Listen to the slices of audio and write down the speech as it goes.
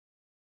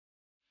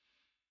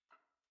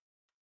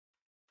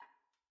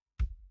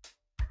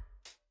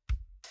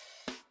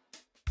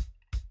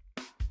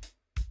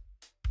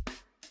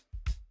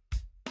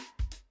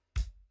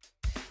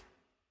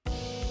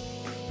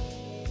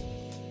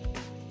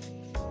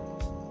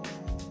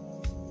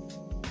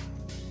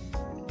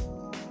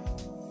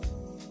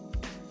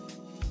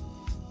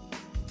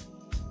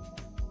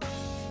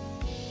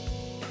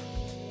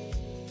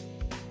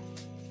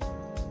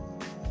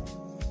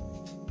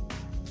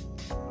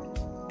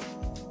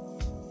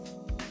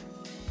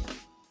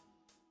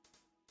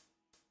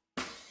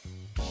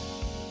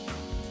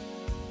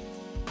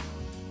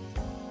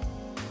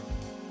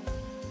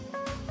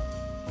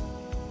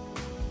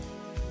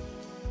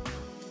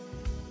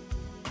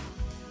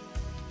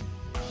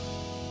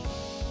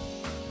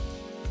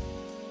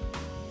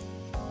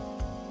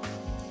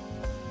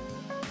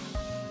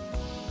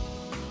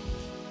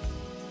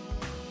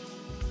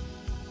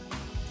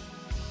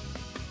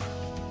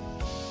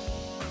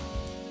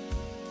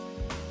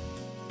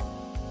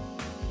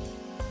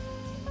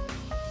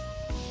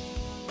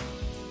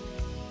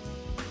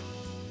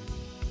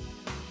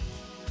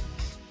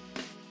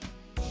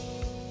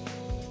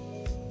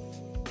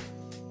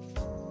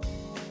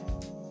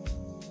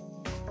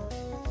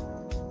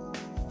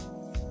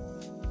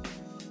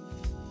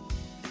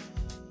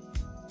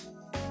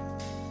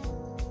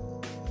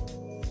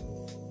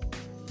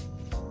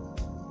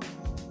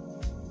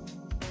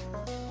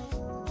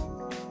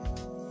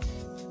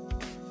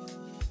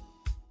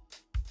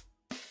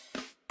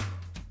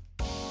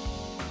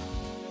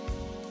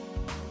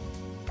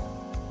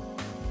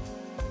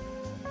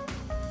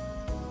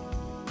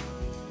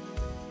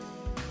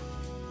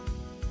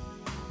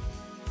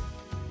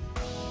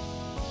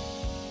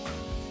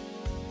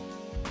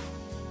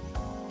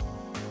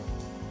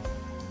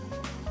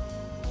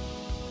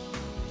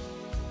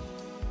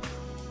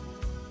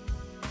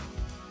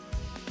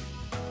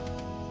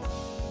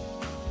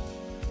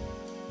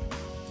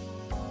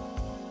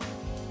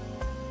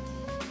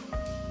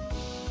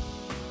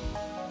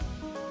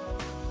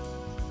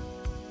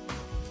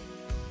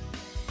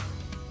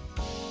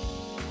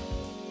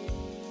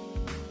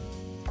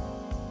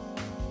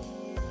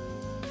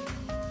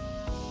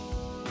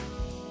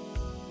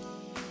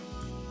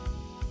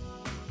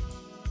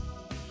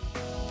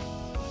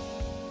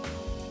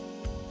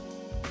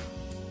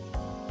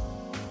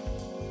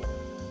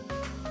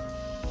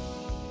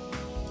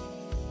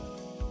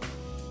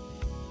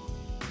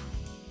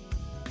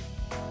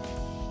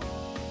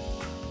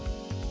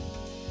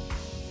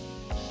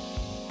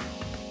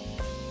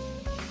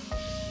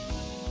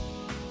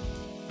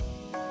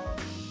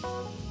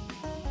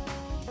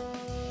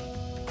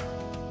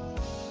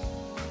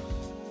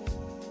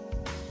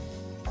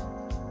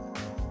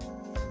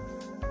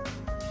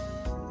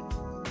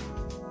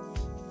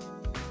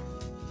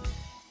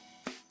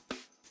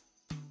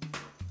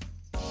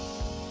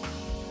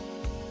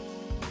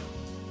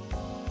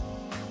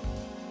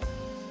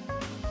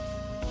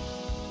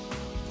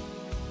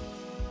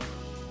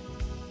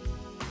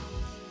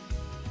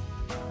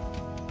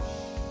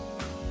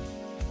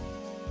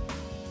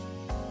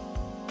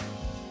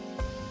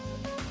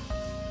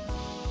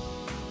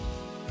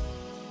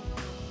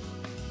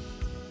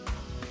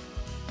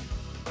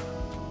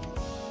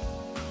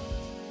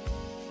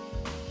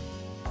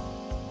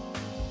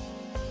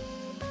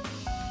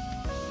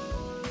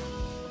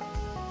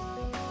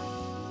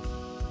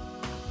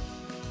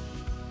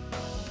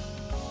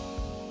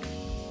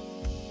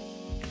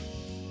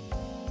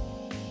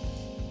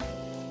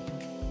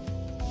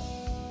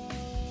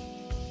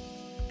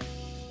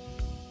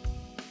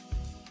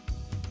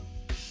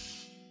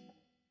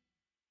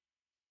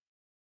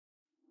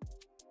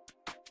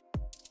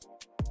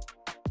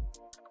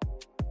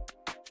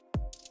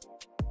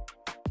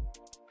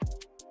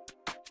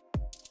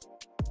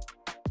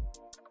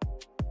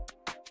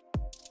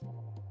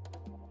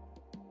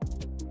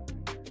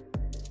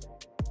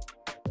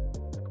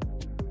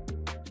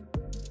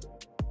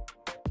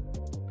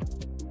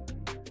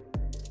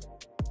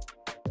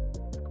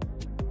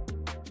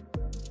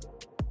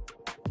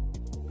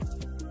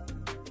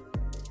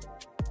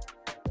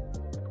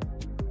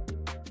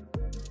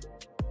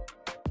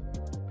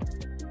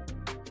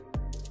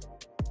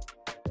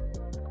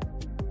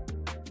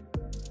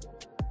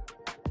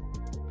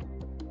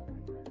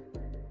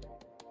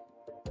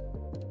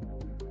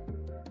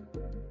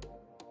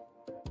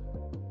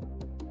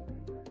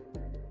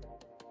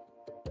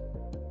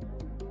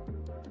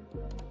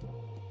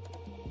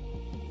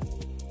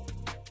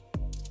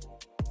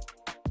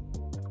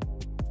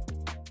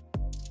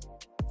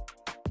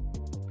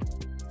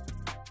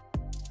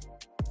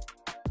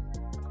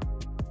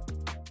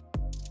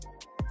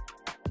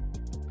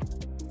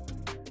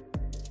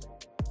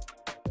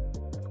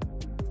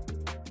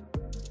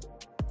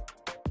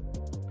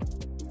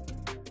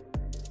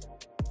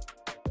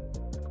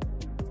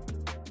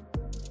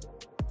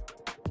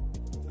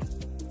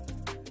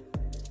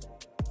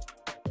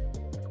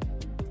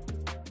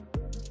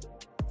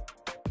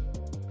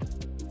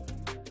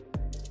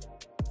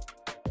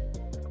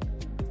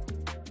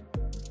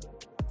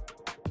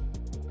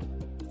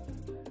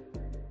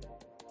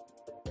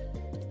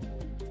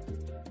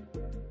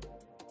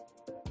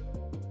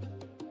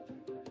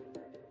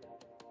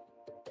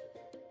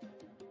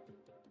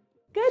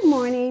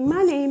morning.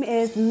 My name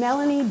is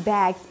Melanie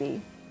Bagsby.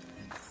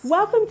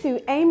 Welcome to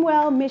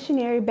AimWell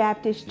Missionary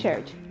Baptist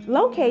Church,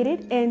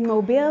 located in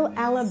Mobile,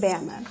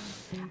 Alabama.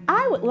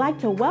 I would like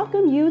to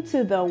welcome you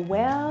to the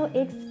Well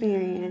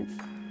Experience.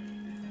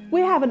 We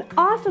have an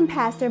awesome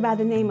pastor by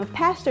the name of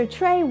Pastor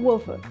Trey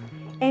Wolford.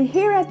 And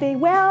here at the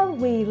Well,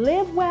 we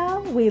live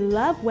well, we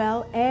love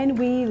well, and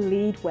we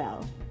lead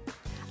well.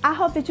 I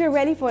hope that you're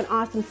ready for an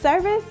awesome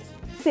service.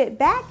 Sit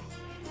back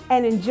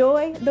and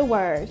enjoy the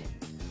Word.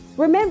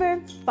 Remember,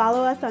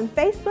 follow us on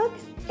Facebook,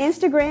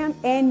 Instagram,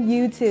 and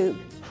YouTube.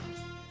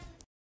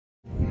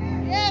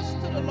 Yes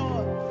to the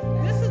Lord.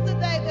 This is the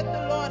day that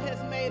the Lord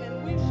has made,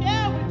 and we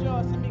shall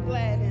rejoice and be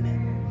glad in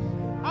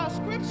it. Our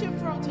scripture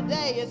from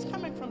today is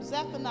coming from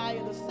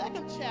Zephaniah, the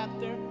 2nd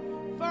chapter,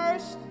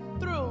 1st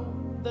through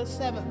the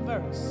 7th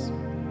verse.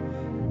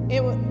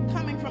 It was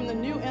coming from the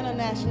New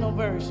International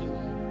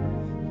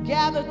Version.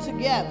 Gather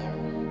together,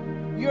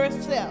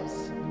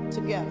 yourselves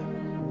together,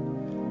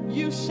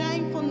 you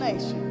shameful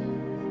nation,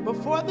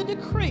 before the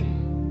decree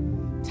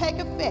take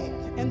effect,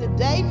 and the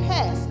day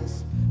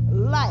passes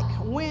like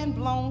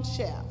wind-blown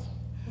chaff.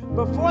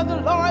 Before the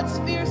Lord's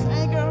fierce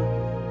anger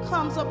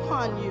comes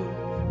upon you,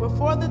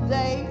 before the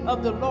day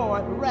of the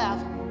Lord's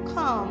wrath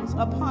comes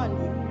upon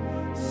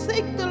you.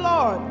 Seek the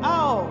Lord,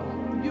 all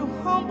you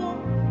humble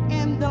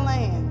in the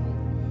land,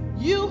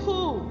 you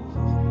who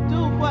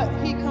do what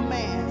he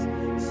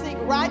commands. Seek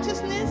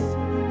righteousness,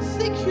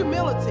 seek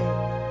humility.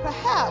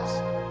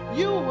 Perhaps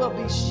you will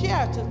be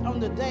sheltered on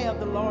the day of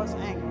the Lord's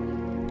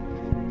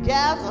anger.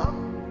 Gaza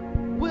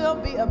will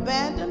be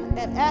abandoned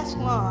and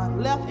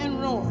Ashkelon left in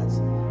ruins.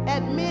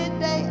 At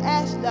midday,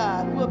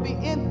 Ashdod will be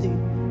empty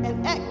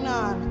and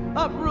Ekron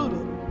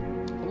uprooted.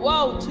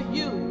 Woe to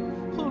you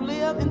who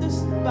live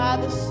by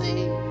the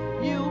sea,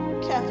 you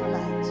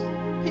Capharites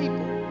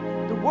people.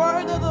 The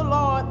word of the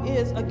Lord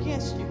is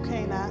against you,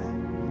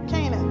 Canaan,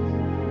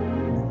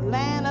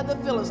 land of the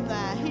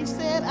Philistines. He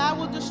said, I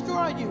will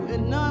destroy you,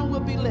 and none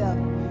will be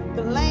left.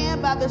 The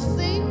land by the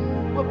sea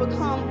will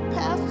become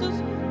pastures,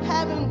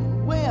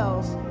 having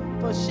wells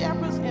for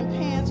shepherds and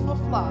pens for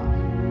flock.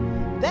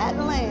 That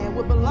land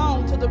will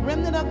belong to the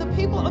remnant of the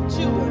people of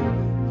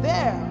Judah.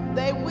 There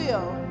they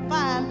will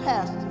find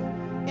pasture.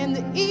 In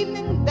the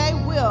evening they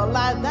will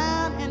lie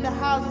down in the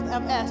houses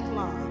of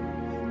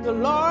Ashkelon. The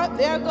Lord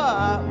their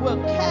God will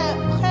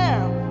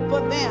care for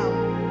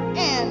them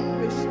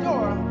and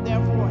restore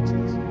their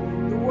fortunes.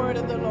 The word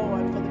of the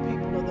Lord for the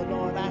people of the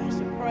Lord. I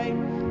should pray.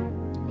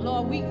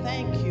 Lord, we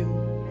thank you,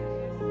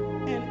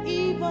 and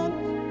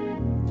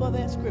even for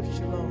that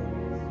scripture, Lord.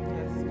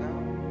 Yes,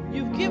 God.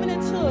 You've given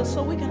it to us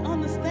so we can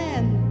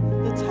understand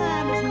the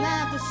time is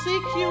now to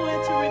seek you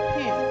and to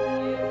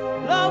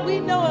repent. Lord, we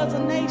know as a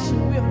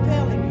nation we're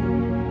failing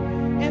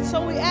you, and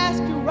so we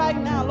ask you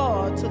right now,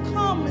 Lord, to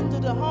come into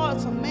the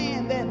hearts of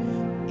man,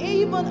 that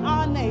even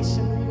our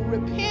nation will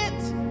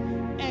repent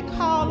and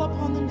call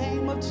upon the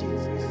name of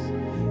Jesus.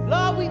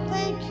 Lord, we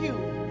thank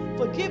you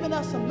for giving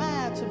us a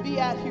mind to be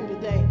out here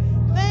today.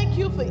 Thank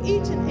you for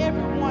each and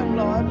every one,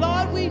 Lord.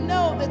 Lord, we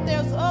know that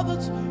there's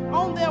others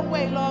on their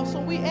way, Lord, so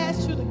we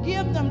ask you to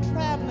give them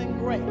traveling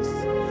grace.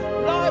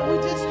 Lord, we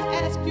just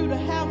ask you to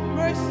have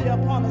mercy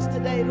upon us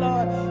today,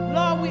 Lord.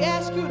 Lord, we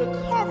ask you to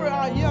cover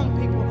our young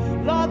people.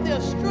 Lord,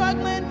 they're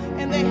struggling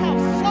and they have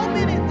so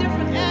many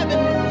different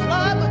avenues,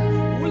 Lord,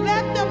 but we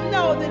let them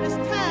know that it's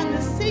time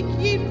to seek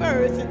ye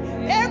first,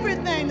 and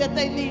everything that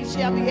they need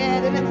shall be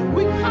added. And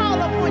we call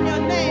upon your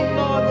name,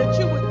 Lord, that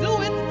you would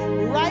do it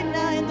right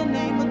now in the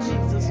name of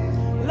Jesus.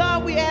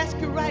 Lord, we ask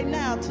you right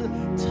now to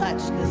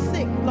touch the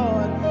sick,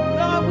 Lord.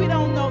 Lord, we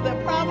don't know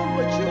their problem,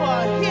 but you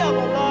are a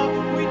healer,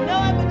 Lord. We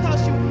know it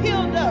because you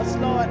healed us,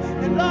 Lord.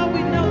 And Lord,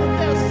 we know that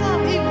there's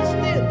some even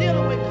still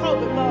dealing with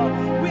COVID,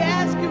 Lord. We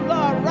ask you,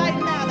 Lord, right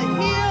now to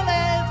heal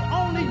as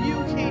only you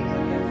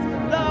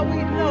can. Lord,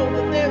 we know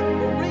that there's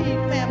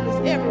bereaved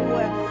families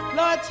everywhere.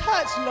 Lord,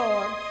 touch,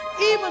 Lord.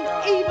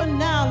 Even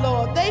now,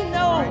 Lord, they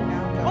know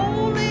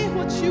only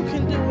what you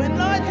can do. And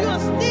Lord, you are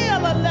still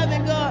a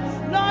loving God.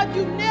 Lord,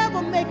 you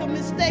never make a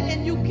mistake,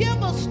 and you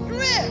give us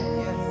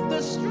strength,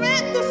 the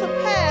strength to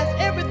surpass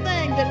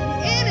anything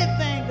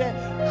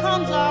that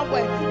comes our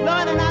way.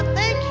 Lord, and I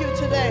thank you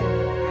today.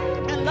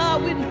 And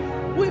Lord,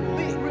 we'd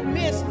be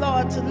remiss,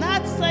 Lord, to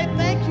not say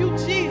thank you,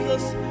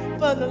 Jesus,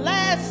 for the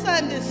last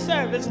Sunday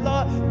service,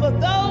 Lord, for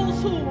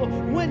those who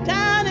went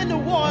down in the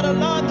water,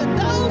 Lord,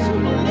 those who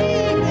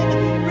believed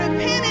and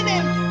repented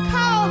and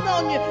called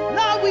on you.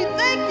 Lord, we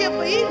thank you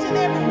for each and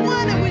every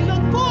one, and we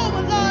look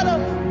forward, Lord,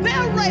 of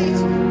their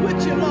race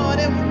with you, Lord,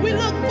 and we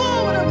look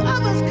forward of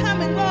others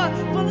coming, Lord,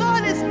 for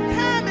Lord, it's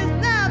time is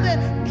now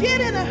that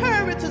get in a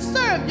hurry to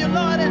serve you,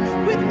 Lord,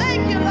 and we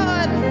thank you,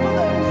 Lord, for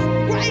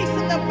the grace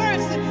and the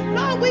mercy.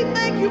 Lord, we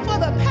thank you for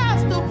the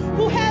pastor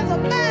who has a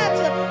mind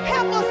to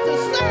help us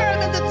to serve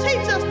and to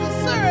teach us to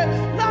serve.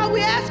 Lord,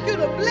 we ask you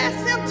to bless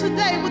him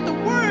today with the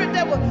word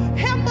that will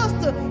help us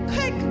to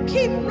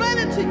keep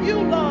running to you,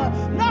 Lord.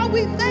 Lord,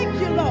 we thank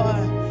you,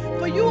 Lord,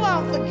 for you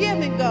are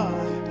forgiving God.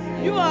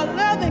 You are a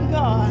loving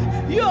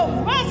God. You are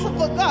a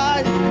merciful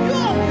God. You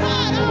are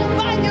God all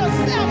by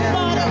yourself,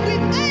 Lord. And we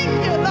thank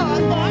you,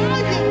 Lord, for all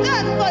you've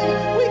done for you.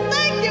 We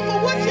thank you for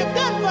what you've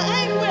done for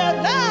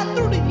AimWell down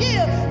through the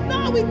years.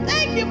 Lord, we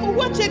thank you for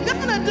what you're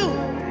going to do.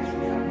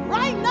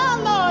 Right now,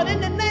 Lord, in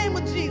the name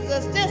of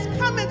Jesus, just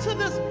come into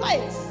this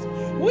place.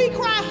 We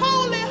cry,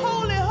 holy,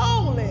 holy,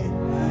 holy.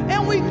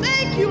 And we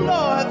thank you,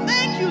 Lord.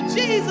 Thank you,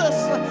 Jesus,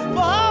 for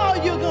all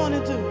you're going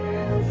to do.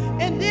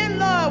 And then,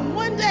 Lord,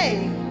 one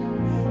day,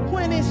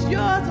 when it's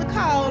yours to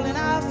call in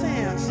our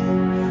hands,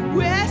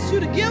 we ask you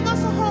to give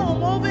us a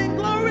home over in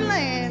Glory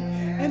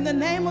Land. In the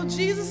name of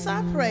Jesus,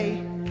 I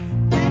pray.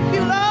 Thank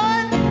you,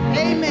 Lord.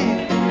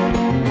 Amen.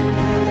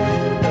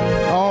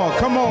 Oh,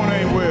 come on,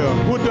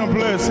 AimWell. Put them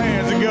blessed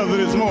hands together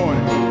this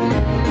morning.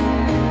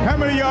 How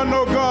many of y'all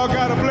know God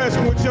got a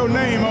blessing with your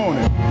name on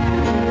it?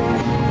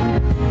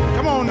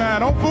 Come on now,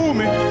 don't fool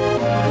me.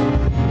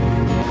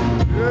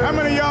 How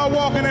many of y'all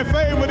walking in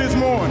favor this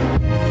morning?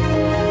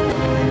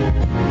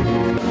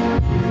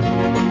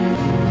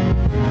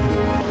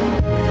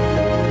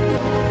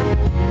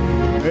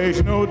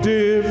 Makes no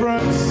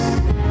difference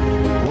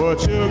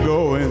what you're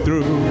going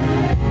through.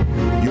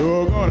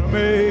 You're gonna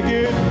make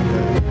it.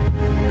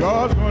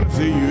 God's gonna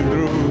see you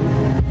through.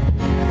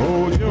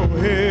 Hold your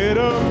head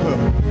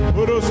up,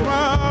 put a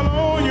smile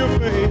on your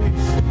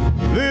face.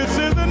 This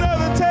is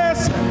another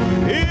test.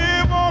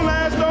 It won't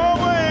last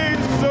always.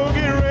 So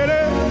get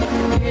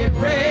ready. Get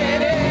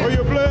ready for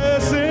your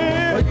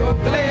blessing. for your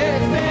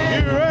blessing.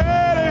 Get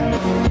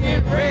ready.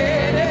 Get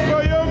ready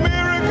For your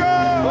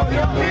miracle. for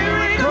your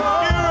miracle.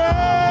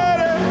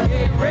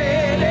 Get Get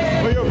ready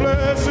for your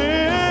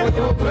blessing. for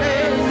your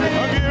blessing.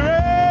 Get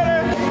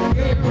ready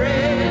Get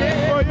ready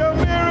for your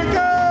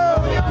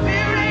miracle. for your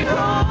miracle.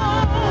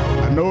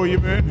 I know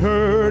you've been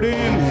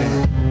hurting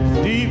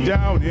deep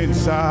down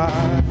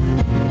inside.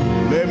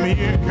 Let me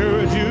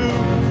encourage you,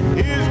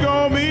 it's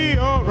gonna be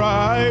all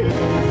right.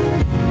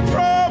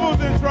 Troubles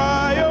and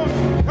trials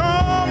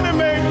come to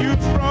make you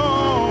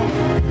strong.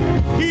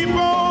 Keep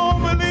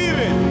on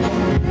believing,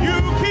 you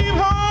keep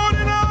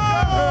holding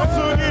on.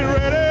 So get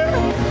ready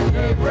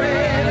Get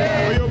ready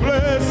for your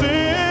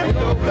blessing. for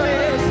your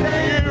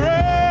blessing. Get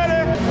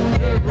ready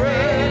Get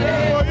ready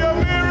for your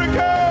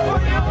miracle.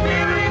 for your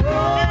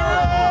miracle.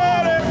 Get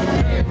ready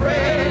Get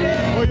ready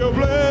for your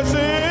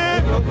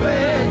blessing. for your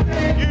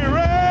blessing. Get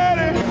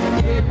ready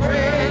Get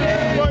ready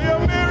for your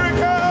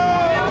miracle.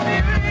 for your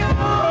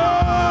miracle.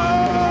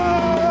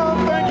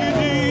 Oh, thank you,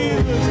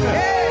 Jesus.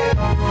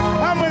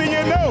 How many of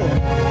you know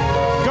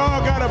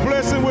God got a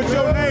blessing with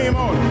your name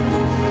on it?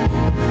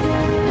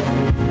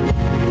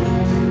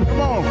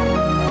 Come on.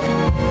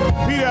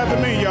 Repeat after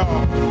me,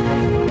 y'all.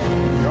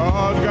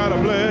 God's got a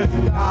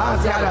blessing.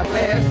 God's got a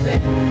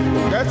blessing.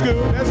 That's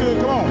good. That's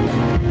good. Come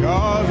on.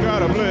 God's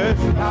got a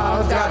blessing.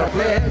 God's got a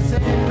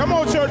blessing. Come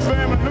on, church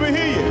family. Let me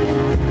hear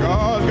you.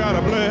 God's got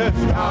a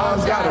blessing.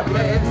 God's got a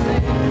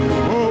blessing.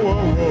 Whoa,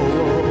 whoa, whoa,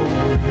 whoa.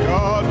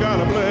 God's got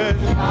a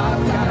blessing.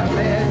 God's got a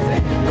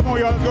blessing. Come on,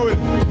 y'all. Let's go with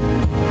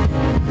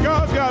it.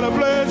 God's got a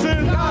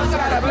blessing. God's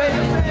got a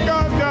blessing.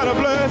 God's got a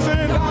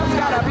blessing. God's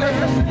got a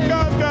blessing.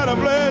 God's got a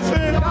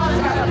blessing.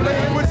 God's got a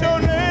blessing. With your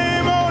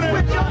name on it.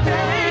 With your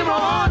name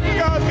on it.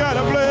 God's got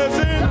a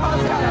blessing.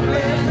 God's got a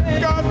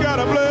blessing. God's got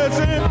a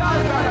blessing.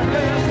 God's got a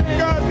blessing.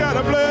 God's got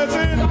a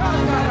blessing.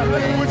 God's got a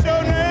blessing. With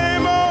your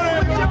name on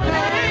it.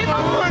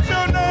 With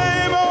your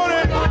name on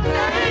it.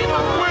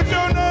 With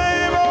your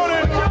name on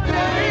it. With your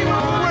name on it.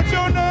 With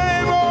your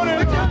name on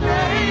it.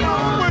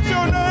 With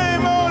your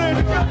name on it.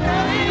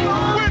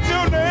 With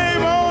your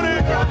name on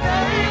it.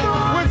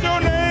 With your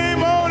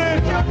name on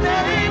it.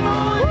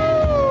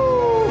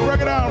 Woo!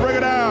 Break it down. Break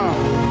it down.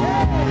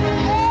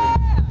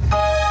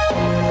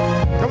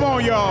 Come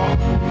on, y'all.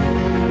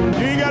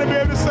 You ain't got to be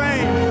able to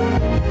sing.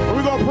 But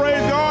we're going to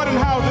praise God in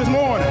the house this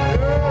morning.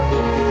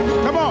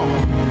 Come on.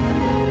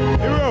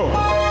 Here we go.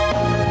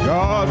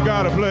 God's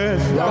got a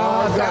blessing.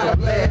 God's got a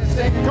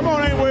blessing. Come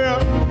on, AimWell.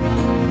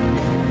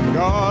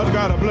 God's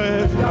got a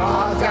blessing.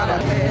 God's got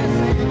a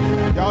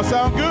blessing. Y'all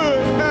sound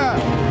good. Nah.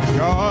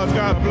 God's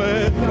got a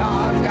blessing.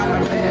 God's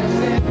got a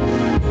blessing.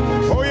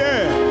 Oh,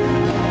 yeah.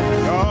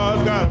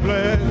 God's got a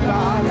blessing.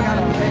 God's got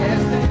a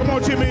blessing. Come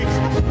on, Chimmix.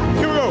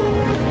 Here we go.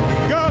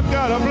 God's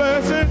got a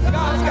blessing.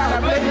 God's got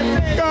a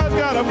blessing. God's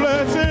got a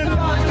blessing.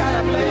 God's got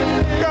a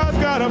blessing. God's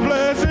got a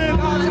blessing.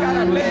 God's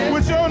got a blessing.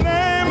 With your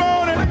name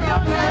on it. With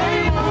your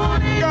name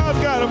on it. God's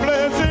got a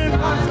blessing.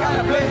 God's got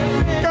a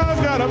blessing.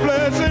 God's got a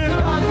blessing.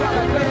 God's got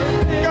a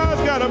blessing.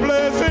 God's got a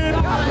blessing.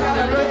 God's got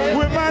a blessing.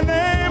 With my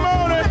name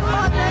on it.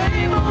 My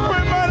name on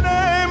With my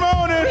name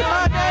on it.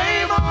 my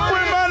name on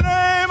With my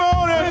name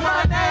on it. With my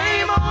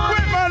name on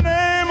With my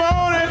name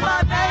on it.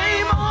 My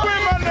name on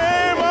With my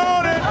name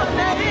on it. My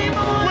name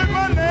on With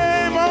my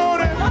name on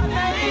it. My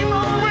name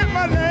on With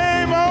my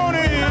name on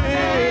it.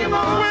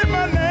 With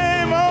my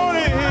name on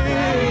it.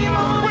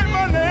 With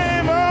my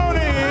name on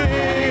it.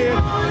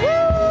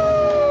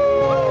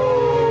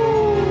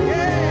 Woo!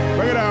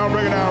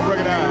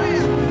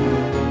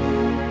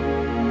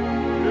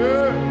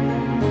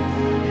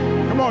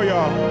 on,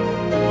 y'all.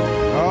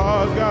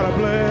 God's got a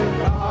blessing.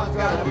 God's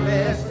got a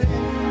blessing.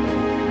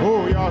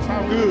 Oh, y'all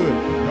sound good.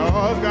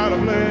 God's got a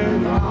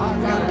blessing.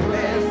 God's got a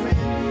blessing.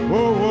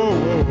 Whoa, whoa,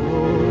 whoa,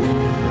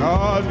 whoa.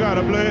 God's got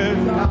a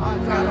blessing.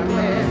 God's got a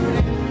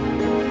blessing.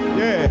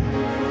 Yeah.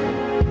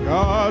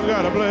 God's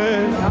got a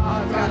blessing.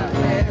 God's got a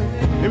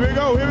blessing. Here we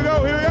go, here we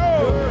go, here we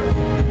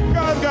go.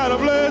 God's got a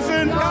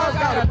blessing. God's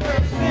got a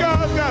blessing.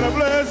 God's got a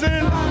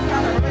blessing. God's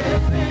got a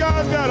blessing.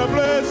 God's got a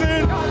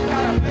blessing. God's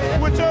got a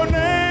blessing. With your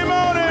name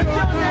on it.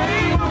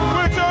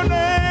 With your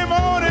name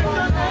on it.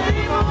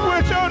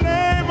 With your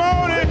name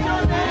on it.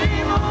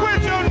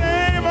 With your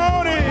name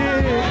on it.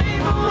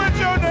 With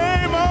your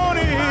name on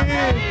it.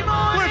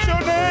 With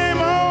your name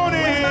on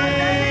it.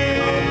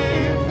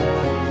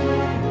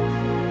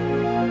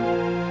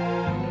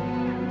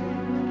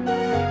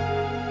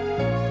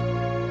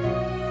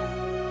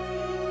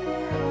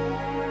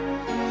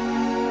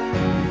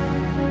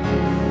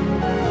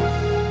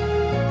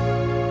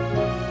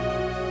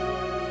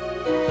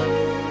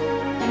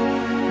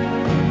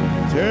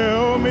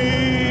 Tell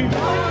me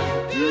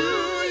What do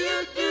you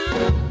do?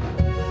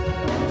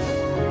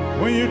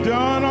 when you've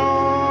done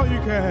all you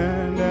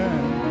can,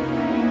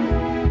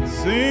 and it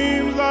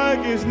seems like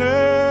it's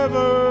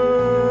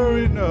never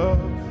enough.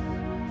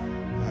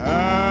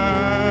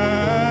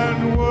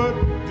 And what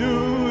do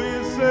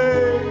you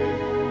say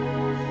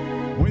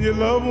when your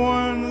loved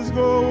ones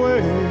go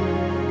away?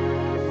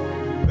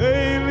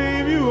 They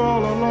leave you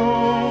all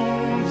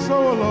alone,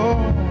 so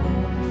alone.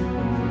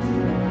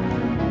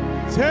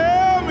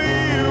 Tell me,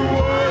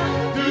 what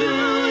do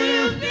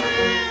you do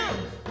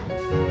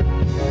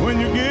when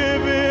you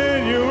give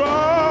in your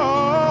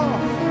all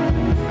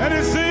and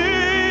it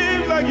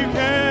seems like you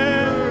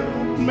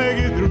can't make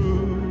it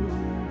through?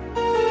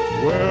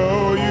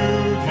 Well,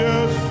 you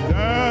just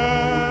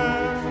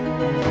stand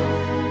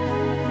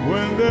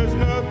when there's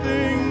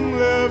nothing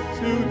left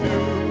to do.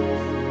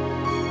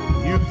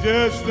 You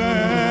just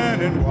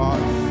stand and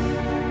watch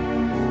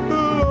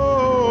the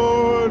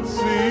Lord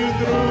see you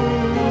through.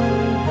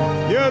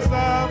 Yes,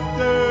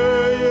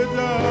 after you've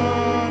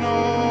done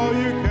all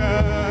you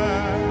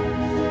can,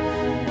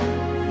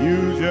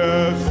 you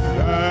just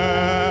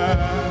stand.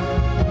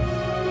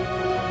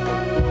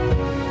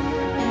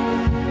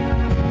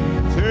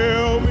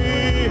 Tell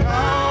me,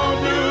 how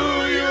do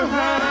you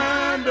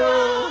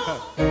handle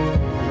the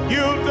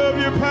guilt of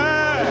your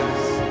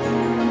past?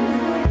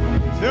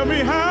 Tell me,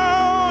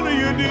 how do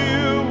you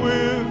deal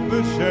with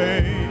the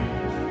shame?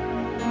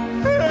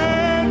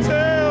 And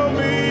tell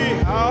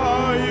me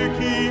how you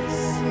keep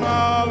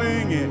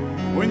smiling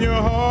and when your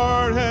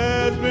heart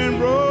has been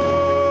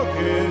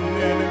broken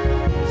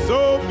and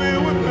so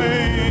filled with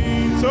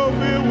pain, so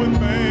filled with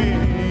pain.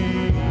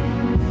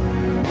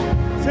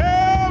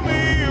 Tell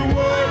me,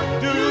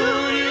 what do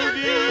you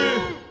do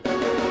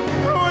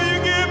when you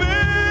give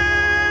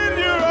in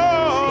your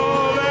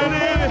all and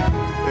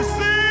it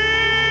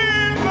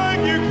seems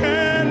like you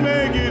can't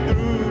make it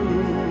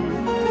through?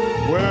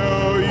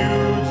 Well, you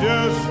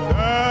just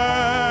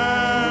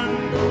stand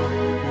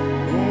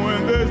when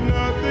there's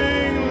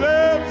nothing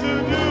left to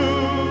do.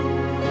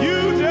 You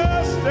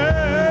just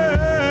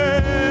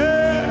stand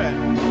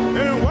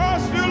and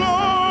watch the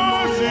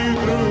Lord see you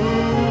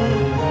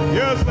through.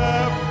 Yes,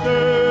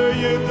 after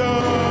you've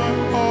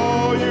done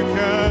all you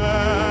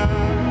can,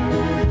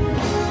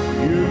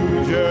 you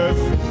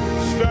just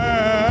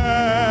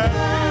stand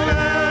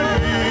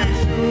and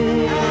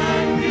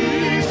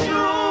be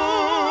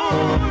sure.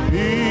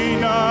 Be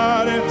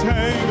not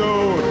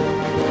entangled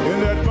in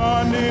that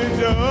bondage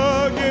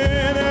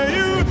again, and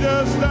you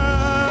just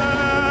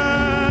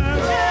stand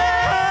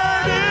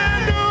and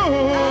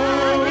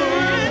endure.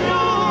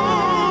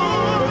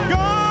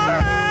 God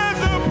has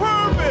a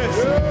purpose.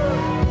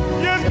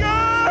 Yes,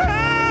 God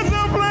has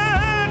a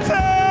plan.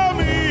 Tell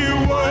me,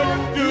 what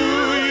do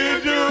you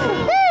do?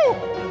 Woo!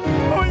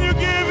 When you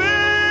give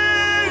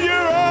in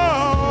your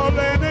all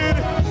and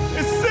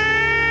it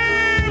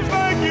seems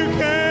like you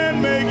can't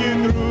make it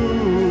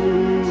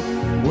through?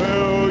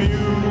 Well,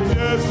 you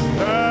just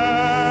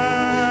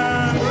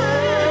stand.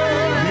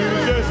 You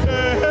just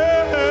stand.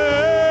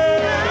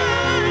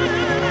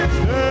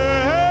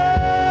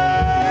 Stand.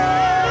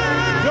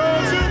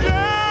 Don't you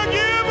dare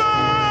give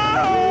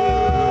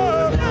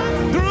up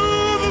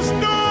through the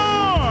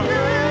storm.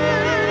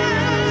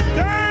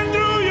 Stand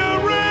through your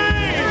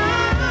rain,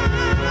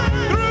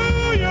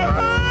 through your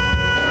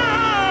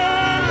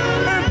hurt,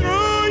 and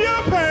through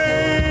your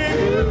pain.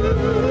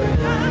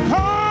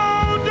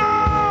 Hold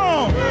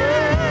on.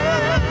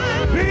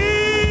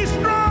 Be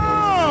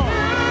strong.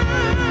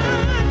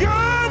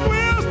 God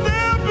will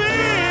step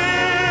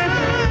in,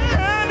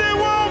 and it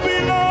won't be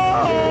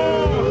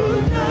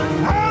long.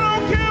 I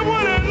don't care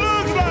what it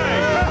looks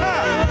like.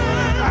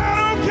 I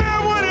don't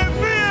care what it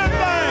feels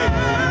like.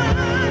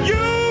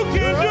 You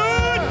can do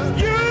it.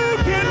 You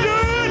can do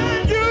it.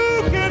 You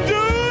can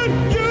do it.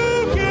 You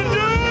can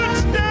do it.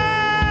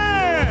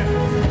 Stand.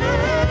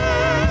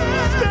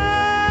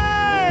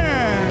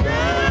 Stand.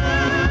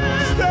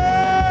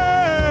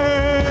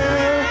 Stand.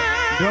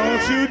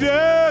 Don't you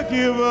dare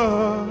give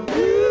up.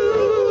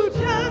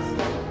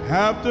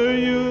 After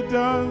you've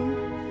done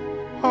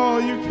all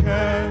you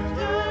can.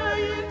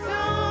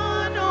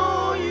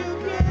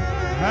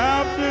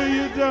 After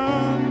you've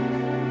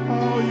done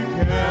all you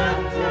can.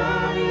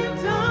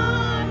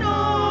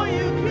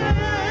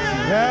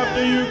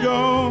 After you've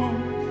gone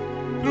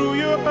through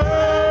your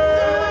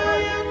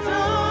hurt.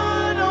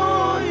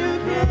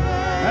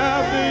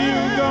 After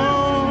you've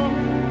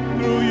gone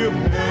through your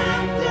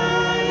pain.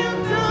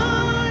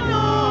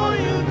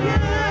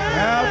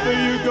 After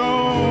you've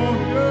gone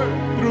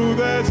through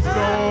that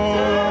storm.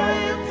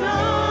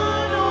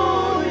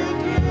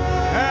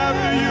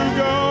 After you've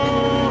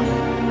gone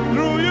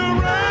through your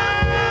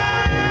rain.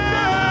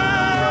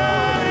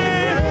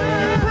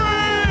 You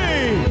pray,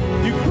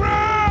 you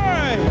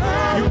cry,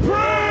 you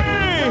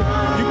pray,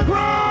 you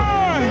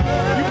cry,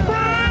 you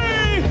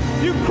pray,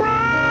 you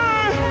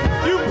cry,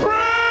 you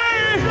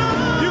pray,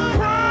 you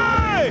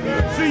cry.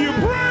 See, you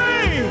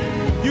pray,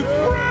 you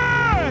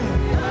cry,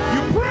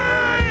 you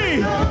pray,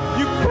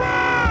 you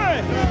cry,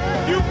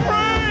 you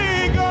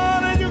pray,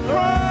 God, and you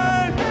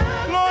cry.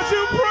 Lord,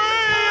 you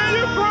pray and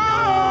you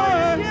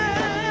cry.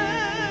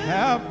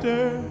 After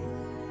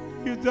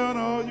you've done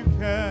all you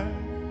can.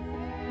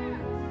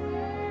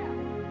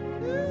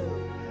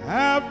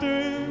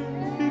 After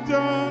you've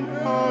done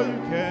all you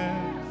can.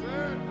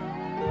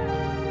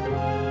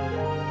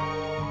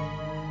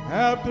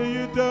 After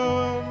you've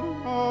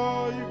done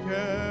all you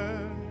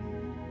can.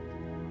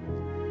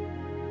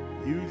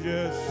 You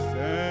just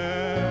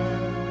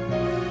stand.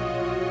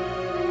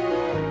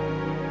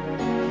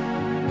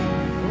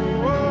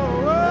 Oh,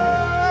 oh, oh.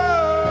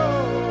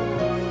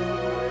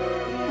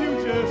 You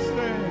just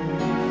stand.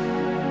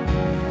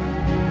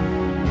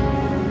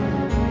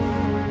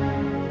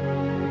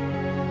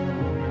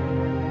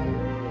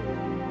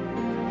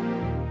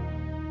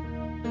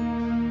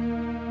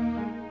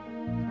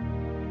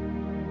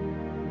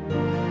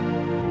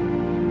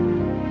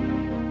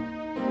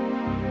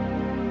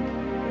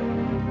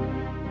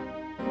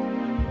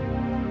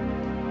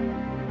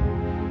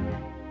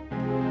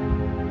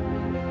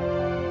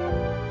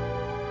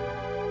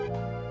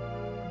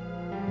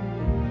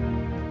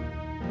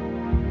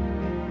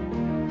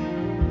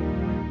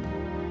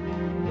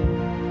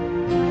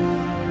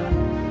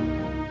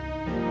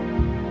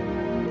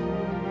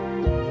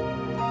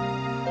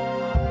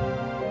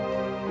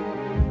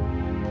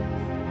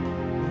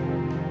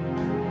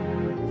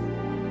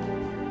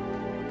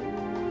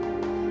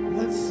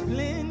 The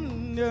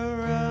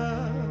splendor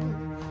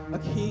of a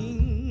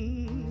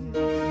king,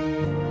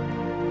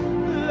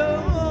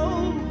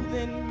 clothed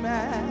in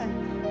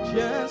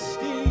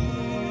majesty.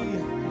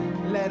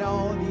 Let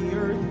all the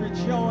earth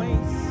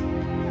rejoice.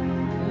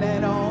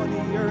 Let all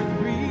the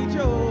earth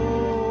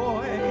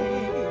rejoice.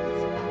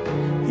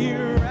 He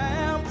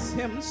wraps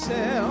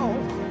himself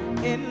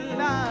in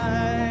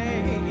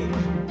light.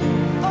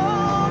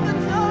 All the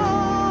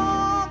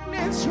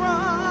darkness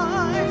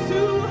tries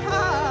to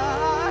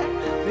hide.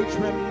 They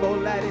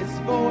tremble at his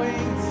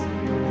voice.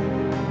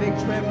 They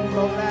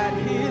tremble at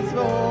his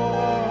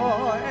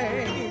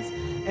voice.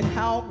 And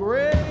how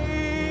great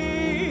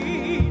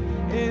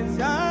is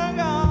our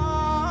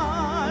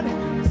God.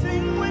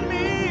 Sing with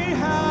me,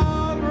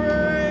 how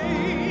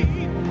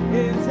great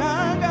is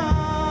our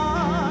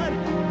God.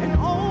 And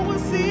all will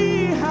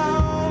see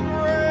how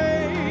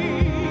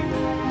great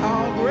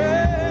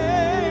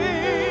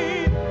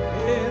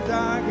is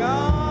our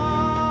God.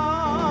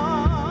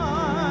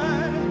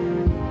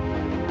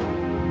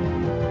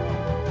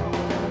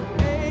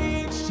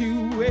 Age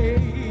to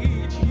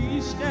age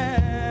he stands.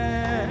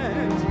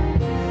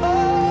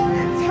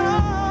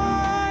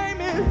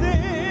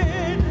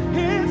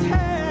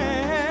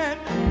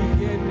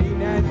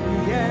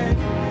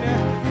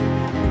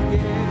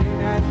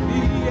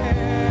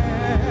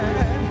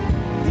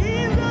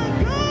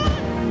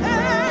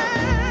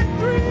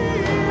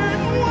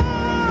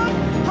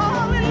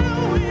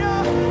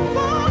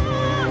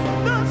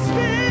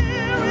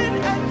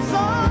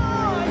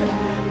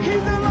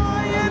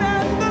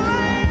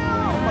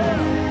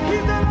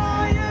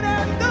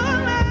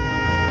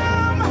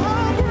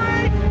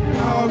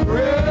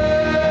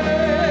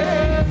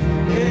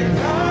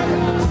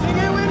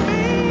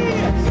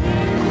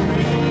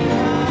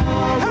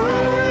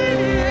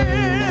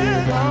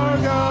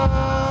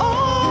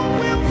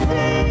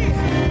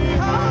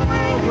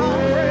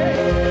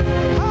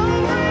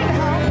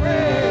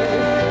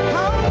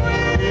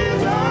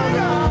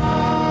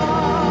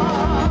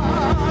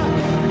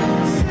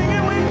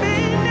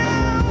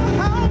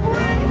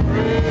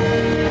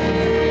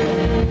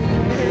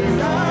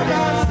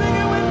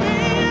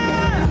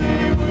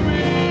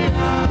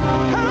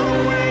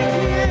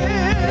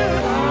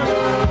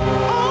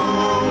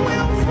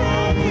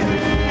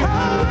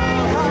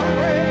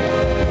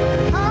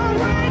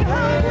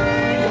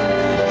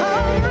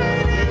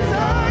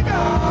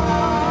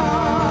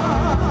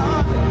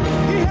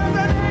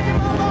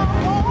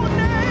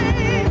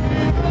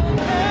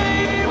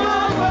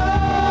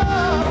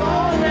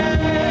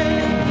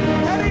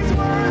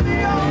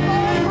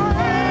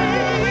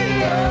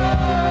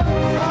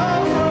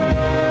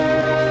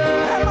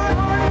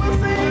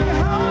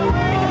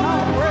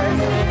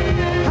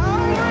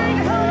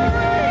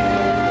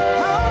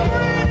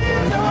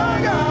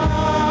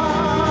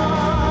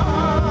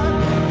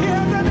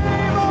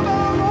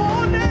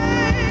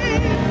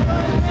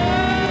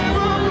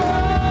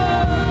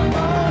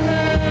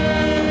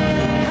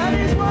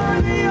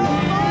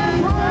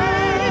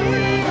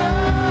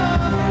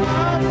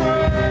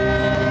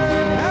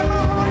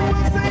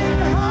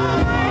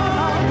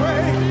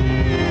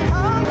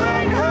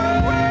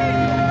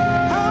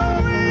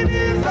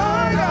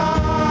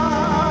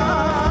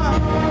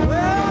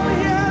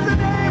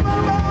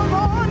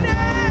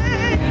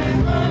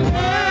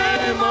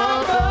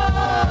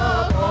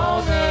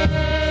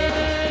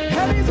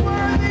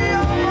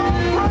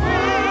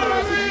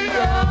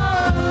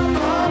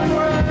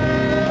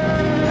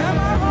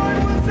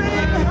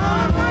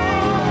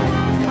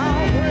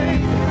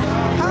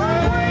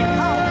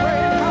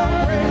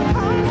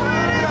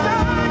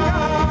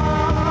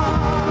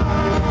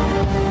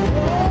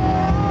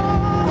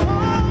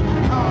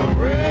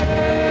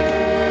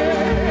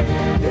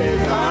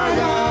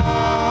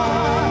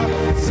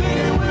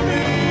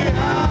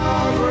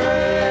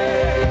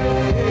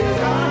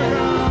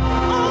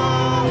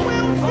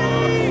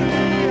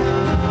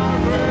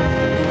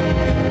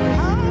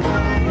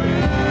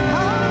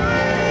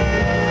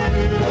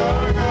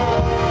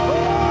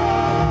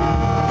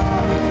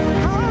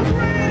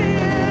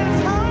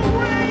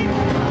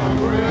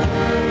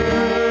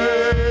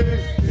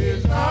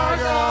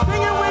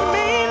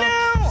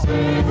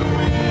 We'll see.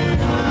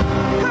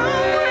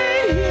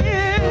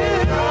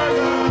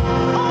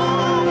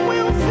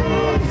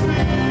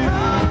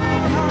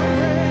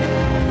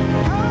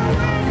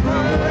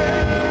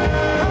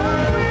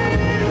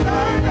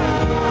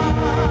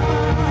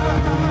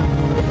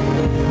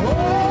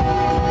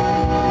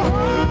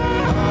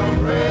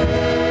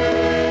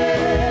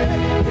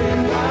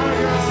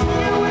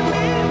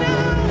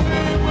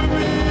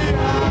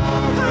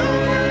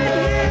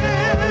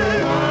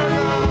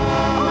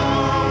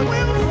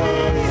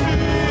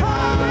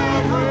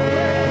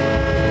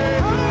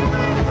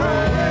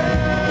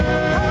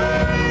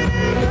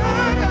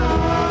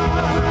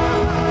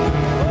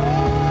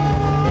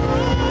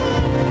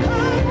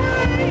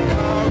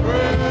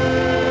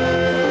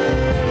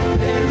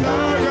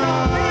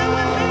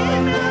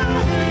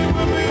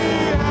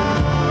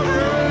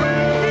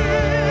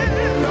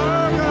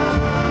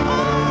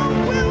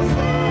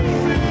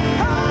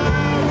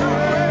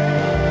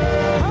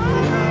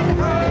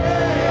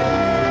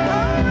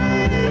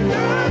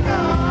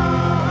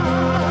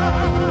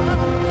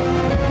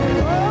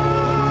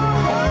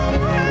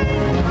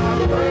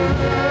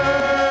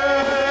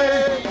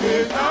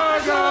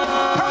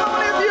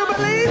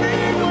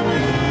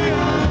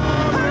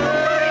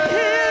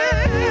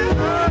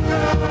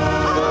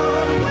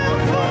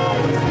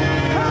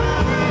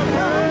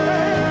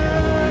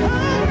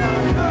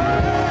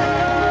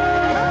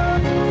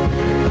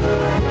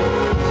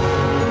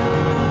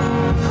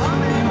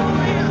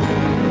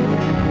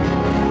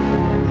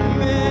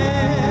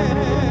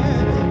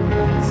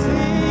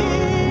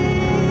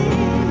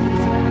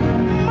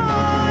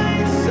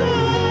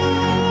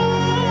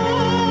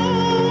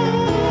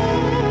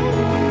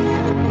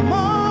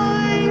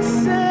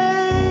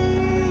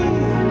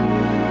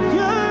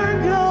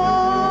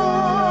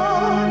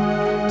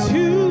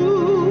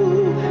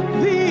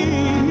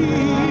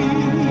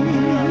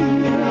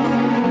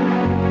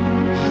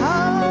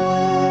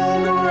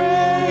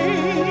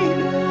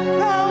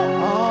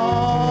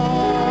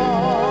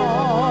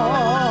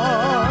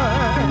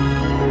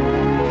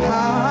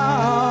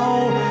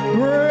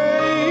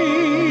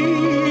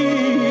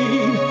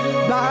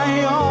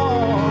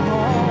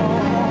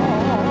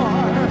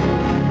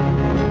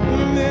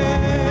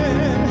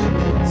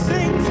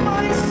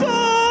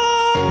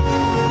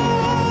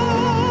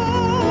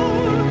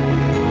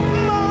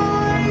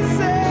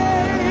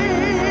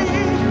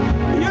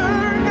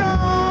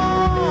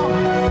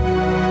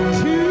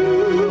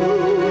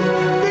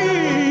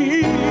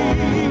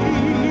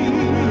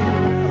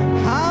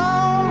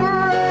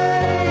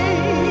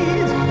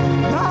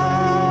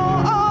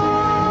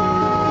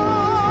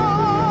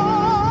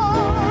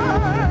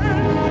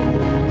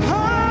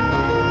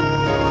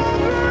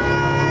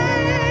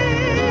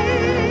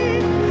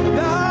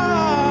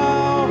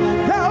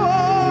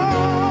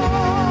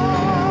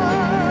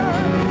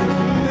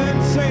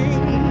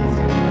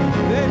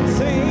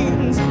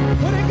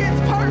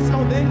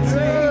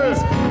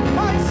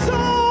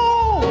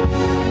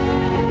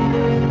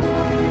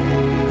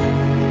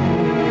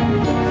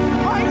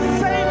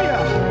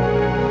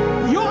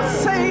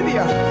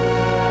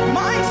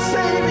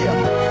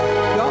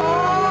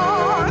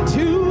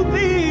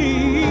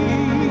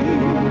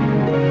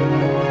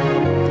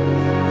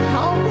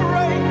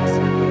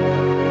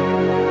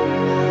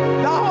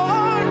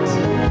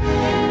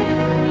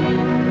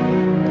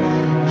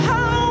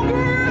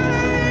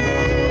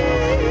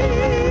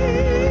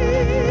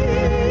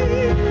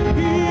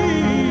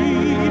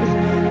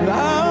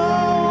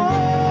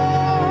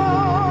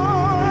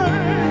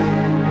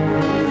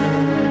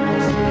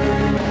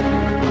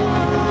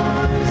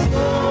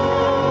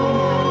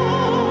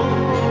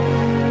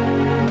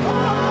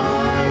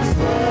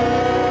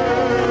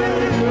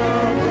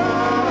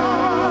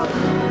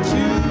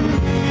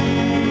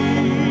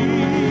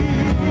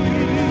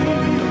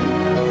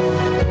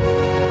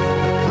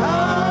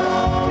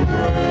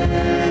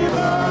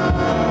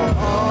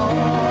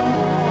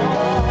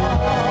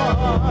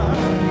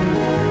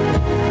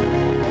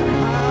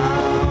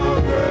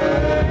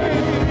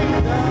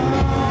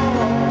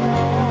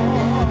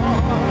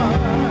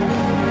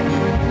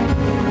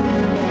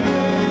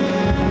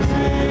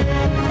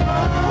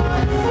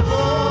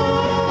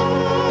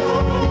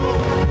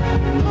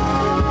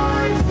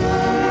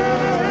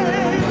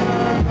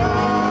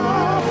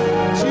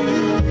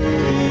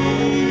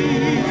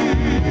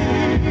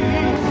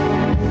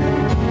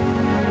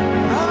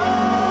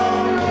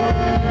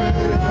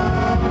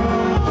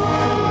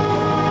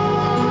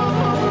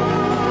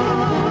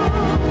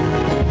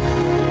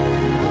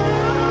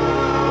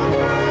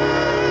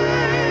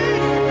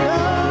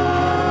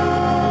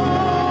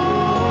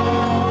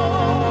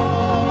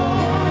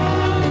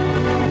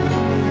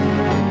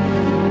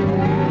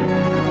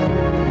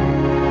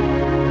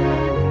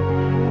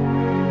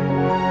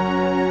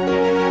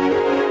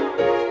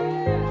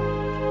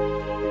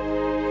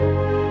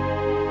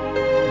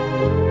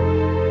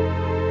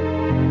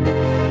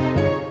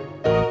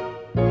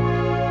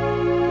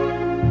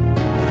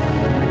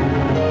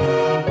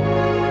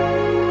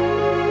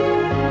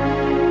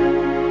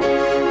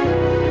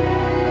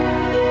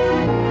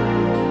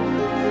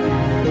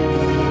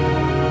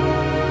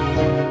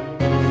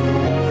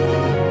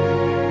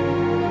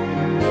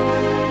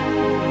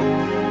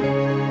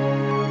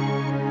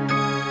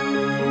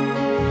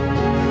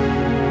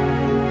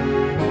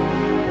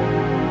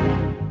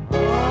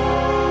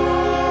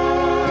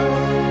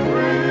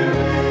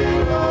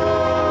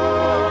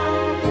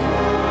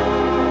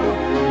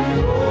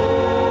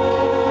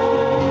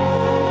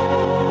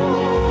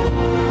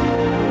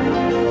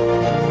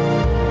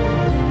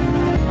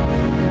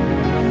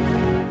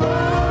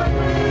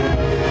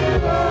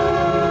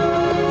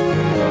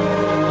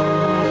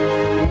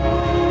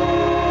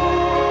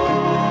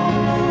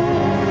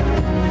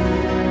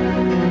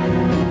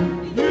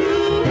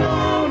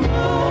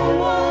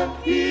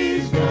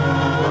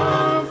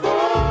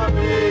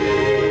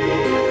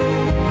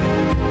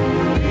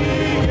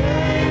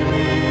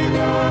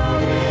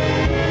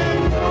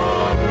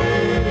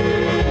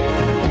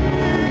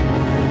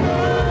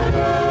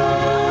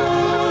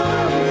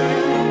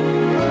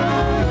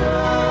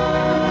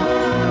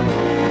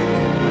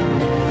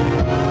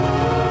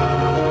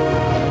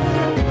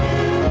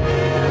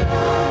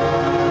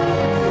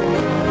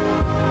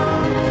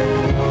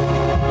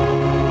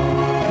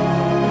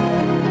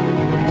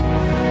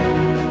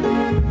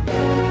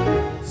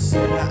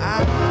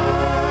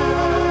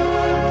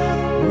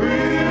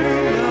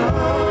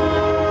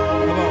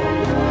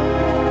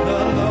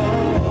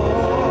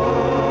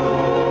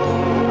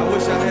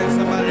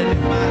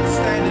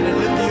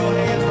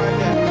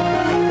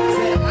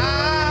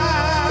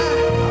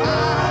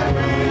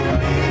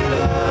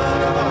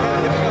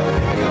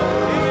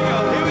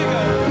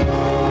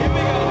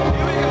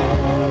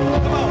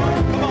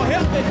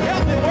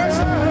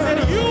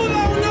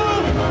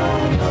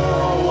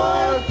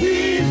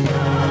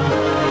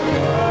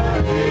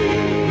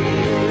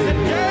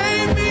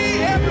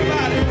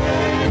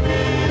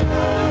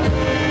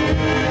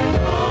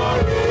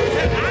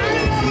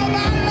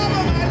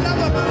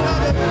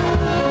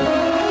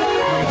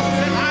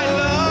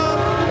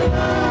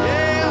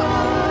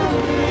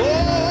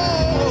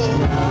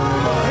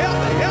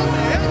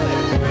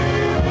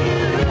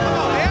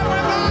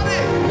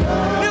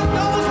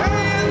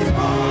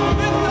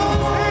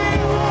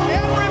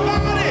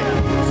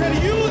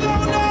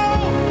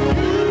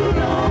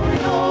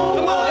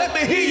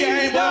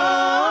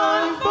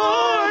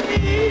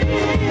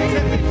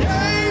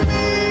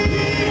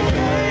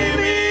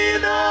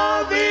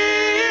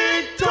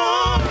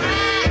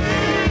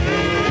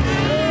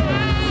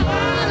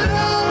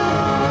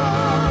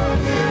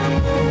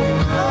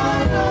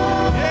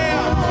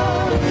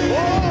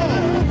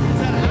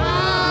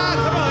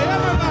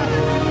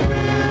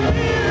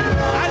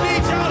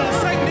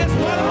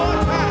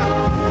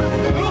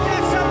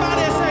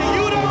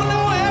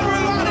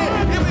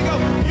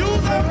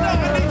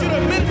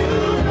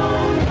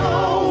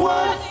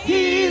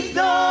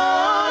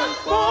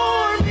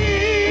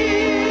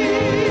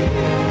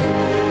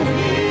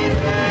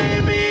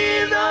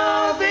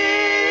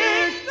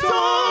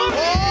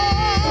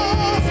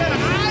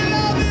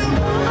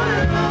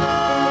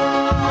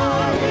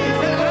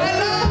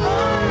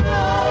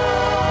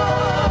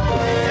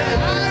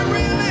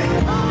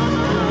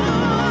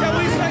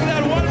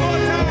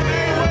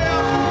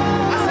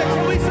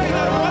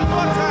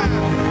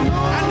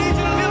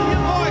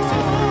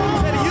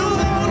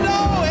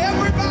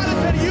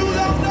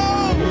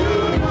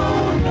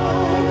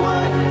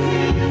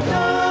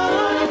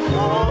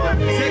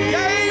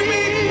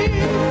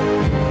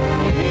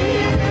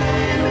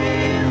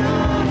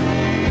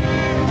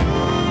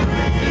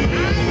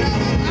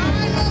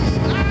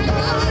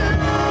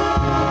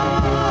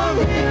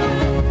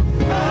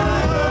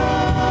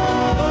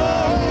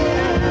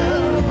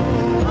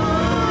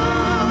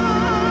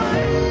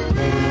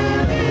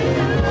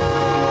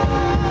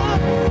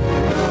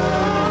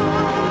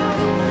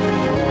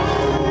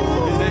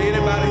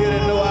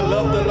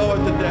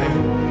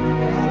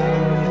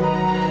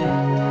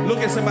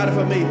 somebody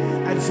for me.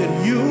 And he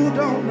said, you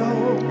don't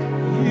know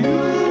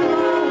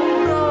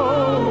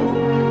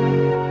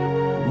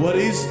what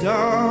he's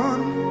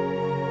done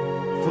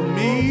for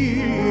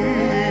me.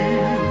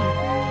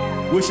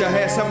 Wish I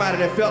had somebody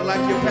that felt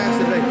like your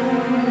pastor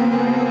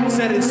today.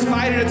 Said in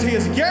spite of the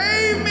tears,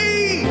 gave me.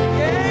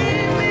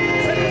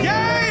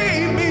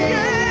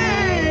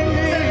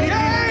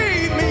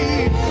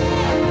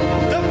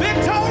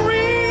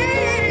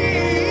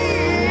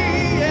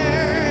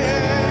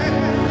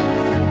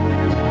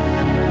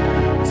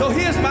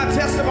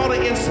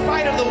 Testimony in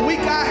spite of the week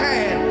I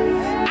had.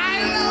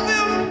 I love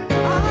him.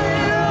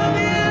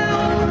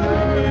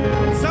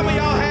 Some of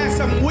y'all had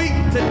some week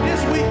to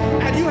this week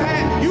and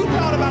you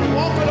thought about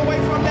walking away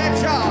from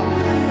that job.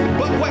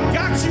 But what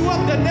got you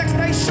up the next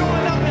day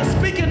showing up and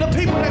speaking to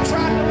people that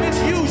tried to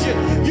misuse you,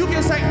 you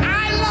can say,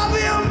 I love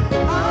him.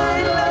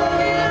 I love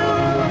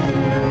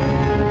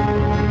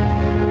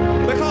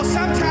him. Because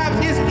sometimes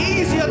it's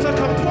easier to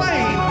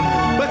complain,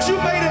 but you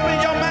made up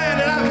in your mind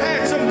that I've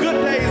had some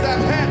good days,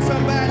 I've had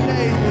some bad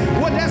days.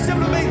 What that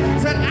simply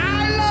means, said,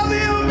 I love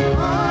him.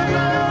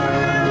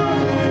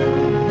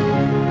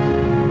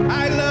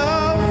 I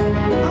love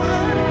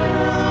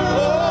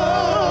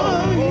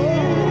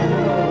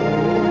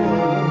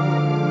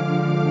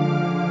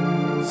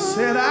him.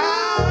 Said, I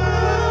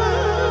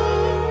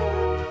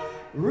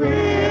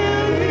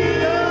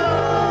really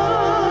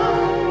love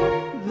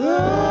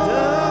the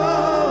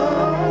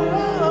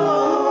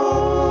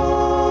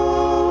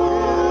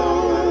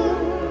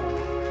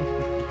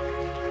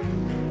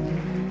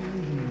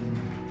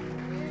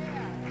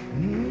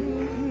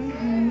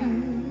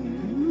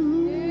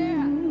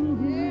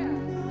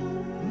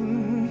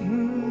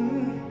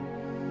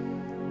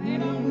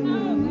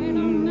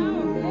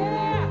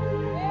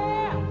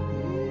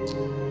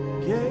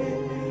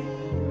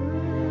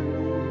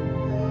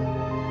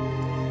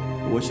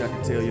wish I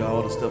could tell you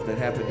all the stuff that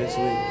happened this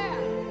week.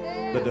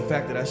 But the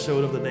fact that I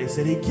showed up today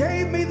said he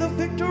gave me the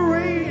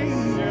victory.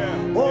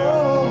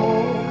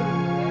 Oh.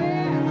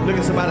 Look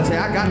at somebody and say,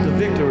 I got the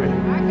victory.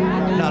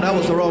 No, that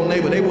was the wrong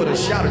neighbor. They would have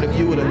shouted if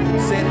you would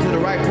have said to the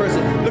right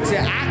person. Look, say,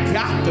 I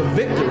got the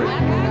victory.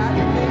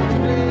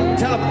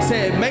 Tell them,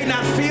 say, it may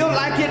not feel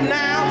like it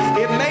now.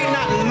 It may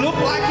not look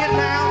like it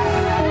now.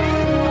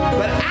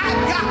 But I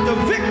got the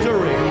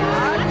victory.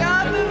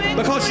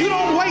 Because you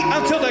don't wait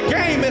until the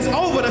game is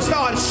over to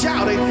start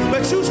shouting,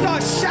 but you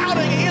start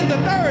shouting in the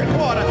third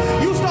quarter.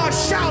 You start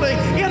shouting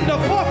in the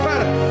fourth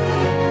quarter.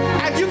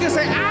 And you can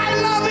say, I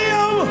love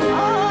him.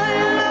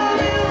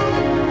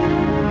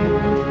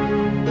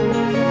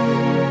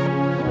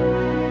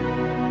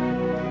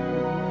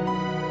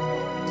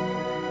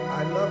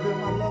 I love him. I love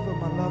him, I love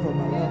him, I love him,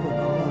 I love him, I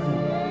love him.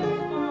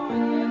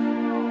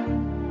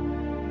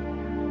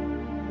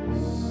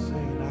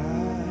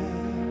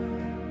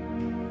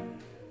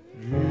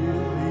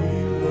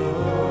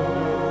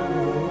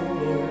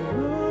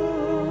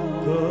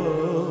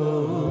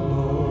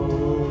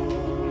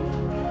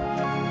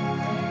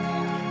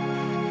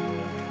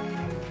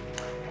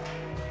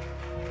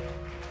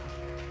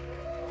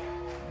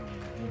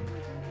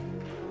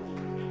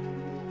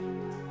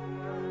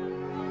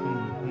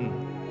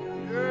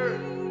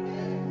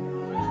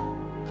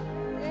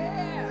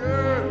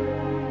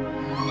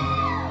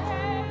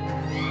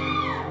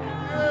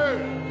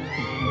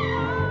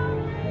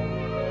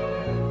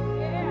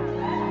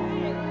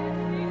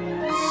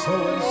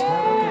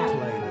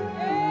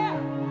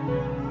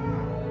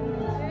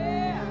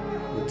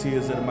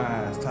 Tears in my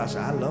eyes.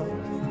 Tasha, I love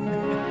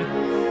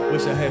him.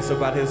 Wish I had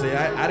somebody here say,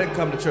 I didn't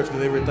come to church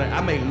because everything, I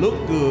may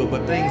look good,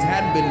 but things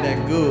hadn't been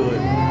that good.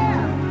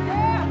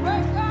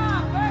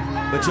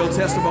 But your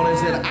testimony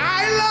said,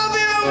 I love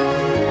him.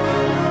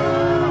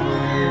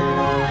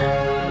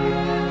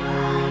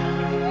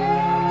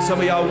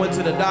 Some of y'all went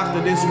to the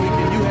doctor this week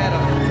and you had a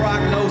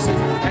prognosis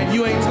and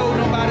you ain't told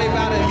nobody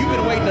about it. You've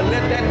been waiting to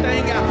let that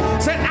thing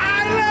out. Said,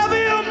 I love him.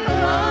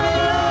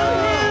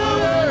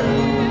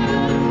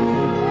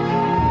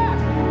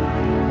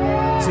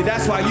 See,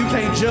 that's why you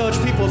can't judge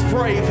people's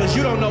praise, because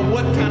you don't know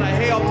what kind of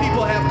hell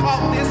people have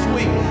caught this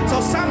week. So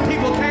some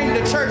people came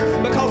to church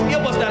because it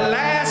was the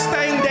last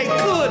thing they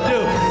could do.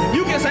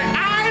 You can say,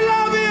 I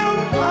love him.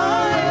 I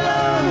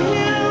love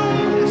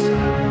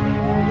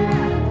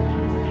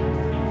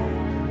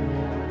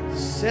him.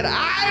 Said,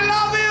 I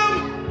love him.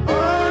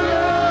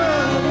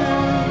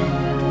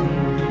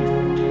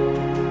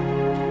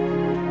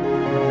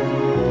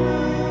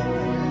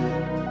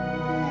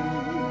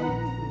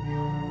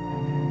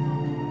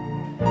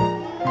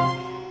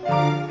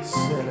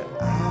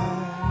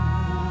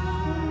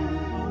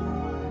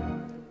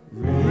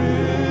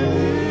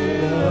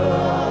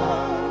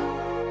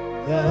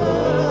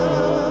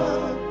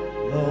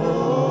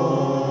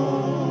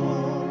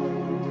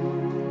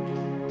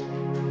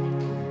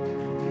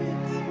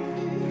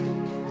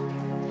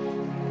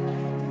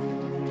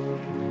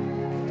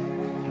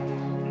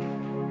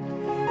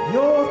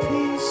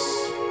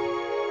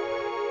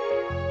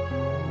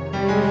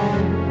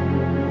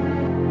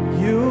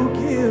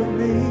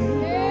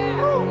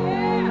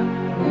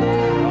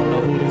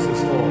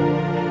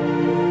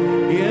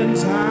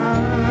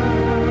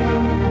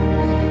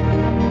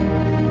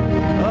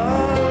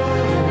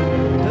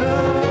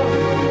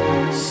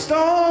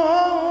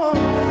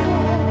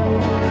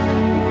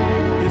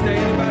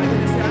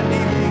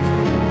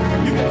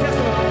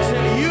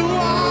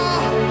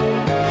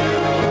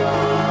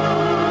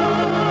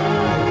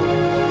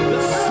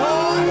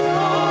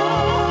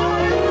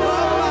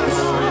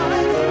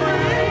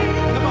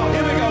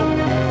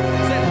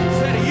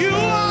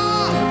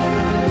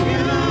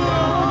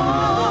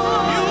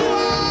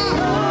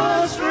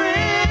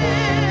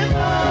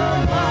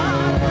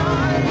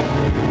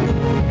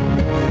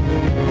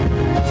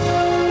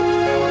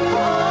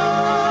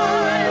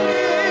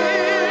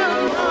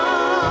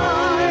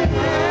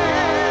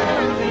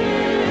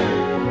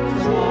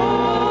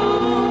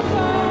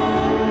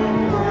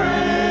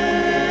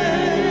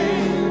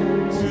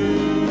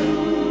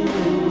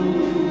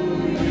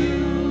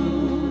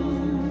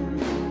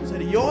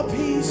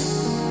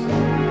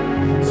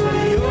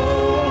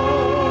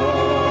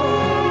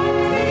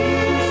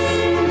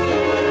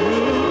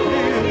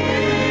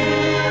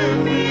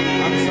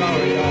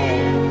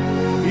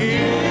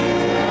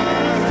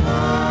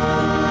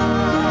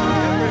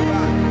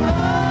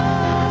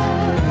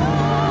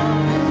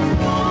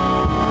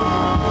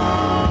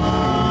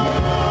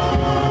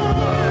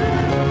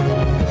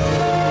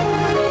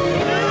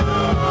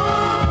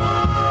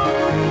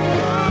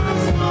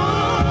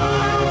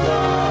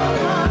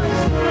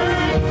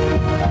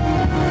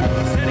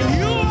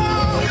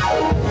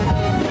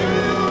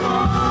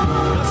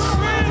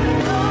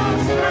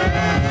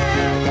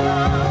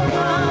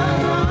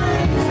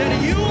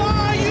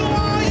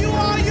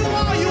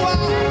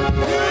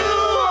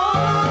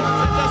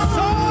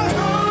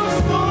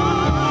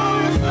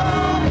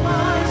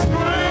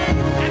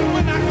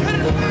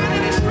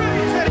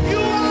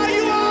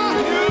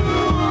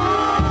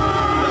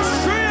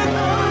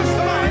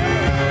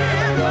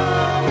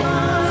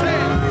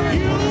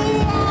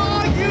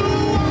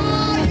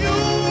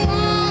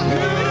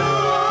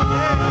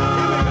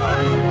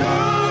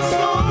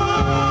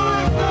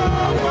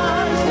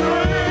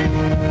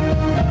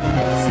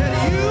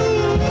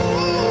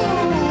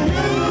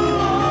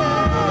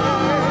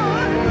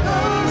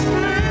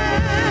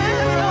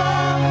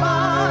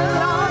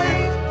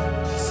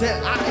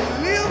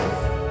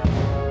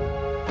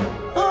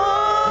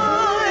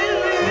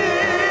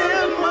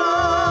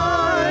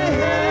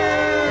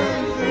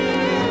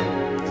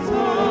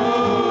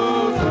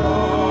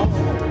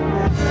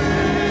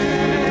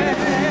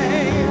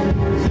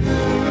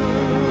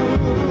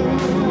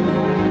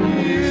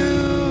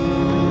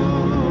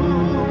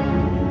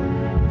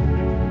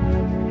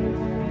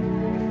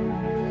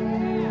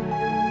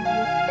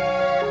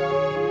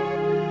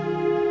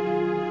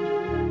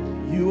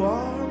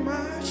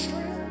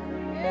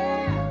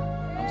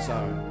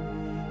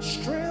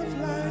 strength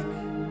like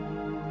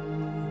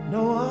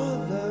no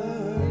other.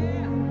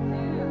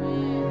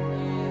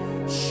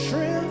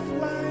 Strength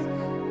like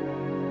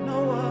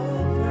no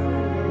other.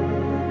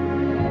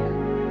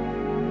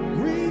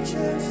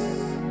 Reaches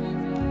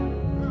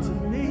to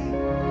me.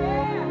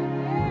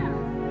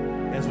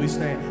 As we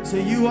stand,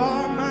 say, you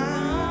are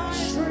my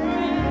strength.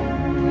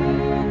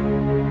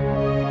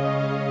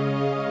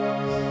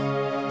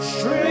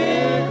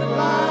 Strength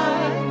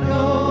like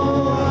no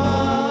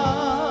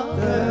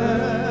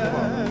other.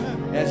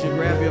 As you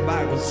grab your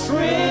Bible,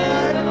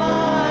 strength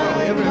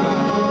like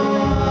everybody.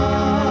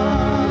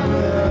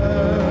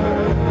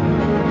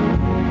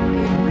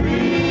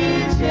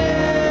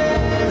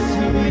 Reaches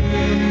to me.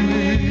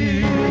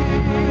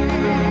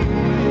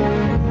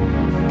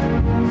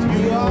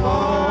 You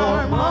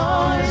are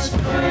my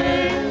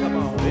strength. Come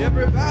on,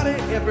 everybody,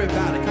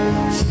 everybody. Come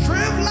on.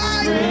 Strength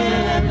like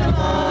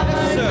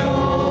yes, sir.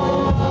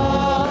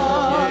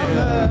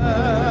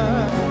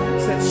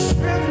 Said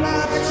strength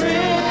like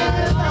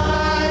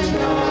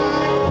no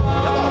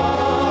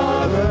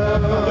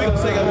other. We can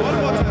sing it one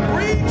more time.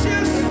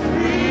 Reaches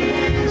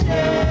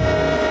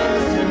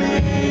to me.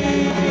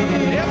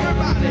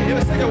 Everybody,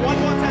 let's sing it one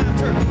more time,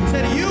 church.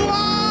 Said you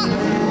are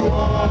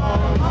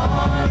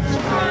my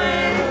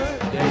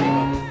strength. There you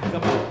go.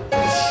 Come on.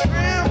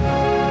 Strength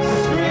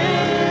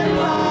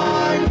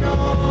like no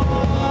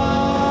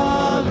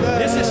other.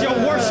 This is your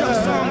worship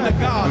song to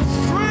God.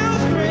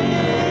 Strength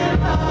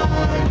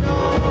like no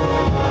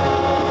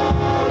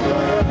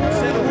other.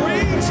 Said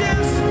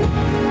reaches.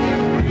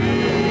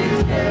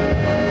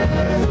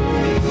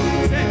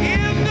 Said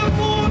in the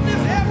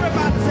fullness.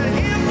 Everybody said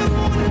in the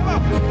fullness. Come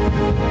on.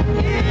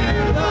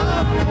 In the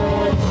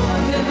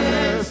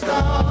fullness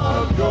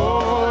of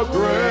your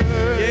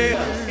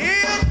grace.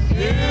 Yeah.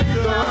 In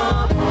the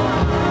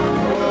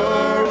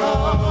power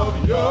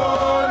of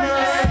your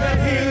name. Said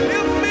he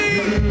lift me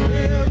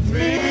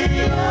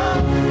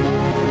up.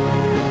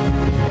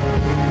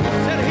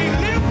 Said he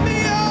lift me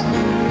up.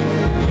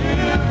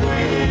 Lift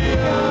me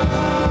up.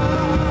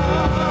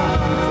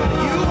 Said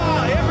you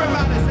are,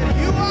 everybody said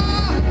you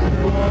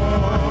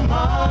are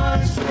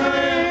my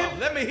strength.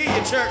 Let me hear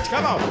you, church.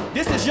 Come on.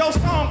 This is your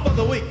song for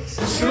the week.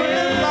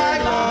 Strength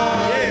like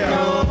yeah.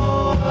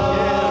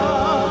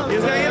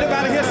 Is there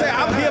anybody here say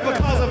I'm here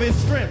because of his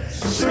strength?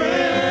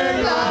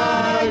 Strength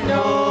like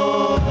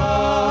no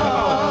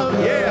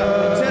other.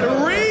 Yeah. Said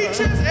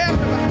reaches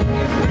everybody.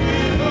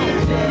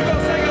 We're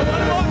gonna sing it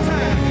one more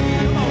time.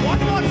 Come on, one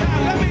more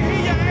time. Let me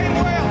hear you,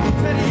 AimWell.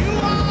 Said you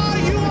are.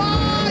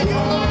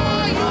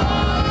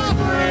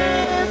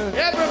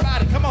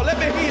 Everybody, come on. Let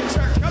me hear you,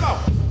 church. Come on.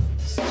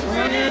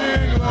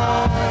 Strength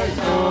like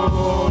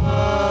no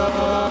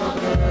other.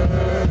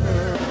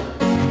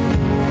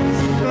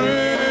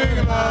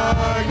 Strength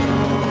like no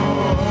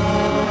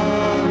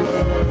other.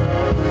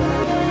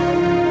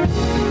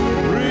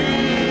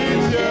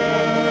 Reaches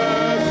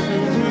to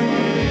me.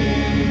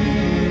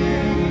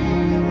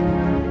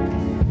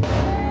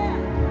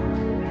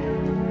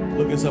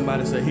 Look at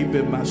somebody and say, he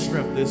been my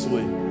strength this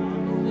week.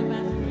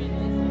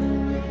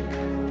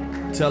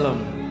 Tell him.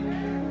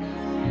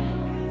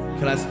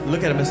 Can I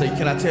look at him and say,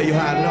 can I tell you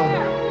how I know?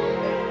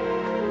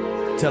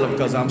 Tell him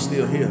because I'm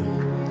still here.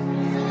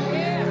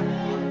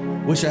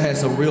 Wish I had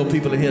some real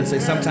people in here to say,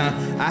 sometimes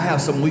I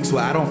have some weeks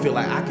where I don't feel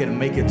like I can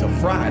make it to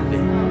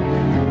Friday.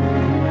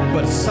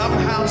 But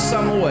somehow,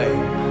 some way,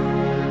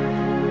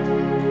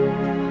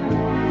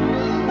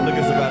 look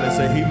at somebody and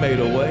say, he made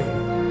a way.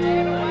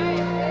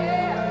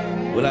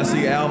 When I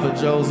see Alvin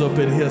Jones up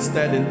in here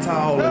standing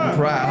tall and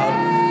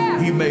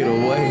proud, he made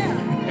a way.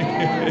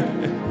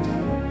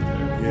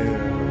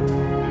 Yeah.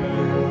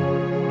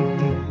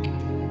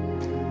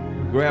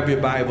 Grab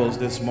your Bibles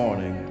this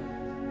morning.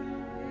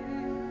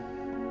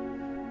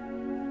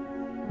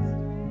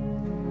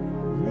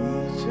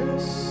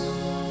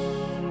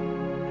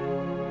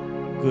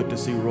 Good to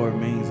see Roy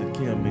Means and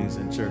Kim Means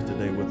in church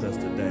today with us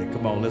today.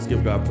 Come on, let's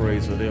give God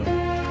praise for them.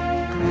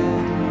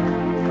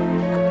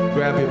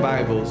 Grab your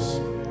Bibles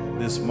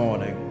this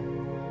morning.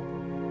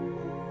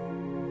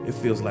 It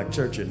feels like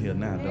church in here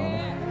now, don't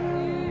it?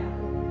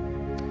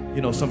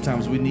 You know,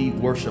 sometimes we need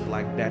worship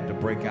like that to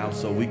break out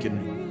so we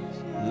can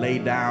lay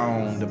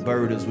down the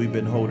burdens we've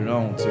been holding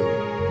on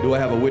to. Do I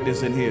have a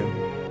witness in here?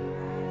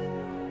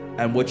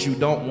 And what you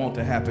don't want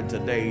to happen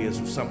today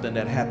is something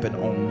that happened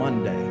on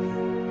Monday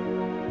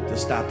to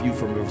stop you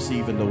from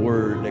receiving the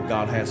word that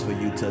God has for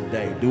you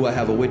today. Do I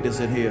have a witness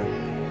in here?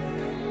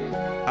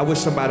 I wish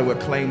somebody would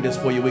claim this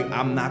for you.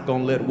 I'm not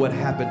going to let what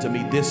happened to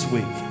me this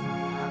week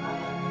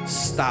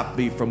stop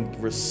me from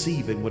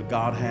receiving what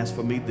God has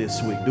for me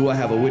this week. Do I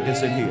have a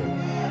witness in here?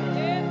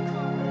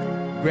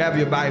 Grab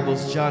your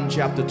Bibles, John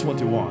chapter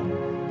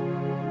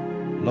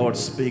 21. Lord,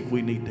 speak,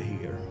 we need to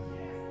hear.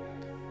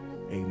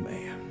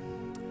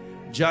 Amen.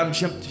 John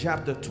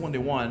chapter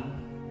 21.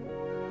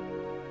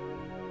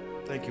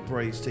 Thank you,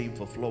 praise team,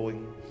 for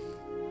flowing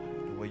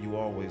the way you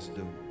always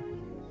do.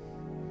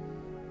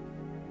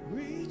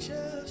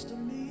 Reaches to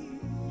me.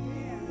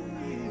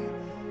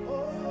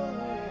 Oh.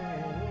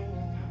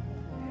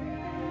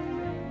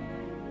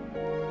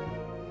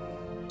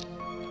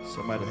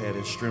 Somebody had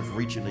his strength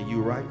reaching to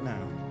you right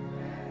now.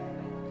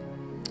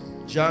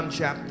 John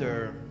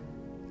chapter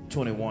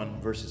 21,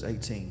 verses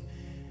 18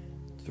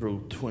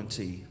 through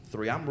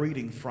 23. I'm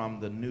reading from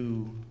the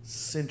New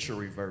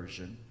Century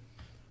Version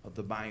of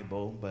the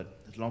Bible,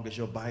 but as long as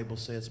your Bible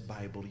says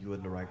Bible, you're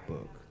in the right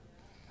book.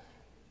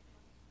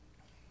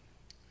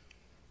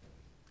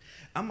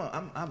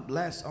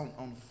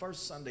 On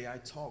first Sunday, I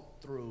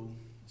talked through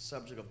the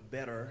subject of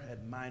better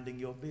at minding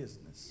your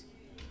business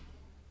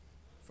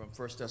from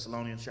 1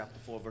 Thessalonians chapter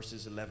 4,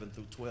 verses 11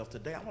 through 12.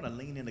 Today, I want to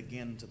lean in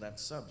again to that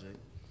subject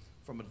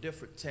from a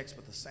different text,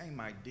 but the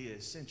same idea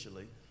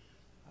essentially.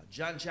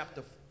 John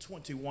chapter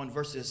 21,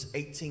 verses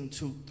 18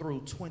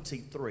 through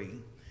 23.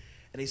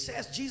 And he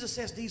says, Jesus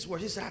says these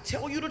words. He said, I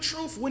tell you the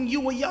truth, when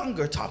you were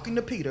younger, talking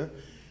to Peter,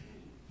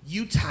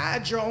 you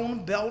tied your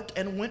own belt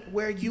and went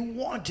where you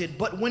wanted.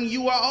 But when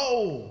you are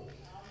old,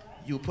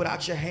 you put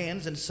out your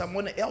hands and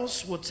someone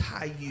else will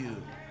tie you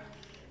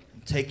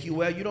and take you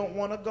where you don't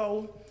want to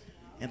go.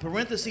 In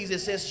parentheses, it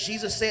says,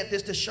 Jesus said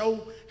this to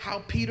show how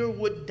Peter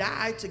would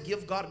die to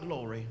give God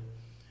glory.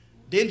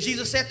 Then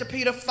Jesus said to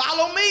Peter,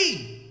 follow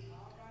me.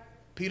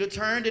 Peter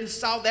turned and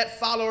saw that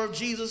follower of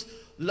Jesus'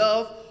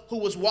 love who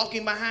was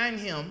walking behind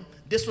him.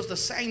 This was the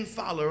same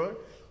follower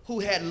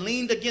who had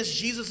leaned against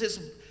Jesus'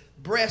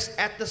 breast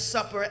at the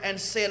supper and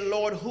said,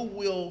 Lord, who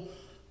will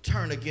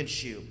turn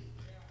against you?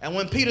 And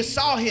when Peter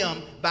saw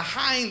him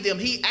behind them,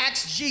 he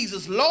asked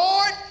Jesus,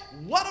 Lord,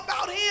 what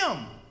about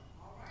him?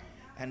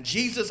 And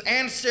Jesus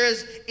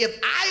answers, if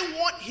I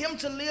want him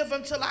to live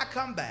until I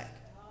come back,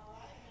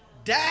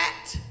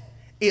 that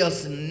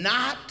is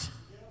not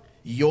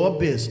your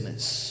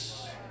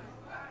business.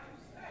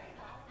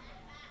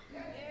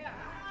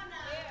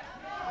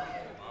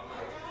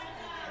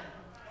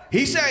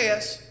 He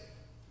says,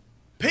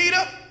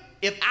 Peter,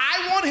 if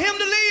I want him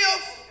to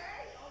live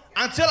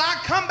until I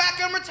come back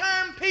and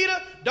return,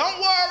 Peter, don't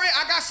worry,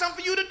 I got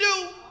something for you to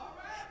do.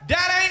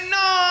 That ain't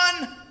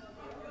none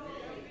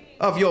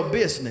of your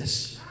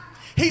business.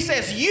 He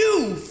says,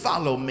 you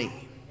follow me.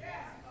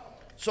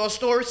 So a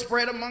story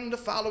spread among the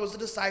followers, the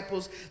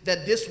disciples,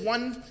 that this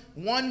one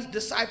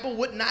disciple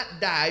would not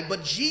die,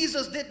 but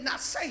Jesus did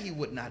not say he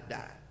would not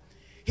die.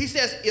 He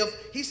says,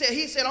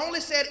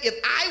 only said, if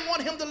I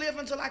want him to live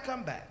until I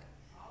come back.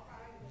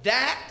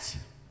 That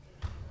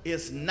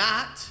is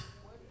not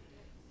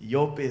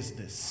your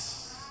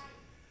business.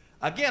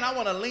 Again, I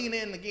want to lean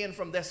in again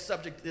from that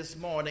subject this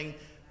morning,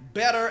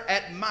 better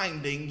at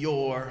minding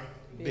your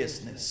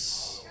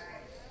business.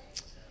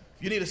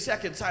 If you need a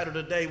second title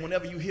today,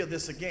 whenever you hear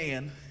this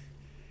again,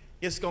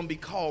 it's going to be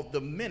called The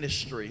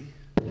Ministry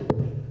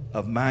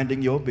of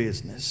Minding Your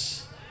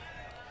Business.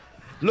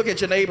 Look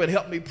at your neighbor and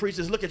help me preach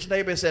this. Look at your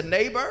neighbor and say,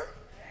 neighbor.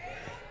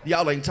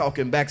 Y'all ain't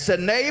talking back. Say,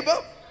 neighbor.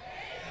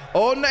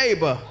 Oh,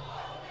 neighbor.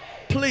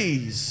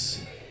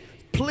 Please.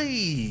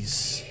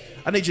 Please.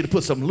 I need you to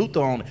put some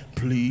Luther on it.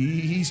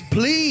 Please.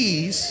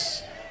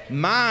 Please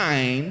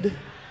mind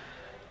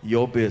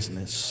your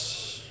business.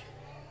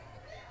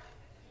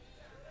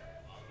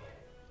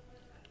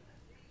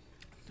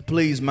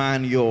 Please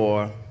mind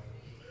your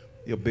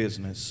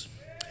business.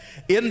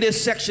 In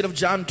this section of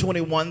John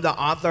 21, the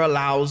author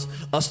allows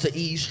us to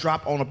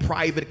eavesdrop on a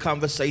private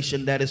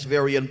conversation that is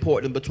very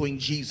important between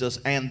Jesus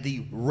and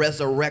the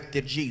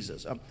resurrected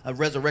Jesus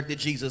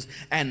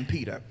and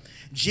Peter.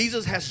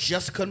 Jesus has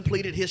just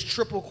completed his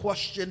triple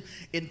question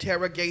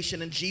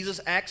interrogation, and Jesus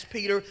asks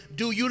Peter,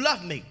 do you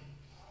love me?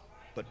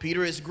 But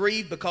Peter is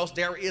grieved because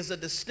there is a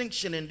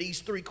distinction in these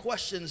three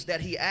questions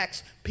that he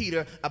asks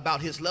Peter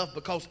about his love,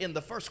 because in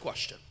the first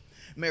question,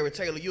 Mary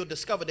Taylor, you'll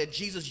discover that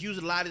Jesus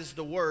utilizes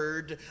the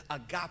word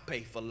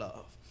agape for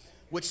love,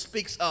 which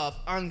speaks of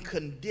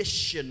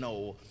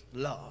unconditional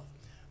love.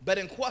 But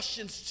in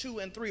questions 2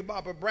 and 3,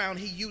 Barbara Brown,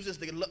 he uses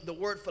the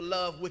word for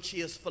love, which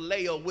is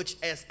phileo, which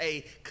is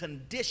a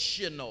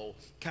conditional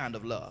kind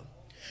of love.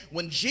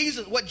 What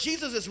Jesus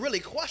is really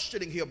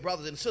questioning here,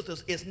 brothers and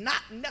sisters, is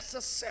not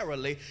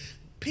necessarily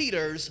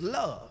Peter's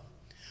love.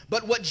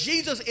 But what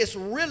Jesus is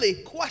really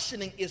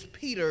questioning is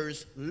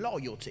Peter's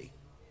loyalty.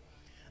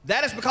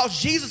 That is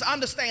because Jesus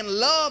understands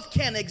love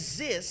can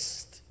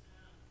exist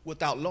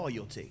without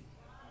loyalty.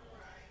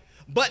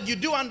 But you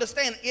do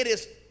understand it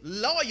is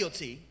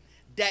loyalty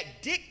that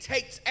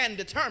dictates and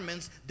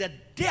determines the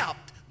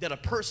depth that a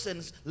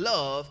person's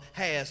love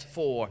has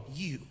for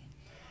you.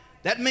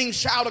 That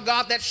means, child of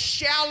God, that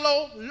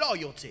shallow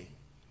loyalty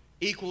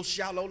equals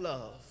shallow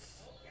love.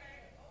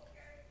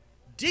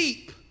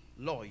 Deep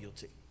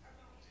loyalty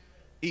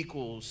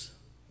equals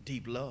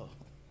deep love.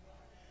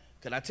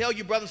 Can I tell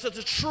you, brothers and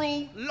sisters,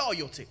 true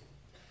loyalty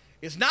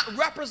is not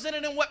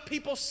represented in what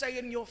people say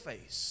in your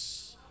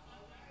face.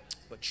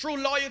 But true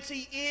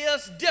loyalty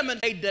is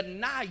demonstrated. They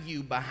deny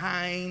you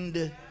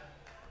behind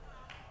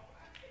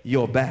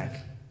your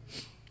back.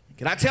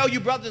 Can I tell you,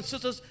 brothers and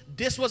sisters,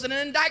 this was an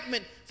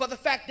indictment for the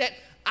fact that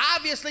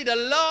obviously the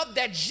love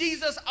that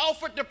Jesus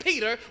offered to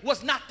Peter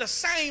was not the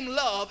same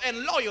love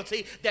and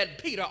loyalty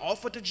that Peter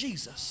offered to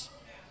Jesus.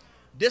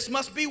 This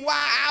must be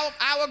why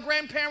our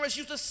grandparents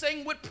used to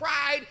sing with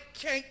pride,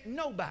 can't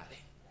nobody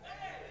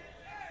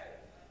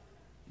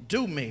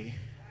do me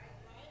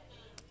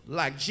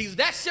like Jesus.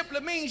 That simply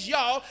means,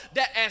 y'all,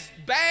 that as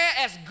bad,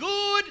 as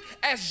good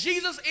as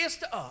Jesus is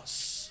to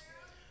us,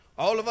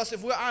 all of us,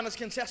 if we're honest,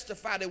 can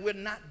testify that we're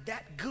not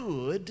that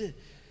good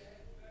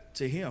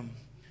to him.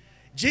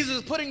 Jesus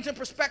is putting into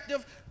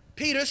perspective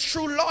Peter's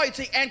true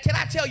loyalty. And can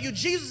I tell you,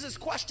 Jesus'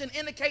 question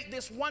indicates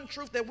this one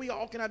truth that we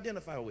all can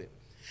identify with.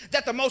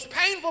 That the most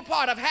painful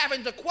part of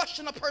having to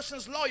question a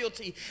person's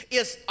loyalty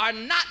are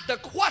not the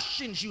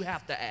questions you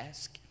have to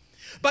ask.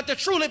 But the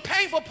truly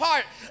painful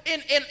part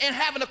in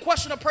having to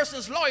question a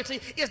person's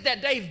loyalty is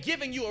that they've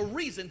given you a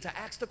reason to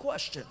ask the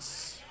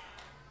questions.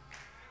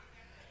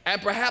 And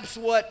perhaps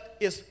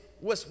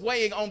what's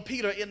weighing on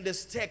Peter in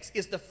this text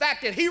is the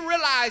fact that he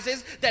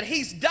realizes that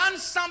he's done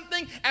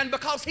something, and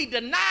because he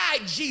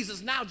denied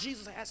Jesus, now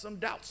Jesus has some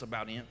doubts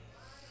about him.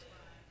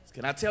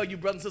 Can I tell you,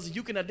 brothers and sisters,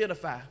 you can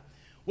identify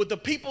with the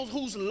people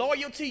whose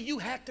loyalty you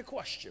had to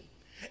question.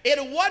 It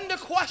wasn't the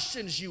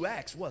questions you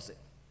asked, was it?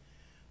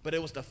 But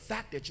it was the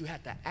fact that you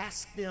had to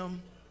ask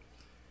them.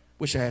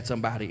 Wish I had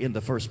somebody in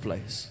the first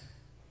place.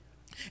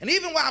 And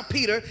even while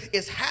Peter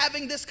is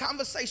having this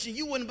conversation,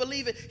 you wouldn't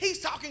believe it, he's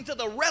talking to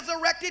the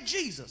resurrected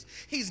Jesus.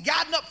 He's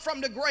gotten up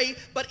from the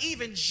grave, but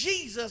even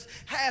Jesus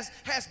has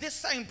this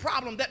same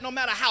problem that no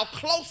matter how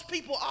close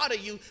people are to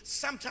you,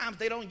 sometimes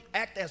they don't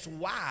act as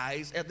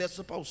wise as they're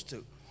supposed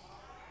to.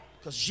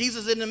 Because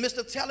Jesus is in the midst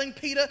of telling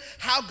Peter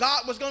how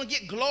God was going to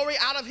get glory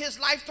out of his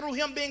life through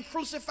him being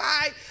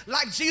crucified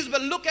like Jesus.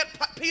 But look at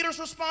Peter's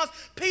response.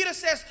 Peter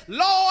says,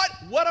 Lord,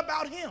 what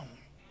about him?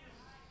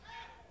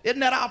 Isn't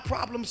that our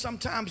problem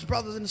sometimes,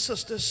 brothers and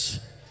sisters?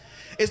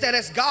 Is that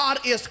as God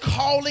is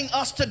calling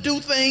us to do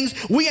things,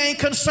 we ain't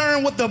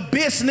concerned with the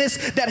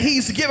business that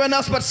he's given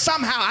us. But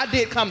somehow, I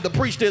did come to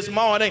preach this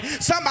morning.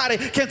 Somebody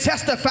can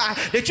testify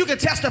that you can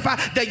testify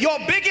that your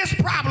biggest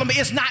problem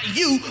is not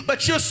you,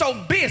 but you're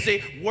so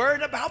busy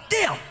worried about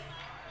them.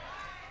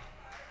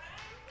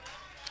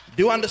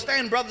 Do you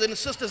understand, brothers and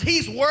sisters?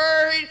 He's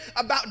worried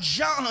about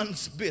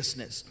John's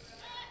business.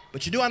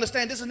 But you do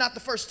understand, this is not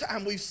the first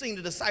time we've seen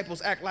the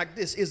disciples act like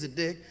this, is it,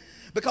 Dick?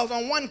 Because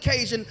on one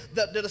occasion,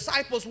 the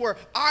disciples were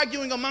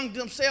arguing among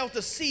themselves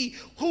to see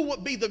who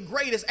would be the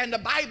greatest. And the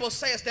Bible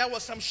says there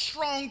was some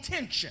strong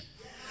tension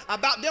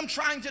about them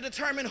trying to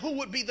determine who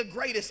would be the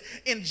greatest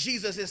in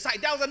Jesus'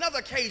 sight. That was another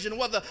occasion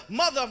where the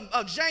mother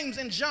of James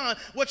and John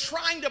were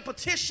trying to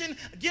petition,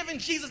 giving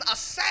Jesus a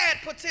sad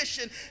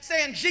petition,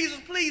 saying, Jesus,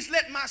 please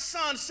let my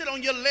son sit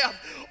on your left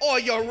or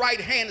your right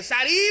hand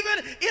side.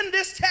 Even in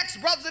this text,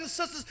 brothers and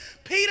sisters,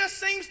 Peter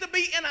seems to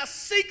be in a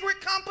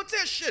secret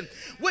competition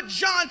with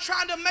John,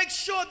 trying to make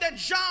sure that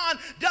John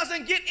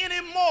doesn't get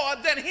any more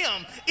than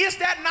him. Is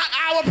that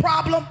not our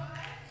problem?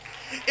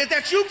 Is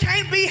that you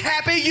can't be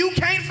happy, you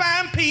can't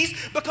find peace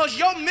because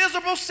your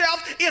miserable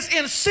self is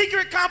in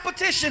secret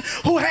competition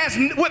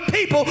with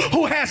people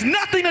who has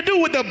nothing to do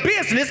with the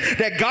business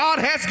that God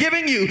has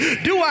given you.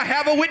 Do I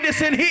have a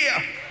witness in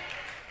here?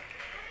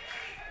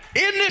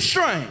 Isn't it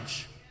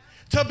strange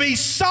to be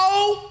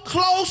so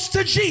close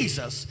to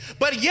Jesus,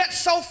 but yet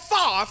so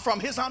far from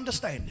his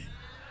understanding?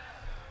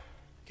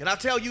 Can I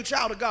tell you,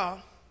 child of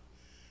God,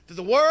 that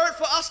the word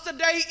for us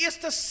today is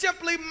to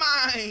simply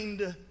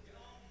mind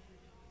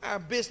our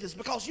business.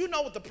 Because you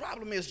know what the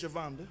problem is,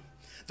 Javonda.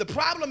 The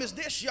problem is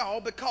this, y'all,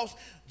 because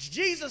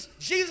Jesus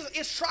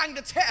is trying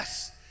to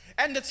test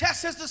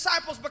his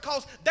disciples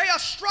because they are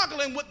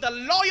struggling with the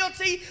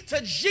loyalty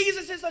to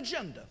Jesus'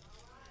 agenda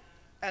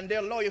and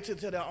their loyalty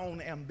to their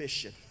own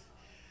ambition.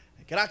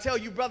 Can I tell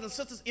you, brothers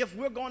and sisters, if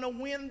we're going to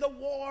win the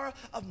war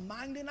of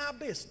minding our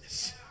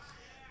business,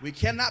 we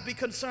cannot be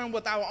concerned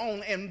with our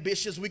own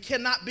ambitions. We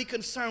cannot be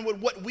concerned with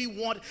what we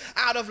want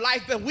out of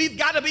life, but we've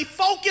got to be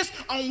focused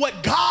on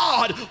what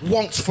God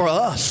wants for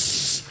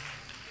us.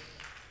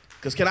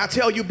 Because can I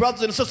tell you,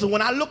 brothers and sisters,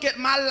 when I look at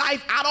my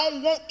life, I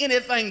don't want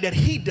anything that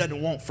he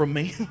doesn't want from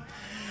me.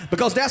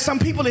 Because there's some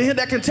people in here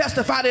that can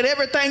testify that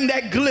everything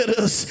that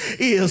glitters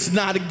is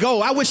not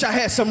gold. I wish I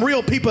had some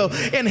real people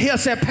in here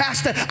said,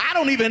 Pastor, I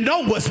don't even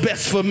know what's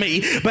best for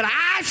me, but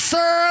I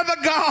serve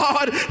a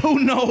God who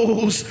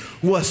knows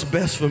what's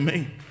best for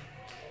me.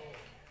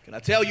 Can I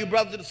tell you,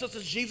 brothers and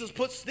sisters, Jesus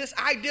puts this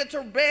idea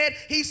to bed.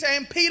 He's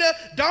saying, Peter,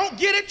 don't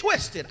get it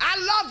twisted.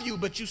 I love you,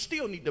 but you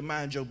still need to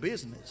mind your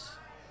business.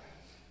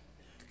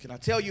 Can I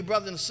tell you,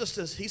 brothers and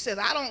sisters, he says,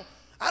 I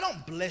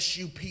don't bless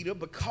you, Peter,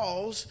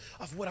 because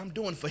of what I'm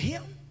doing for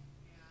him.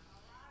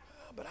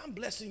 But I'm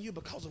blessing you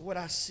because of what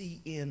I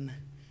see in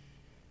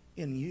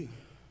you.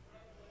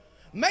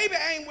 Maybe,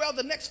 AimWell,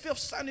 the next fifth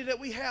Sunday that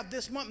we have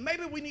this month,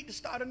 maybe we need to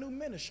start a new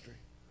ministry.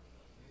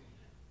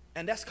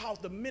 And that's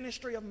called the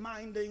ministry of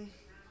minding.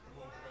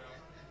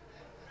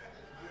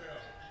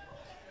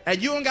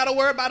 And you ain't got to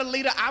worry about a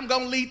leader. I'm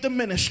going to lead the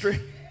ministry.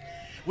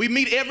 We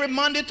meet every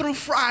Monday through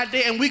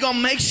Friday, and we're going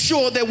to make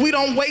sure that we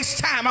don't waste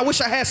time. I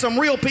wish I had some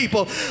real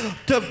people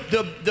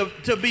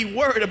to be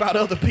worried about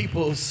other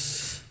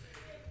people's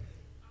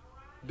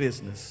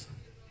business.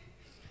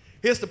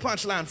 Here's the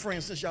punchline,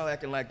 friends, since y'all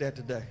acting like that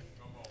today.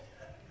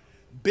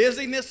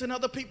 Busyness in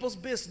other people's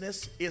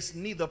business is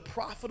neither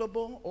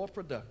profitable or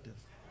productive.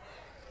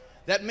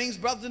 That means,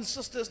 brothers and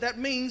sisters, that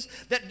means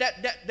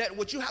that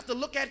what you have to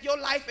look at your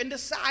life and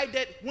decide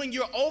that when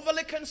you're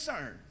overly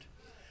concerned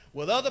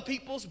with other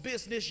people's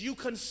business, you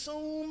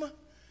consume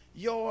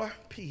your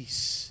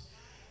peace.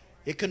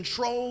 It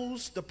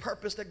controls the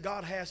purpose that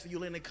God has for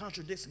you, and it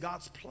contradicts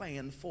God's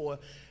plan for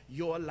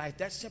your life.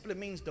 That simply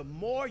means the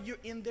more you're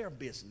in their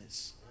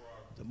business,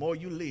 the more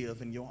you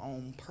live in your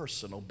own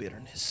personal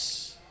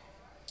bitterness.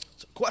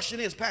 So the question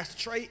is, Pastor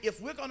Trey,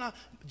 if we're going to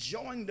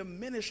join the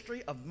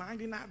ministry of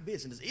minding our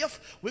business,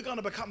 if we're going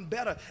to become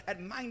better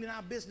at minding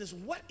our business,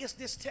 what is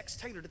this text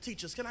tailored to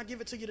teach us? Can I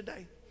give it to you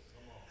today?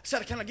 I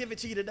said, can I give it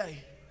to you today?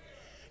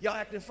 Y'all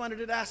acting funny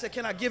today? I said,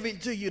 can I give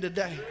it to you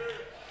today?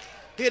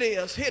 Here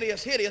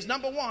it is.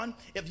 Number one,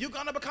 if you're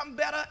going to become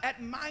better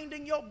at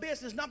minding your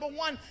business, number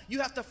one,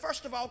 you have to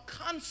first of all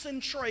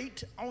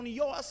concentrate on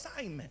your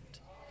assignment.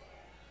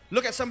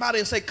 Look at somebody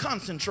and say,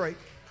 concentrate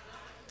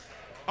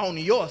on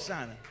your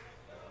assignment.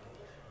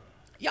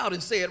 Y'all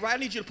didn't say it right. I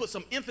need you to put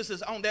some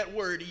emphasis on that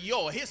word,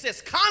 your. Here it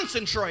says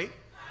concentrate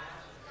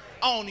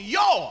on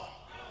your.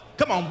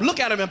 Come on, look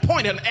at him and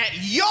point him at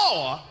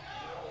your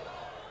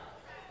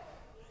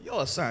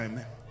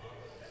assignment.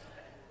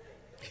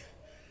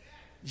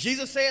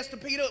 Jesus says to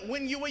Peter,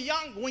 when you were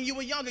younger,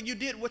 you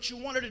did what you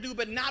wanted to do,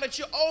 but now that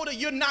you're older,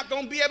 you're not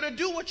going to be able to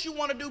do what you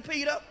want to do,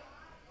 Peter.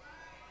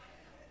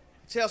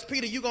 He tells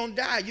Peter, you're going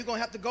to die. You're going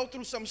to have to go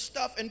through some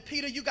stuff. And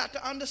Peter, you got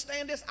to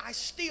understand this. I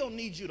still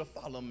need you to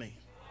follow me.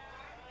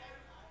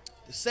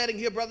 The setting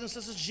here, brothers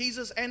and sisters,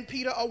 Jesus and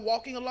Peter are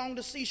walking along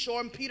the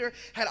seashore, and Peter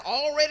had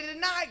already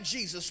denied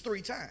Jesus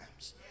 3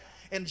 times.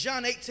 In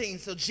John 18,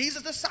 so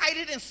Jesus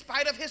decided, in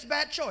spite of his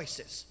bad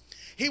choices,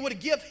 he would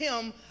give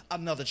him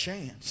another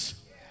chance.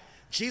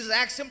 Jesus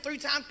asked him 3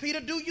 times,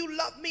 Peter, do you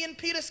love me? And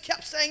Peter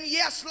kept saying,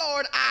 yes,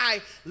 Lord,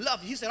 I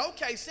love you. He said,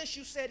 okay, since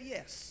you said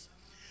yes,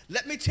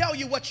 let me tell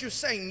you what you're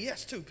saying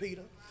yes to,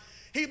 Peter.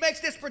 He makes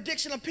this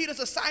prediction of Peter's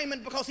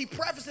assignment because he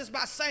prefaces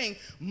by saying,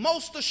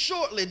 most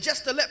assuredly,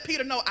 just to let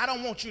Peter know, I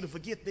don't want you to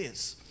forget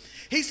this.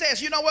 He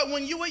says, you know what,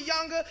 when you were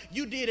younger,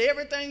 you did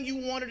everything you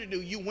wanted to do.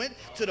 You went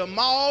to the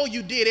mall,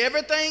 you did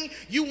everything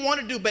you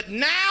wanted to do. But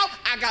now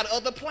I got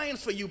other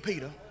plans for you,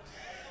 Peter.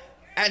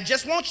 And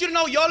just want you to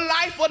know your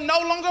life will no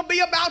longer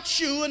be about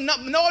you and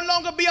no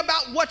longer be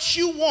about what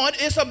you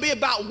want. It's going to be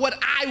about what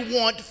I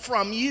want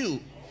from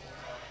you.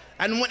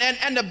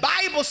 And the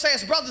Bible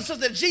says, brothers and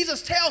sisters, that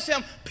Jesus tells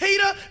him,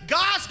 Peter,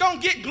 God's going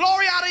to get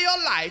glory out of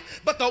your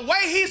life, but the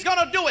way he's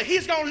going to do it,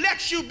 he's going to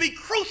let you be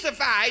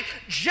crucified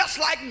just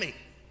like me.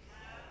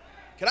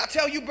 Can I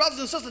tell you, brothers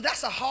and sisters,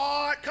 that's a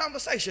hard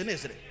conversation,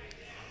 isn't it?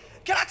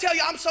 Can I tell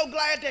you, I'm so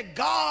glad that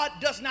God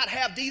does not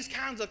have these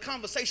kinds of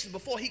conversations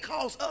before he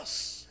calls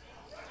us.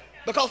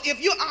 Because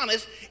if you're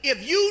honest,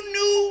 if you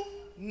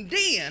knew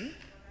then,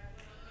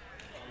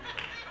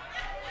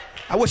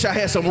 I wish I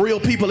had some real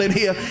people in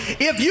here.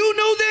 If you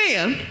knew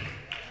then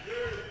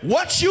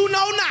what you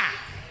know now,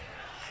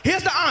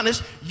 here's the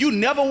honest, you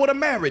never would have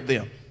married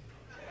them.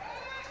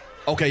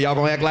 Okay, y'all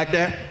gonna act like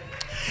that?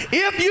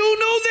 If you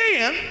knew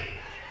then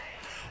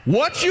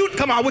what you,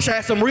 come on, I wish I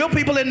had some real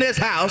people in this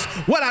house,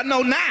 what I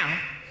know now,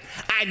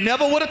 I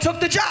never would have took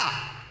the job.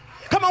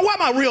 Come on, where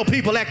my real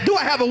people at? Do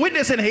I have a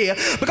witness in here?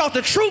 Because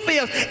the truth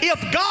is,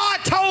 if God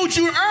told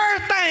you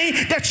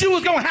everything that you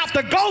was going to have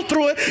to go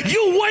through it,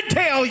 you would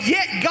tell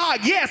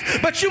God yes,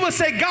 but you would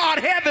say, God,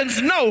 heavens,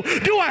 no.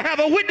 Do I have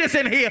a witness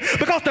in here?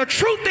 Because the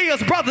truth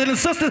is, brothers and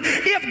sisters,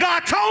 if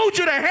God told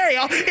you to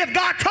hell, if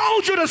God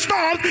told you to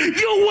storms,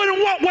 you wouldn't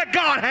want what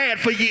God had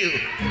for you.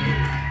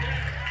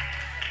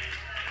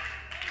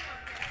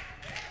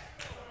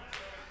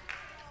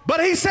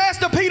 But he says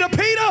to Peter,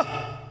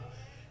 Peter,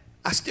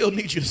 I still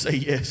need you to say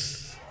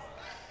yes.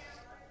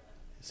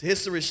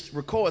 History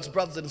records,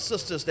 brothers and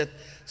sisters, that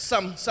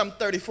some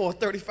 34,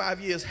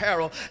 35 years,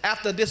 Harold,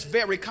 after this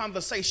very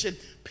conversation,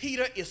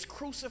 Peter is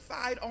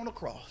crucified on a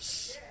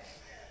cross.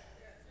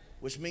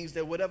 Which means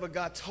that whatever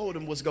God told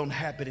him was going to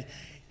happen,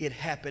 it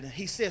happened. And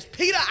he says,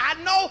 Peter,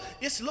 I know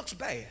this looks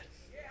bad.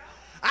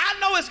 I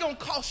know it's going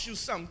to cost you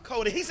something,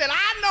 Cody. He said,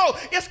 I know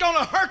it's going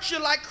to hurt you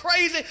like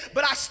crazy,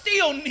 but I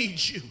still need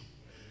you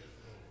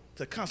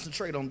to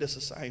concentrate on this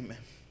assignment.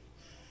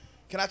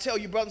 Can I tell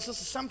you, brothers and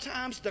sisters,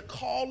 sometimes the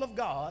call of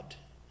God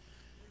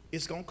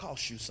is going to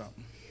cost you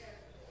something.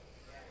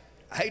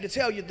 I hate to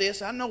tell you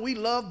this. I know we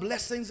love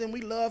blessings and we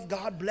love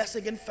God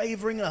blessing and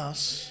favoring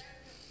us.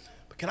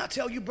 But can I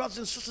tell you, brothers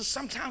and sisters,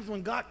 sometimes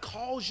when God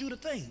calls you to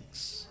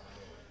things,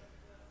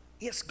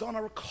 it's going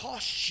to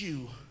cost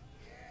you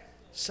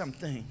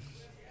something.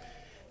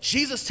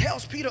 Jesus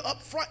tells Peter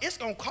up front, it's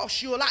going to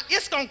cost you a lot.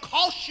 It's going to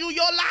cost you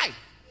your life.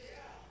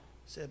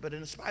 He said, but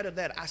in spite of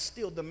that, I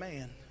still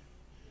demand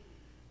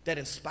that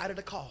in spite of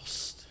the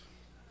cost,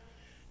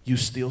 you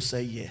still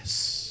say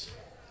yes.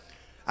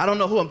 I don't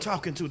know who I'm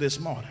talking to this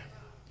morning,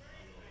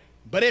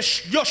 but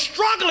you're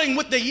struggling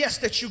with the yes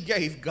that you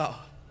gave God.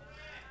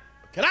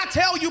 Can I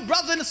tell you,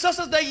 brothers and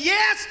sisters, the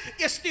yes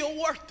is still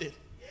worth it.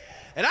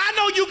 And I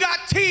know you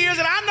got tears,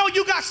 and I know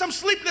you got some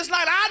sleepless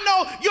night. I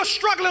know you're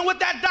struggling with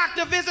that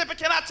doctor visit, but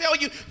can I tell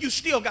you, you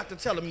still got to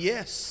tell him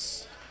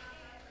yes.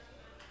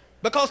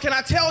 Because can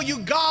I tell you,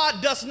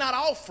 God does not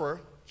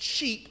offer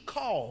cheap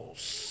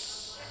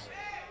calls.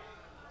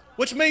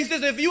 Which means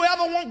this, if you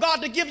ever want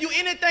God to give you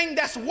anything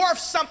that's worth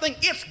something,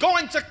 it's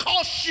going to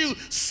cost you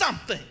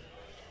something.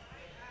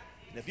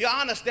 And if you're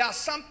honest, there's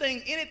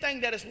something,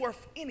 anything that is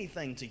worth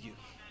anything to you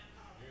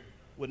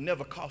would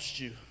never cost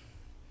you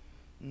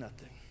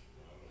nothing.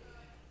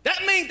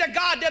 That means that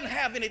God doesn't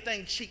have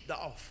anything cheap to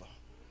offer.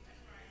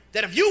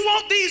 That if you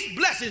want these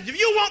blessings, if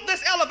you want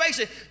this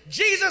elevation,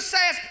 Jesus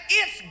says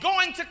it's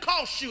going to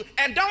cost you.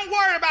 And don't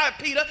worry about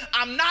it, Peter.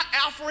 I'm not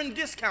offering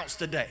discounts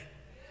today.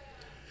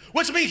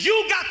 Which means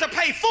you got to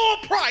pay full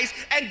price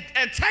and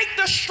take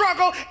the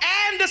struggle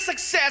and the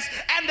success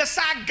and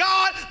decide,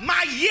 God,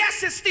 my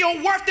yes is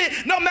still worth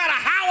it no matter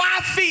how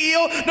I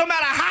feel, no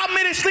matter how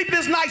many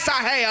sleepless nights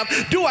I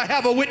have. Do I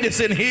have a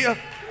witness in here?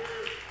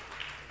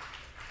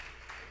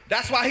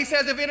 That's why he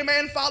says, if any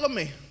man follow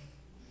me,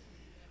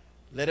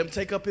 let him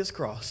take up his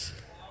cross.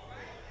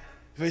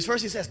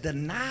 First he says,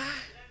 deny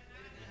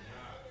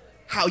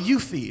how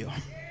you feel.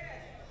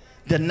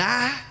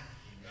 Deny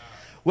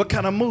what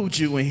kind of mood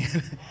you in.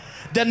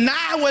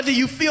 Deny whether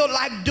you feel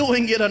like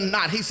doing it or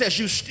not. He says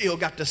you still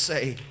got to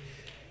say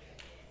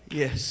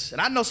yes. And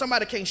I know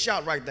somebody can't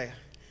shout right there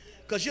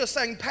because you're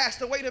saying,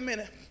 Pastor, wait a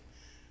minute.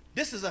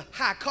 This is a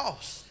high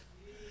cost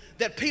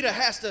that Peter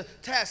has to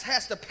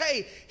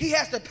pay. He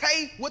has to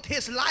pay with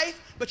his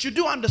life, but you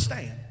do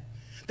understand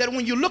that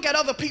when you look at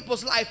other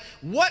people's life,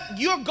 what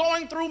you're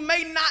going through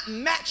may not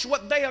match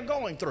what they are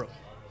going through.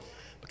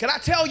 Can I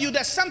tell you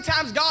that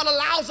sometimes God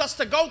allows us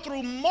to go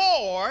through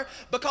more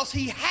because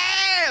he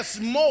has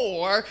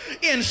more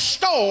in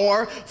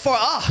store for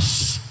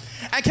us.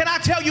 And can I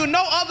tell you,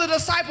 no other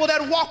disciple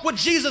that walked with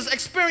Jesus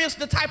experienced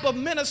the type of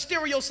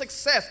ministerial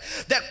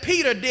success that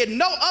Peter did.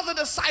 No other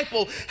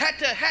disciple had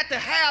to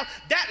have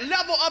that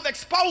level of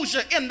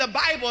exposure in the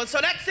Bible. And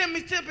so that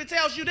simply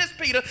tells you this,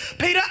 Peter.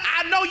 Peter,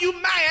 I know you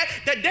mad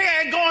that they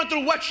ain't going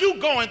through what you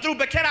going through,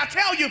 but can I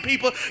tell you,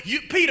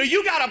 Peter,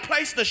 you got a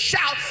place to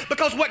shout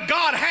because what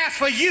God has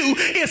for you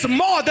is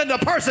more than the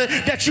person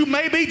that you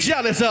may be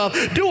jealous of.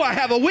 Do I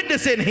have a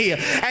witness in here?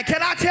 And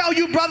can I tell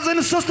you, brothers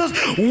and sisters,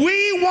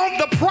 we want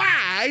the prize,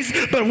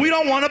 but we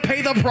don't want to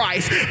pay the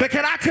price. But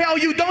can I tell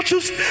you,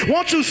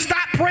 won't you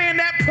stop praying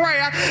that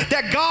prayer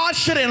that God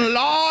should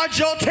enlarge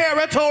your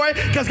territory?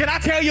 Because can I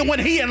tell you, when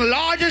he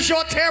enlarges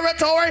your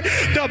territory,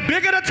 the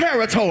bigger the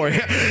territory,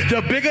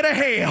 the bigger the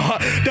hell,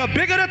 the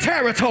bigger the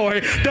territory,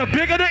 the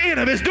bigger the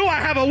enemies. Do I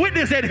have a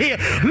witness in here?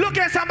 Look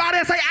at somebody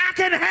and say, I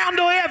can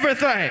handle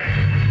everything.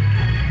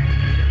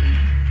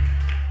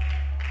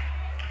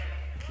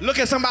 Look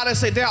at somebody and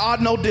say, there are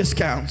no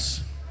discounts.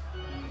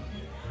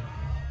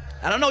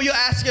 And I know you're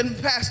asking,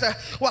 Pastor,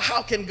 well,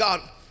 how can God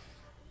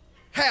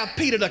have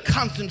Peter to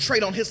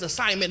concentrate on his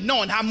assignment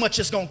knowing how much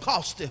it's going to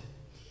cost him?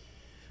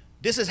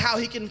 This is how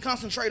he can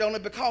concentrate on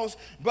it because,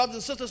 brothers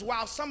and sisters,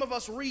 while some of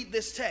us read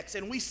this text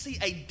and we see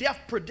a death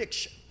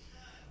prediction,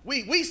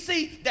 we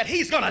see that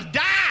he's going to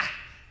die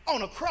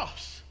on a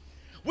cross.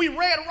 We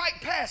read right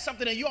past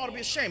something and you ought to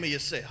be ashamed of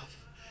yourself.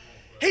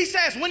 He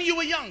says, when you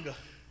were younger,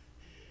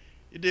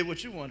 you did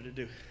what you wanted to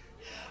do.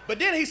 But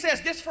then he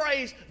says this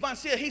phrase, Von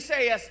Seer, he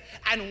says,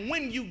 and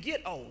when you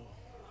get old.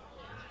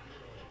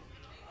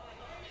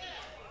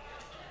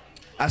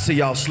 I see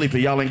y'all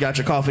sleeping. Y'all ain't got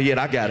your coffee yet.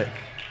 I got it.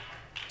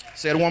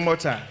 Say it one more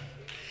time.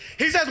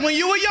 He says, when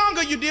you were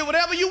younger, you did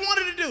whatever you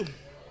wanted to do.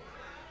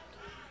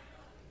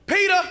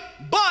 Peter,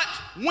 but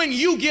when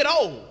you get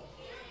old.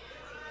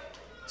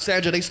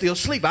 Sandra, they still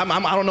sleep. I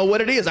don't know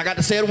what it is. I got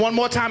to say it one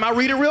more time. I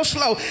read it real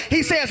slow.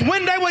 He says,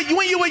 when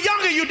you were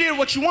younger, you did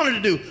what you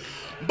wanted to do.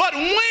 But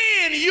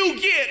when you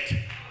get...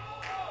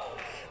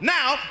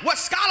 Now, what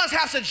scholars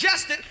have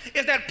suggested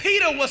is that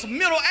Peter was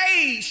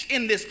middle-aged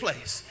in this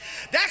place.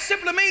 That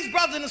simply means,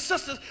 brothers and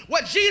sisters,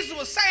 what Jesus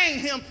was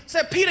saying to him,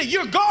 said, Peter,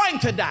 you're going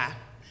to die.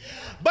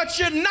 But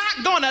you're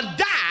not going to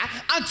die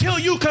until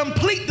you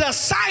complete the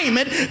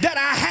assignment that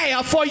I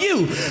have for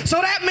you. So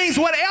that means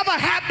whatever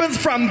happens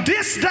from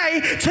this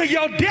day to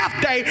your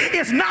death day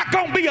is not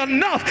going to be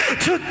enough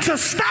to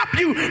stop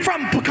you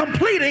from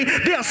completing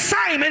the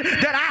assignment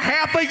that I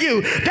have for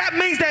you. That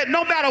means that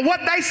no matter what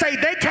they say,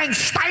 they can't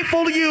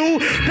stifle you,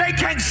 they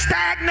can't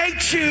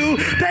stagnate you,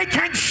 they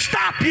can't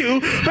stop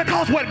you,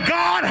 because what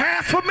God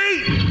has for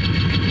me,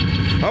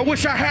 I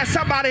wish I had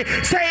somebody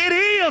say it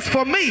is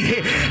for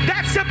me.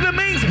 That simply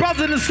means,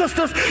 brothers and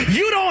sisters,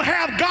 you don't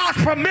have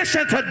God's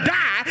permission to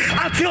die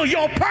until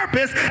your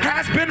purpose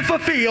has been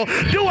fulfilled.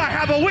 Do I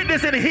have a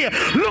witness in here?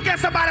 Look at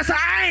somebody and say,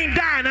 I ain't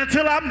dying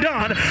until I'm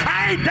done.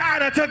 I ain't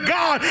dying until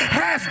God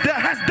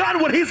has done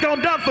what he's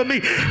going to do for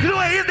me. You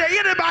know, is there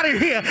anybody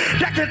here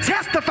that can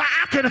testify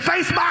I can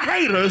face my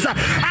haters?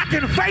 I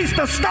can face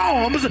the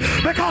storms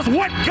because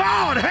what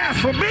God has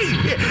for me.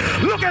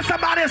 Look at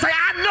somebody and say,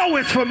 I know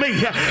it's for me.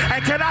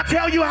 And can I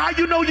tell you how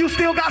you know you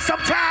still got some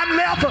time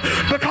left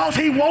because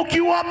he woke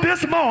you up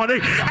this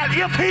morning. And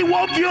if he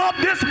woke you up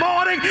this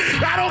morning,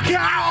 I don't care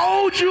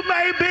how old you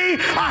may be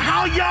or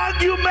how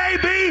young you may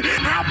be,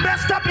 how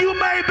messed up you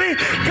may be,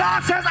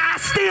 God says, I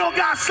still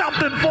got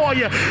something for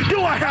you.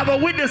 Do I have a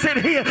witness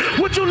in here?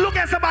 Would you look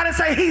at somebody and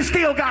say, he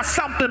still got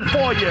something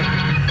for you?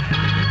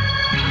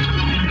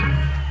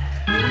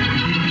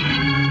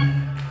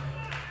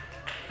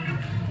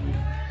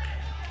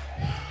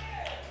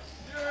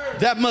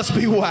 That must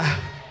be why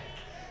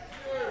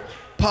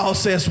Paul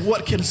says,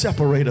 what can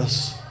separate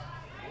us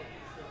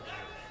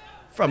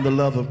from the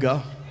love of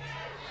God?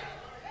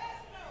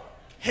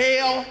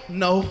 Hell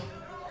no.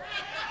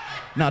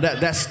 Now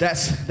that's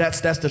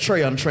the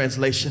Trayon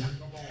translation.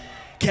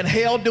 Can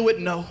hell do it?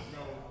 No.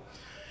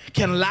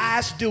 Can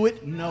lies do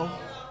it? No.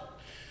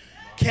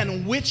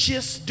 Can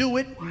witches do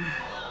it?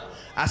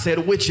 I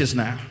said witches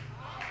now.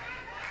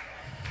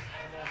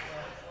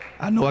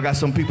 I know I got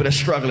some people that's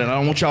struggling. I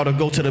don't want y'all to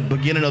go to the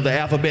beginning of the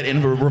alphabet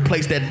and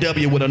replace that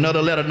W with another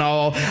letter.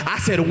 No, I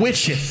said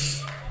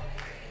witches.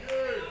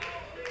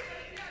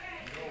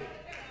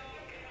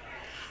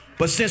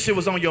 But since it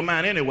was on your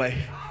mind anyway,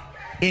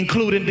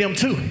 including them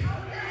too,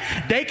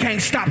 they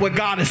can't stop what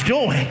God is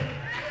doing.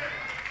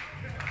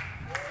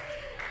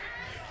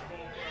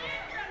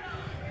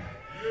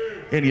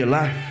 In your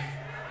life.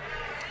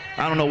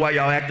 I don't know why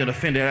y'all acting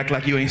offended, act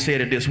like you ain't said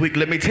it this week.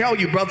 Let me tell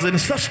you, brothers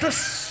and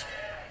sisters,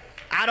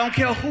 I don't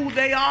care who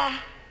they are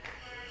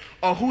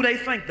or who they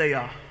think they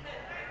are.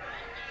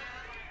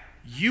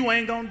 You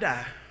ain't gonna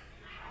die.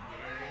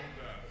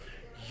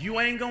 You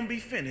ain't gonna be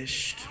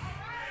finished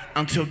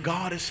until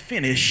God is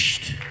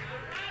finished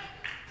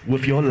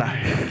with your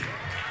life.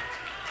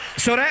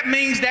 So that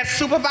means that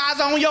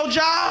supervisor on your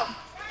job,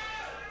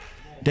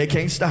 they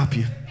can't stop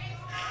you.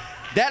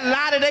 That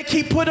lie that they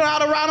keep putting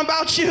out around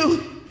about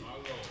you,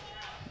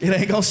 it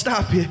ain't gonna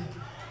stop you,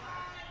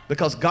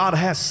 because God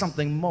has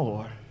something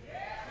more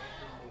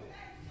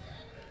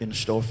in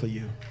store for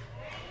you.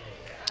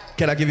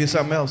 Can I give you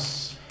something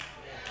else?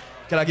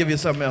 Can I give you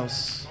something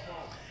else?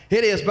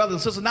 It is, brothers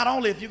and sisters, not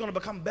only if you're going to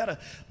become better,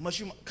 must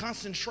you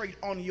concentrate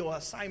on your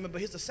assignment, but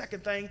here's the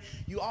second thing.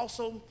 You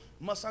also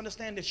must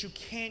understand that you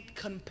can't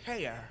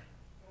compare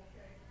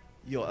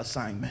your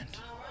assignment.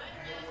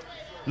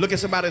 Look at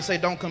somebody and say,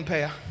 don't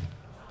compare.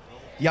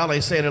 Y'all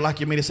ain't saying it like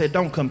you mean to say,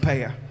 don't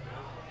compare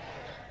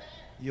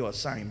your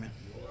assignment.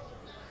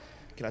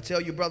 Can I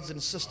tell you, brothers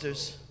and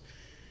sisters,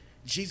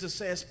 Jesus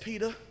says,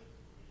 Peter,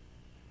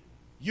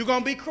 you're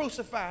going to be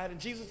crucified. And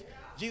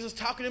Jesus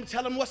talking to him,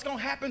 telling him what's going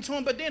to happen to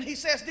him. But then he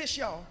says this,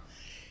 y'all.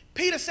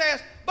 Peter says,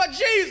 but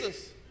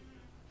Jesus,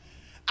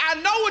 I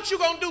know what you're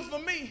going to do for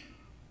me.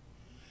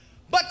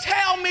 But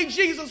tell me,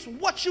 Jesus,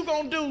 what you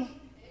going to do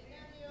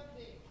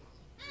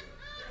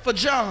for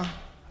John.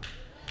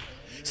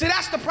 See,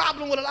 that's the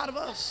problem with a lot of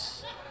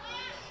us.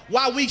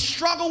 While we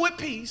struggle with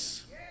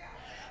peace,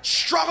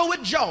 struggle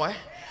with joy,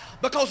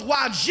 because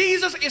while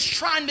Jesus is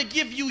trying to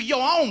give you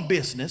your own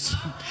business,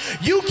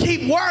 you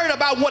keep worried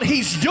about what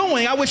he's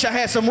doing. I wish I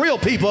had some real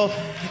people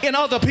in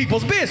other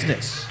people's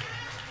business.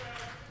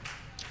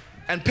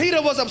 And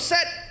Peter was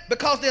upset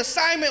because the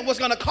assignment was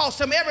going to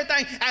cost him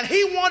everything. And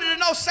he wanted to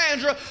know,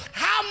 Sandra,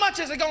 how much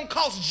is it going to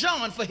cost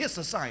John for his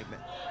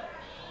assignment?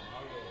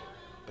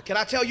 But can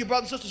I tell you,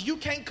 brothers and sisters, you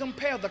can't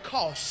compare the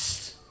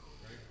cost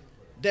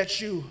that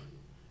you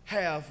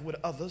have with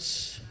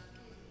others.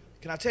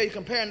 Can I tell you,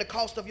 comparing the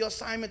cost of your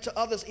assignment to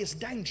others is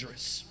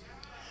dangerous.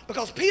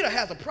 Because Peter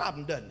has a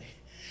problem, doesn't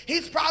he?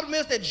 His problem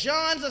is that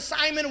John's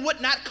assignment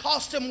would not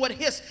cost him what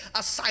his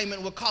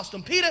assignment would cost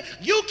him. Peter,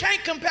 you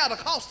can't compare the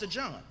cost to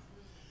John,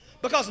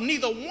 because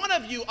neither one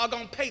of you are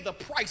going to pay the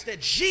price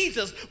that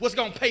Jesus was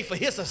going to pay for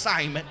his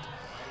assignment.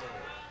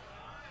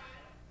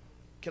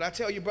 Can I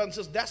tell you, brothers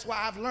and sisters, that's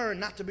why I've learned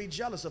not to be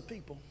jealous of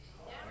people.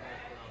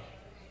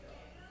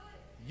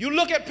 You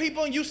look at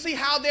people and you see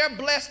how they're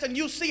blessed, and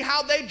you see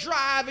how they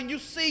drive, and you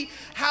see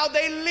how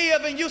they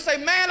live, and you say,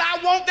 man, I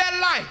want that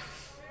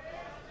life.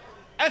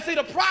 And see,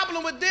 the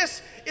problem with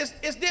this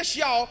is this,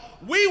 y'all.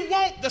 We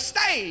want the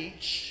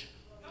stage,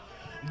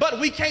 but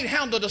we can't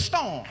handle the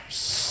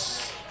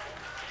storms.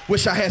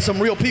 Wish I had some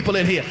real people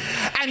in here.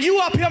 And you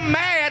up here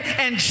mad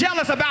and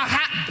jealous about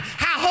how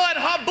her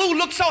and her boo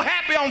look so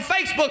happy on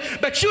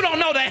Facebook, but you don't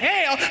know the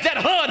hell that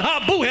her and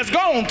her boo has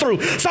gone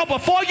through. So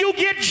before you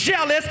get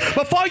jealous,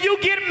 before you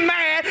get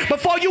mad,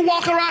 before you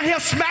walk around here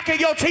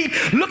smacking your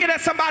teeth, looking at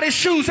somebody's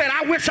shoes saying,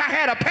 I wish I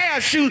had a pair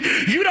of shoes,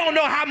 you don't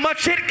know how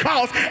much it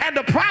costs. And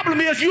the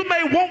problem is, you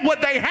may want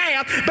what they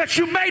have, but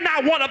you may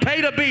not want to pay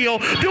the bill.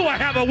 Do I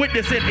have a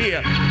witness in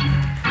here?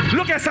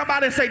 Look at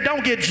somebody and say,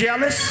 don't get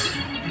jealous.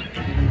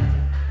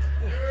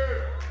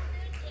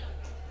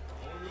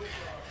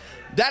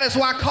 That is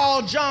why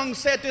Carl Jung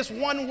said this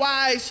one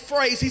wise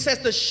phrase. He says,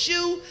 the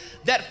shoe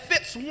that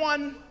fits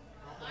one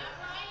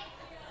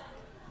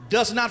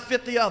does not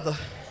fit the other.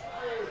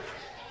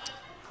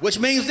 Which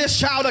means this,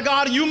 child of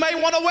God, you may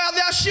want to wear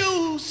their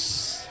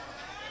shoes,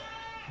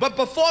 but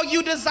before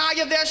you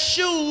desire their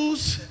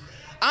shoes,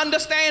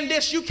 Understand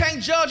this, you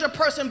can't judge a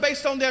person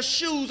based on their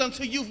shoes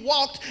until you've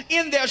walked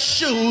in their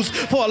shoes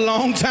for a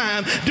long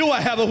time. Do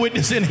I have a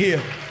witness in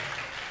here?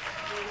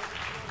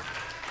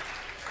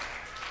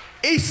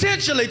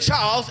 Essentially,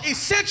 Charles,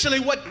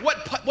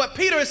 what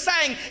Peter is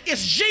saying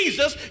is,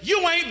 Jesus, you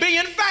ain't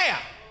being fair.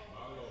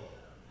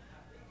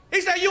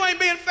 He said, you ain't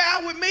being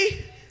fair with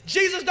me.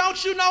 Jesus,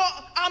 don't you know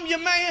I'm your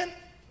man?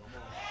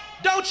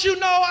 Don't you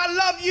know I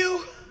love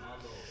you?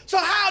 So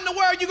how in the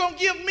world are you going to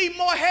give me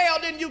more hell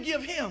than you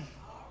give him?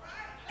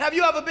 Have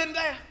you ever been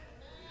there?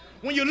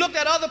 When you looked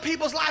at other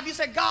people's life, you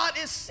said, God,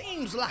 it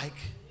seems like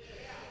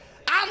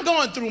I'm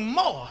going through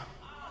more.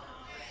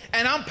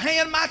 And I'm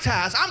paying my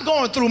tithes. I'm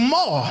going through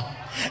more.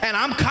 And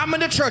I'm coming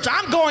to church.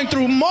 I'm going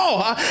through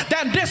more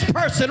than this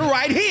person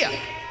right here.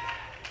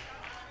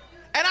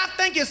 And I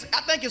think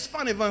it's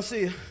funny,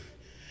 Vancia,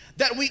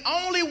 that we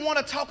only want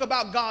to talk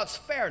about God's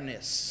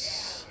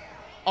fairness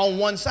on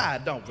one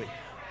side, don't we?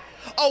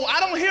 Oh, I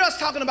don't hear us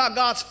talking about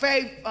God's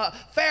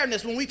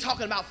fairness when we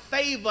talking about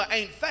favor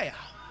ain't fair.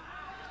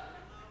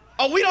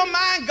 Oh, we don't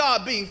mind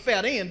God being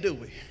fair then, do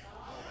we?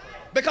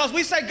 Because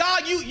we say,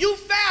 God, you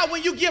fair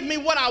when you give me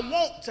what I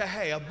want to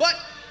have.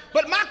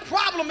 But my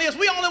problem is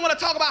we only want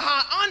to talk about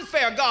how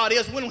unfair God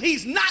is when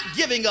he's not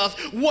giving us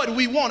what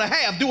we want to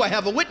have. Do I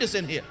have a witness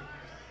in here?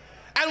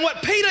 And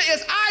what Peter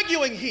is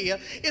arguing here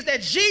is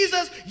that,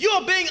 Jesus,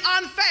 you're being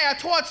unfair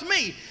towards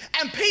me.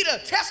 And Peter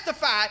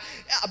testified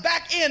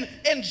back in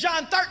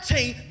John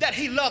 13 that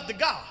he loved the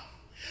God.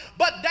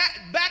 But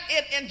back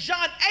in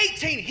John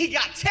 18, he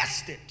got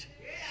tested.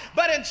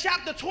 But in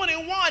chapter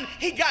 21,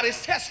 he got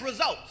his test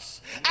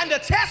results. And the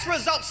test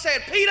results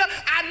said, Peter,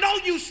 I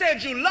know you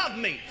said you love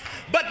me,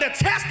 but the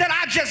test that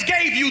I just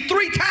gave you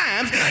 3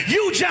 times,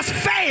 you just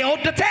failed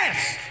the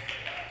test.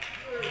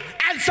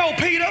 And so,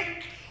 Peter,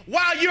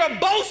 while you're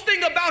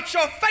boasting about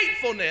your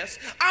faithfulness,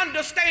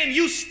 understand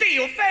you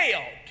still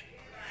failed.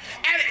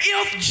 And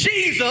if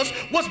Jesus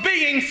was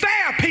being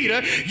fair,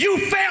 Peter, you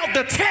failed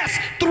the test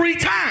 3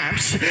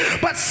 times.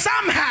 But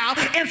somehow,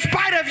 in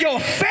spite of your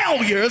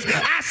failures,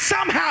 I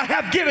somehow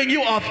have given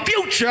you a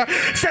future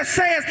that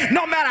says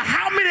no matter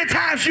how many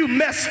times you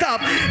messed up,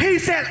 he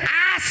says,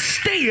 I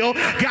still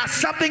got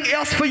something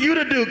else for you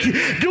to do.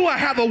 Do I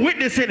have a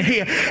witness in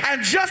here?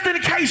 And just in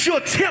case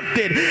you're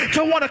tempted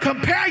to want to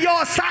compare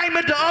your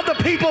assignment to other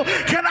people,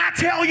 can I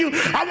tell you,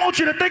 I want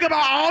you to think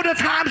about all the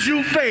times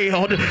you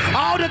failed,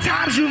 all the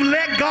times you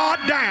let God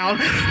down.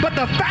 But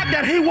the fact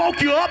that he woke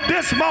you up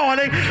this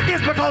morning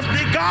is because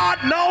God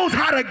knows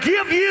how to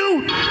give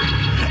you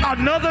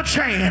another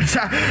chance.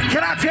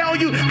 Can I tell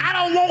you, I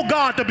don't want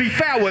God to be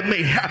fair with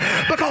me,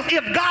 because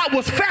if God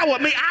was fair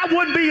with me, I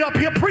wouldn't be up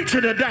here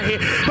preaching today.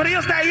 But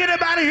is there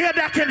anybody here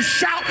that can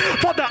shout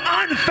for the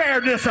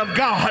unfairness of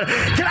God?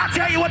 Can I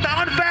tell you what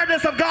the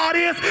unfairness of God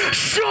is?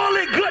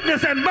 Surely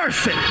goodness and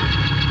mercy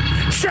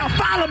shall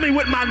follow me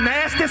with my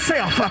nasty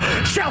self,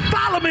 shall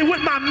follow me with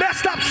my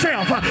messed up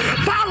self,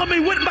 follow me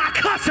with my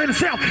cussing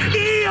self.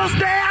 Is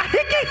there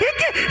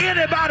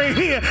anybody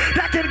here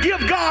that can give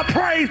God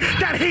praise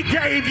that he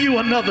gave you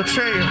another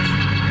chance?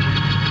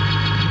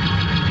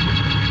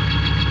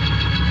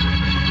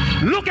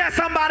 Look at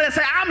somebody and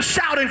say, I'm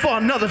shouting for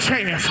another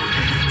chance.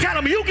 Tell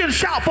them you can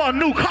shout for a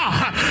new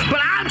car, but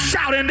I'm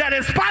shouting that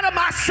in spite of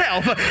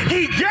myself,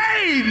 he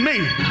gave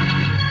me.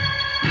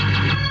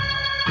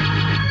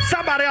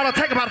 Somebody ought to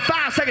take about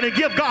 5 seconds and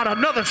give God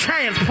another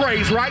chance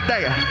praise right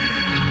there.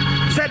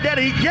 Said that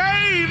he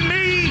gave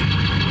me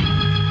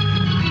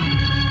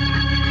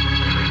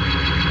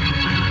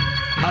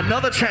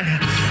another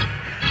chance.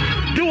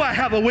 Do I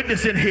have a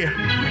witness in here?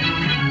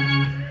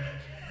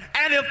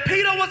 And if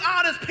Peter was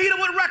honest, Peter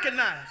would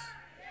recognize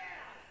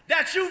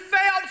that you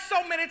failed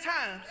so many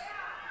times.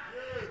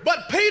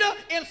 But Peter,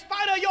 in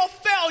spite of your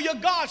failure,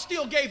 God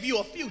still gave you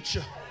a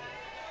future.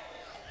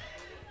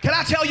 Can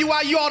I tell you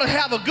why you ought to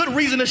have a good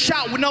reason to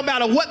shout no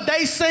matter what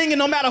they sing and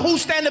no matter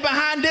who's standing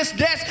behind this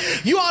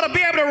desk? You ought to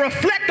be able to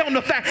reflect on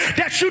the fact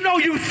that you know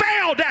you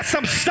failed at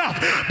some stuff,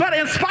 but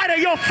in spite of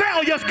your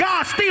failures,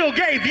 God still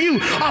gave you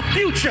a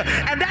future.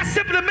 And that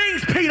simply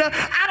means, Peter,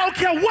 I don't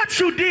care what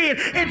you did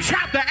in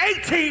chapter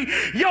 18,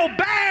 your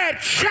bad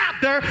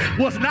chapter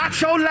was not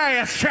your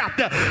last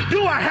chapter.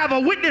 Do I have a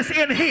witness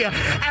in here?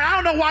 And I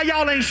don't know why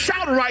y'all ain't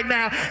shouting right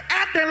now,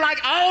 acting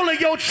like all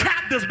of your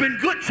chapters been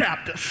good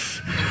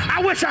chapters.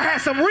 I wish I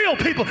had some real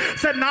people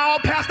said, no,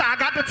 Pastor, I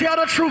got to tell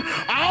the truth.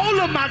 All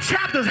of my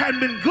chapters haven't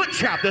been good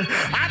chapters.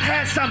 I've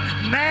had some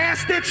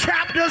nasty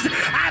chapters.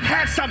 I've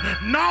had some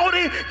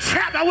naughty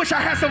chapters. I wish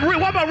I had some real,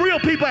 what about real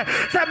people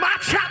said, my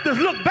chapters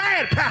look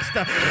bad,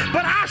 Pastor,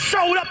 but I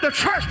showed up to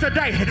church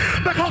today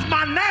because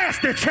my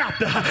nasty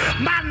chapter,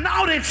 my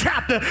naughty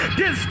chapter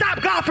didn't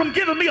stop God from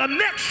giving me a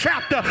next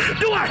chapter.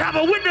 Do I have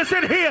a witness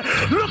in here?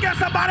 Look at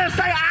somebody and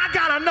say, I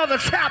got another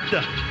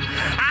chapter.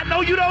 I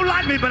know you don't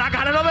like me, but I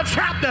got another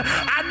chapter.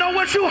 I know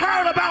what you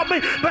heard about me,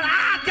 but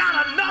I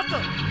got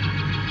another.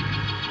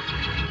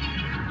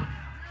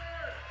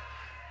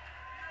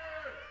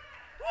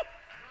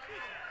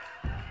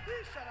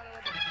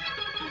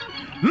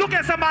 Look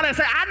at somebody and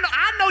say,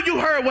 I know you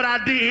heard what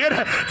I did.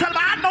 Tell them,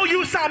 I know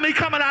you saw me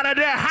coming out of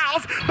their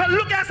house. But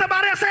look at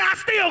somebody and say, I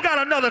still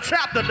got another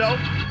chapter, though.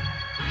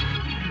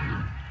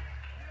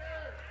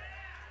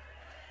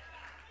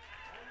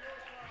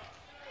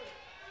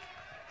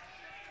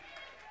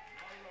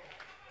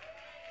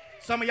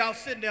 Some of y'all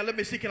sitting there, let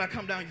me see, can I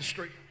come down your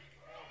street?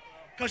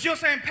 Because you're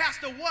saying,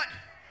 Pastor, what?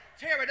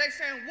 Terry, they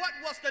saying, what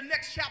was the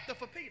next chapter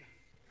for Peter?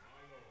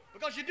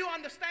 Because you do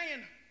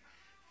understand,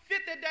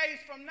 50 days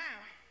from now,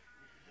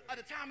 at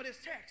the time of this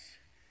text,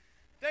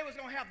 they was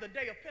going to have the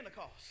day of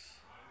Pentecost.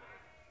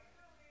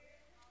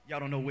 Y'all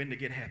don't know when to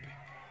get happy.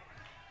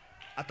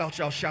 I thought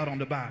y'all shout on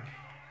the Bible.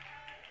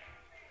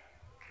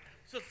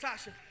 Sister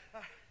Tasha,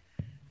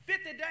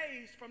 50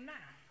 days from now,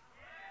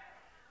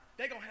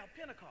 they're going to have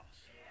Pentecost.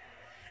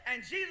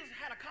 And Jesus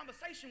had a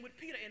conversation with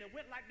Peter, and it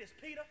went like this.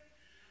 Peter,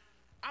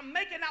 I'm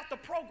making out the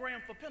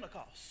program for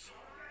Pentecost.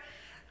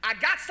 I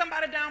got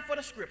somebody down for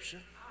the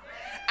scripture.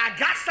 I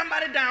got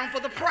somebody down for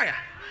the prayer.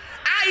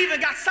 I even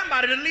got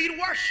somebody to lead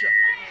worship.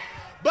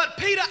 But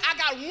Peter, I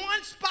got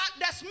one spot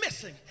that's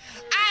missing.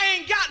 I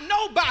ain't got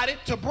nobody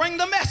to bring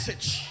the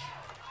message.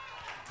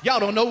 Y'all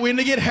don't know when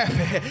to get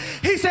happy.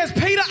 He says,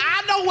 Peter,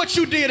 I know what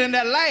you did in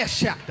that last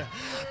chapter,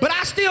 but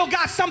I still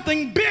got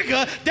something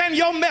bigger than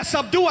your mess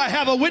up. Do I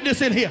have a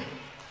witness in here?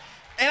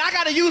 And I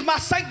got to use my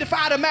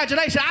sanctified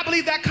imagination. I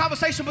believe that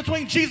conversation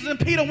between Jesus and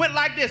Peter went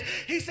like this.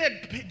 He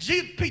said,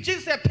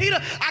 Jesus said,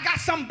 Peter, I got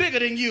something bigger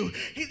than you.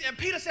 And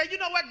Peter said, you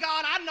know what,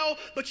 God, I know,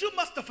 but you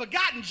must have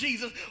forgotten,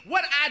 Jesus,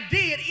 what I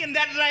did in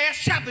that last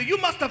chapter. You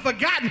must have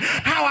forgotten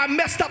how I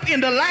messed up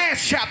in the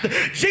last chapter.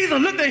 Jesus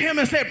looked at him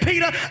and said,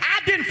 Peter, I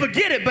didn't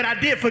forget it, but I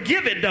did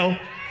forgive it, though.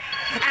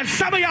 And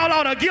some of y'all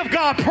ought to give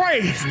God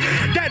praise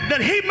that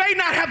he may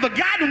not have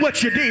forgotten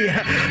what you did,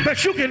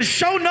 but you can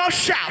show no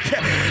shout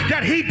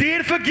that he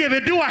did forgive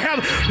it. Do I have,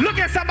 look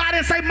at somebody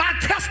and say, my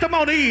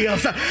testimony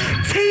is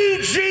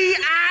TGIF.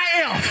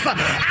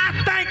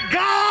 I thank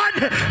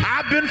God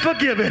I've been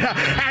forgiven.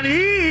 And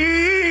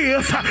he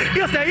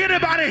is there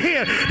anybody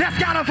here that's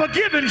got a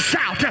forgiving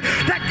shout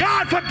that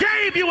God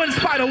forgave you in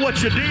spite of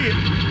what you did?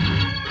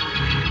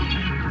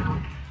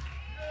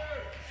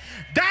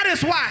 That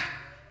is why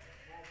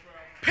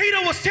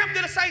Peter was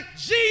tempted to say,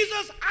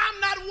 Jesus,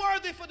 I'm not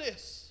worthy for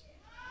this.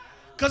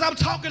 Because I'm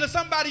talking to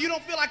somebody, you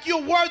don't feel like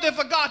you're worthy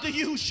for God to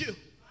use you.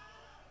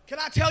 Can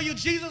I tell you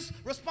Jesus'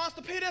 response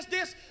to Peter is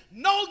this?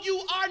 No, you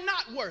are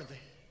not worthy,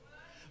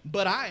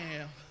 but I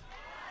am.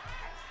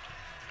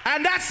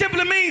 And that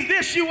simply means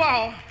this, you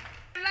all.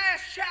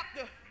 Last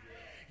chapter,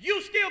 you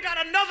still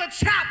got another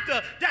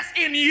chapter that's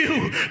in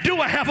you.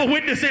 Do I have a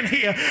witness in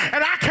here?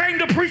 And I came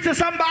to preach to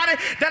somebody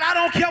that I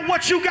don't care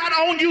what you got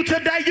on you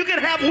today. You can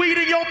have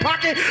weed in your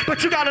pocket,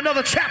 but you got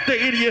another chapter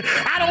in you.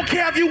 I don't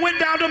care if you went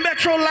down to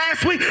Metro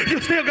last week, you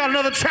still got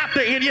another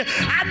chapter in you.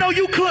 I know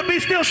you could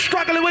be still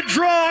struggling with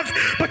drugs,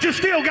 but you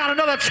still got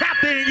another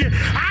chapter in you.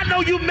 I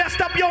know you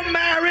messed up your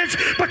marriage,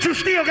 but you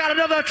still got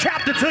another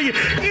chapter to you.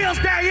 Is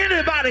there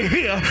anybody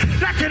here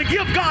that can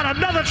give God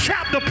another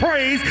chapter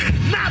praise?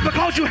 Not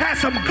because you had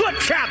some good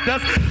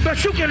chapters,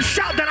 but you can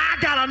shout that I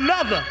got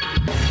another.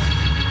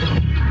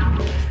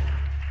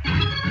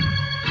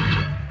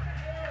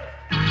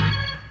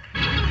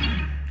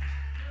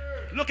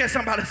 Look at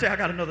somebody and say, I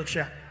got another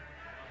chapter.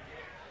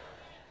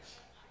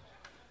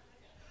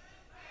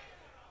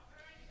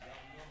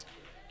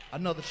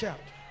 Another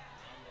chapter.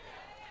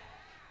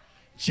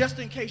 Just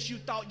in case you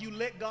thought you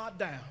let God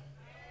down.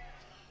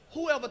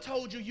 Whoever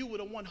told you you were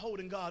the one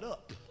holding God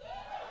up?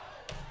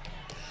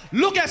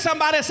 Look at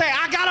somebody and say,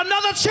 I got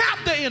another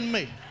chapter in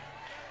me.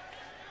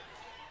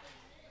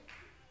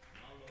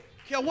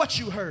 Care what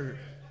you heard.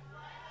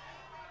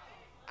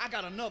 I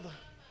got another.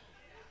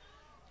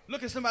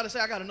 Look at somebody and say,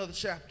 I got another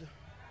chapter.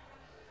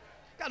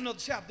 Got another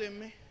chapter in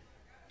me.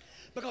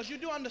 Because you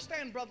do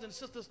understand, brothers and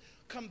sisters,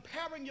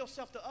 comparing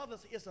yourself to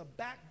others is a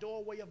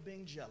backdoor way of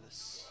being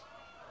jealous.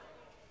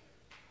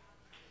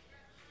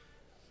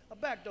 A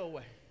backdoor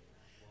way.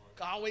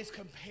 Always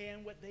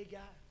comparing what they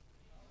got.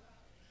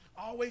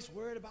 Always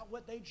worried about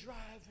what they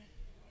driving.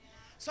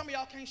 Some of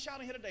y'all can't shout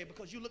in here today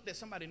because you looked at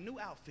somebody's new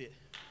outfit.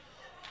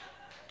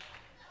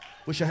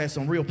 Wish I had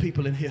some real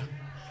people in here.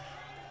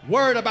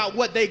 Worried about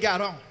what they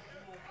got on.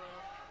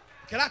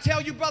 Can I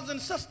tell you, brothers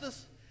and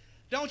sisters,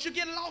 don't you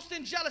get lost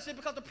in jealousy,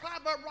 because the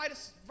proverb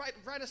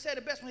writer said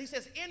it best when he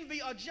says,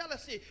 envy or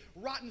jealousy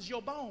rottens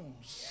your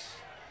bones.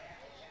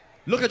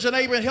 Look at your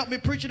neighbor and help me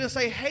preach it and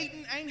say,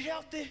 hating ain't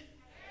healthy.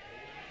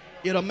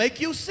 It'll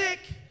make you sick.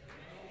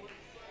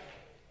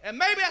 And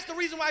maybe that's the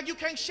reason why you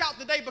can't shout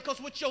today, because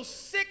with your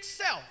sick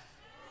self,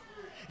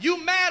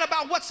 you mad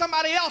about what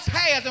somebody else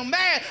has and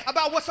mad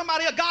about what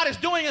somebody else, God is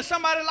doing in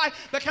somebody's life.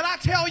 But can I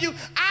tell you,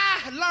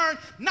 I learned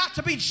not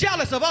to be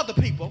jealous of other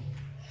people,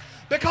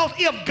 because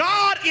if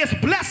God is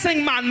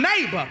blessing my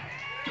neighbor,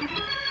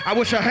 I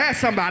wish I had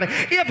somebody.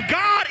 If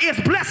God is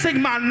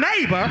blessing my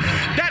neighbor,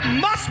 that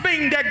must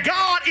mean that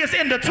God is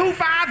in the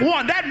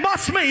 251. That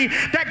must mean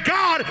that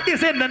God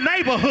is in the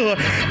neighborhood.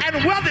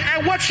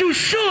 And what you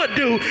should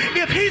do,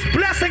 if he's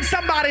blessing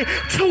somebody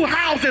 2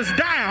 houses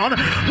down,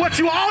 what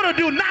you ought to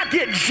do, not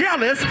get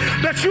jealous,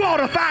 but you ought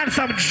to find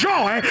some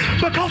joy,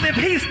 because if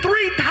he's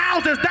 3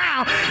 houses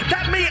down,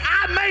 that means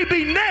I may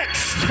be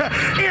next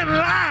in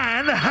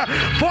line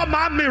for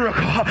my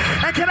miracle.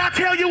 And can I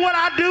tell you what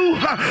I do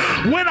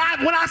when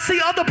I see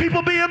other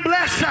people being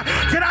blessed?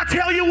 Can I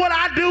tell you what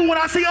I do when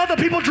I see other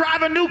people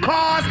driving new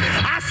cars?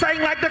 I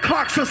sing like the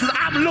Clark sisters,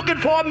 I'm looking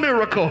for a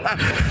miracle.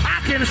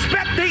 I can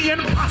expect the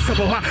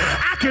impossible.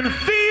 I can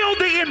feel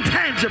the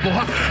intangible.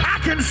 I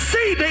can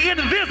see the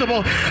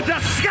invisible. The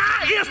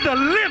sky is the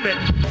limit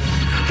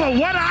for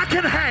what I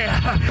can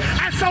have.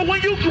 And so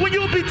when you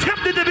be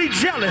tempted to be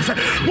jealous,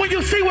 when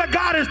you see what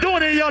God is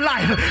doing in your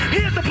life,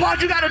 here's the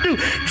part you got to do.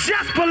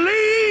 Just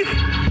believe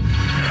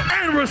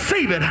and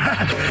receive it.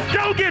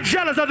 Don't get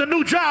jealous of the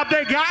new job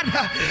they got.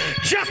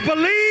 Just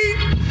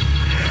believe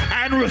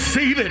and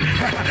receive it.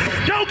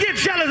 Don't get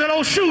jealous of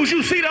those shoes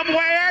you see them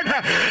wearing.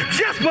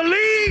 Just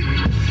believe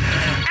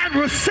and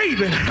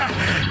receive it.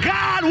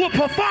 God will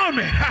perform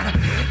it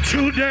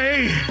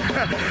today.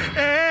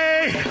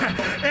 Hey,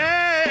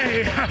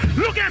 hey.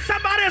 Look at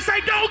somebody and say,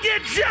 don't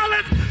get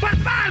jealous, but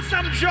find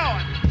some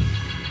joy.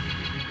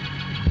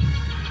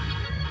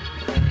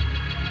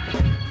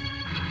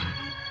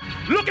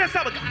 Look at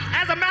something.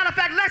 As a matter of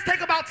fact, let's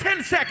take about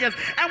 10 seconds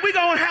and we're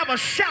going to have a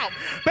shout.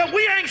 But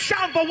we ain't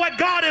shouting for what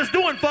God is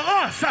doing for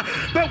us,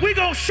 but we're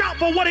going to shout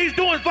for what he's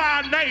doing for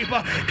our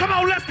neighbor. Come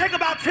on, let's take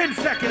about 10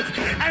 seconds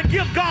and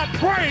give God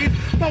praise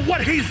for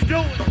what he's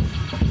doing.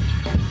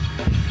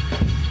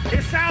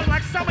 It sounds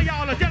like some of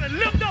y'all are yelling.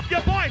 Lift up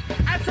your voice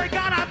and say,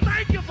 God, I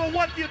thank you for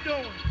what you're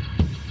doing.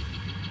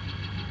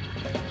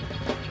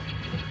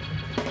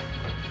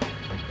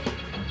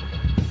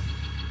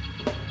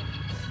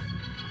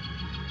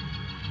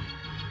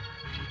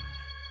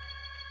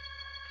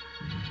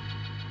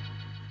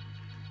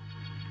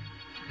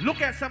 Look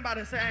at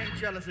somebody and say, I ain't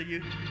jealous of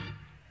you.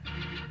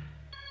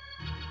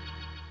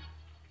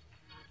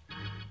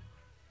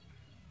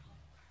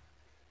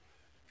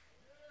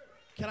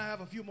 Can I have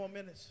a few more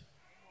minutes?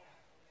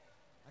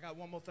 I got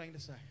one more thing to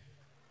say.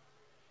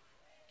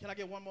 Can I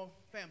get one more,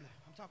 family?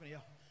 I'm talking to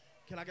y'all.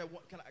 Can I get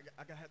one?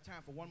 I got have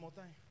time for one more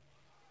thing?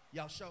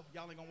 Y'all sure?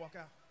 Y'all ain't gonna walk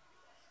out?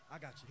 I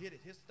got you. Hit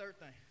it. Here's the third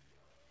thing.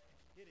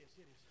 Here it is.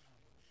 Here it is.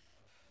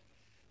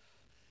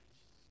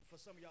 For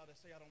some of y'all that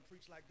say I don't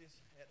preach like this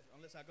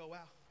unless I go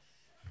out.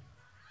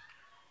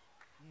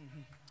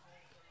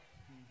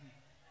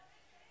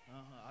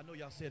 I know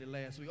y'all said it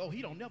last week. Oh,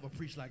 he don't never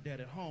preach like that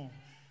at home.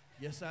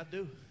 Yes, I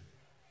do.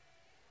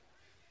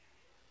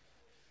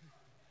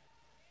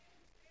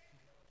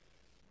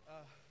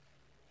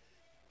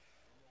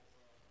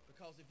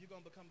 Because if you're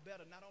going to become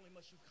better, not only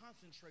must you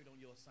concentrate on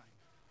your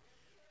assignment,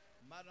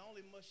 not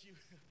only must you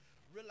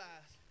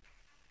realize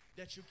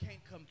that you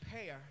can't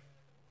compare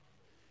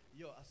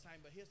your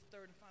assignment. But here's the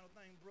third and final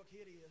thing, Brooke,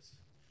 here it is.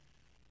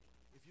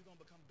 If you're going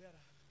to become better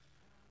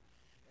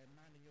at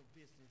minding your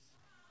business,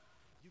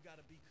 you got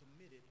to be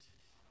committed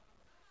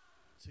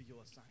to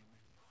your assignment.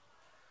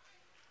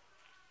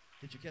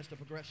 Did you catch the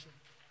progression?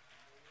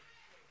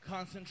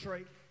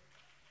 Concentrate.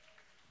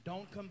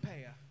 Don't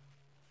compare.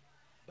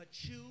 But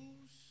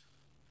choose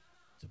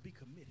to be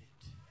committed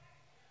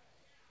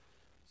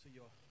to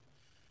your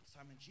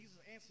assignment.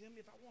 Jesus answered him,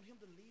 if I want him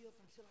to live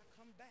until I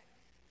come back,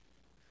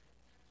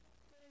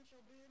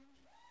 your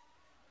business.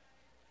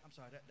 I'm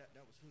sorry,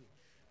 that was who?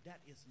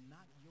 That is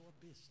not your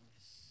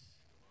business.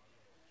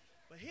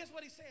 But here's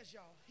what he says,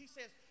 y'all. He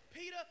says,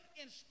 Peter,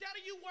 instead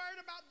of you worried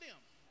about them,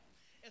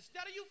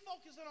 instead of you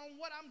focusing on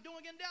what I'm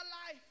doing in their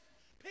life,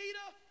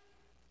 Peter,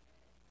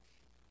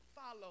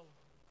 follow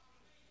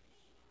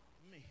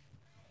me.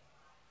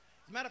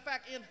 As a matter of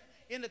fact,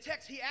 in the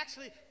text, he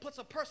actually puts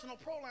a personal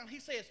pronoun. He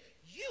says,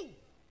 you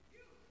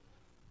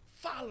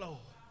follow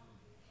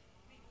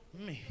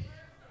me.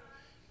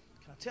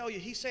 I tell you,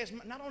 he says,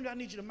 not only do I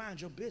need you to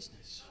mind your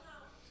business,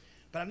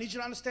 but I need you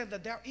to understand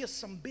that there is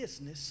some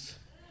business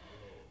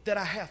that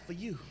I have for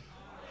you.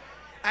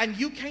 And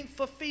you can't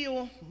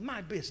fulfill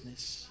my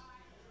business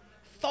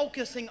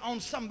focusing on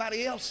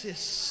somebody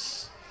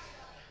else's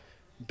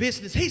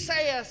business. He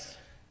says,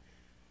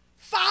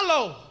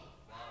 follow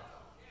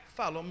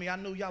me. I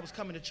knew y'all was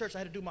coming to church. I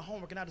had to do my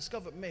homework, and I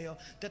discovered, Mel,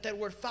 that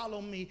word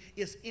follow me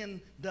is in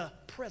the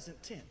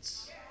present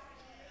tense.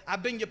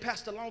 I've been your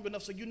pastor long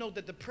enough so you know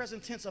that the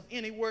present tense of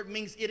any word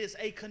means it is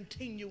a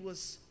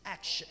continuous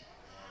action.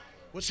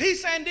 Which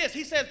he's saying this.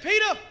 He says,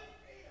 Peter,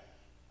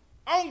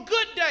 on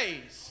good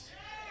days,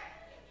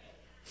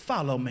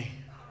 follow me.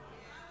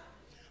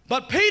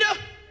 But Peter,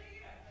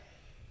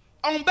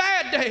 on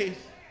bad days,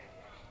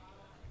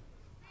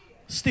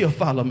 still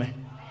follow me.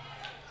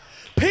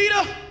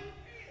 Peter,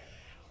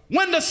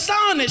 when the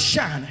sun is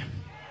shining,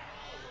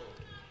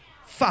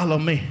 follow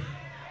me.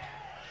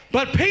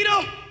 But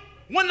Peter,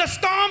 when the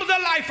storms of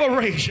life are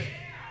raging,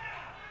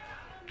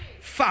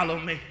 follow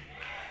me.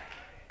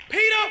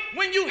 Peter,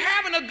 when you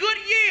having a good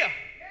year,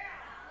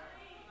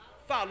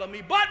 follow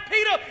me. But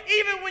Peter,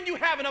 even when you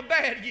having a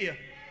bad year,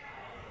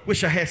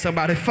 wish I had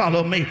somebody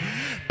follow me.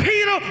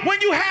 Peter,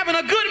 when you having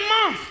a good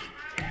month,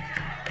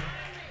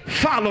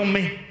 follow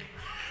me.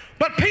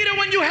 But Peter,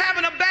 when you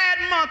having a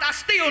bad month, I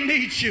still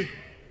need you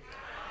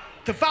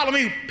to follow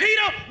me.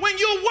 Peter, when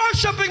you're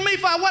worshiping me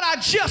for what I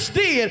just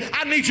did,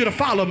 I need you to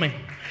follow me.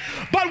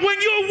 But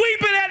when you're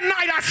weeping at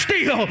night, I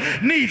still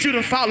need you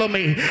to follow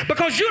me.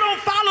 Because you don't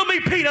follow me,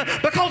 Peter,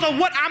 because of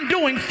what I'm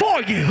doing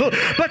for you.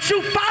 But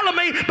you follow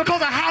me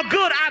because of how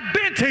good I've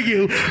been to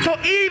you. So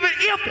even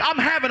if I'm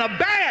having a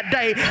bad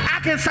day,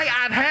 I can say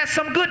I've had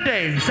some good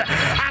days.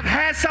 I've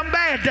had some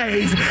bad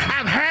days.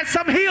 I've had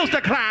some hills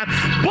to climb.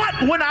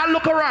 But when I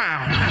look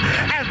around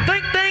and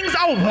think things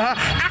over,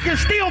 I can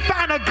still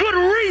find a good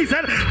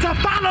reason to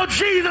follow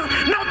Jesus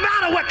no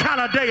matter what kind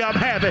of day I'm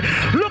having.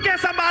 Look at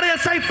somebody and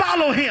say,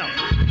 follow him.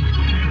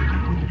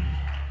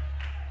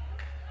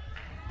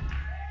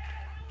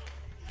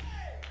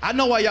 I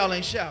know why y'all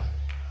ain't shouting.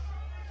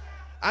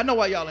 I know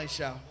why y'all ain't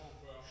shouting.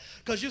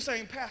 Because you're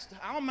saying, Pastor,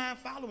 I don't mind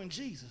following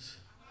Jesus.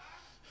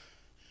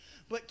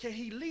 But can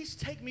he at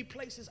least take me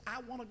places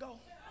I want to go?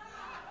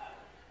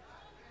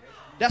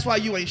 That's why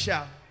you ain't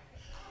shouting.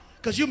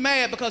 Because you're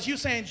mad because you're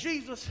saying,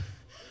 Jesus,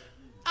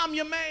 I'm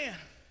your man.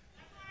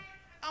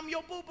 I'm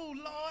your boo-boo,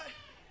 Lord.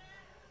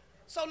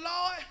 So,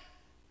 Lord,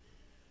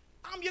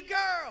 I'm your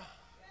girl.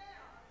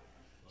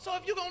 So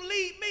if you're going to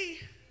lead me,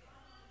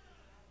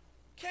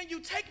 can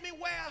you take me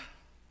where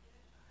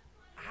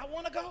I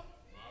want to go?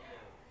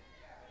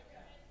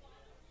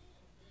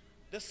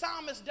 The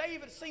psalmist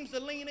David seems to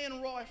lean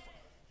in, Roy,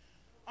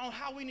 on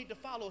how we need to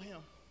follow him.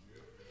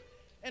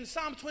 In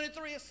Psalm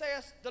 23, it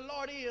says, the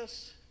Lord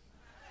is,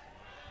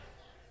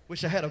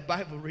 wish I had a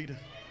Bible reader,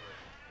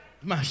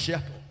 my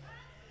shepherd.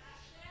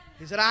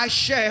 He said, I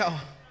shall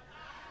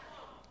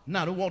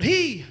not want.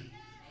 He,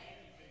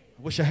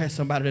 I wish I had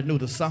somebody that knew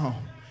the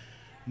song,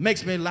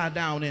 makes me lie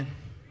down and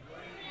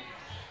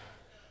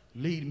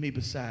lead me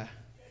beside.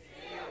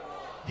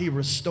 He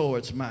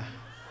restores my.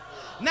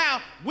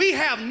 Now, we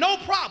have no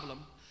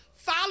problem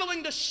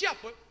following the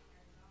shepherd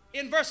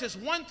in verses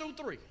 1 through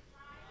 3.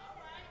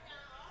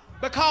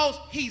 Because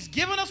he's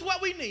given us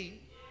what we need.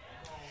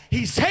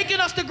 He's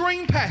taking us to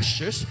green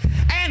pastures.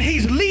 And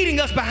he's leading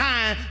us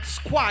behind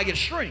quiet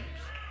streams.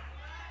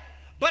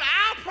 But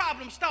our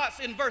problem starts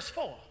in verse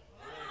 4.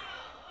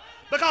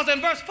 Because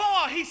in verse 4,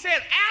 he says,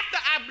 after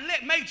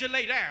I've made you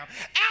lay down,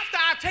 after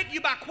I take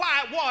you by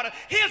quiet water,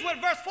 here's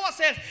what verse 4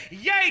 says,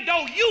 yea,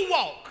 though you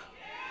walk.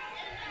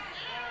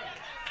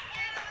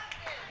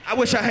 I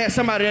wish I had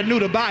somebody that knew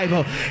the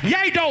Bible.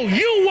 Yea, though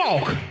you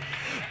walk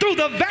through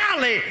the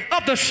valley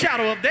of the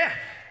shadow of death.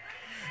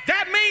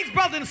 That means,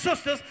 brothers and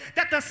sisters,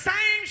 that the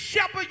same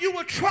shepherd you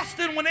were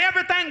trusting when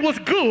everything was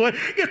good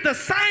is the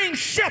same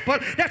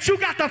shepherd that you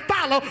got to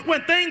follow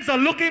when things are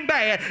looking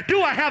bad.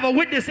 Do I have a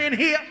witness in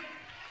here?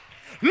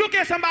 Look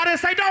at somebody and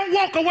say, don't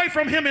walk away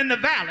from him in the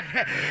valley.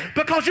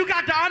 Because you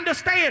got to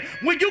understand,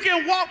 when you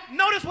can walk,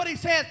 notice what he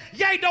says,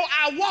 yea, though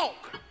I walk.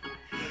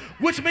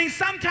 Which means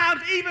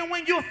sometimes even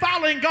when you're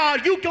following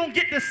God, you don't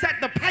get to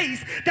set the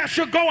pace that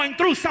you're going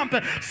through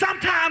something.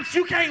 Sometimes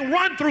you can't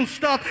run through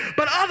stuff,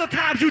 but other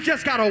times you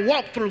just got to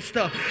walk through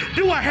stuff.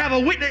 Do I have a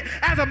witness?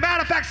 As a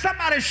matter of fact,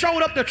 somebody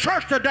showed up to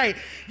church today.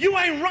 You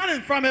ain't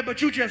running from it,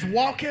 but you just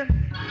walking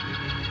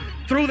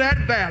through that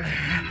valley.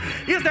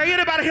 Is there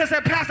anybody here that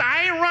said, Pastor,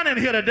 I ain't running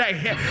here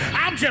today.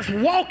 I'm just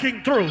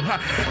walking through.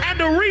 And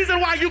the reason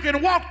why you can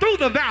walk through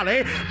the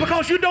valley,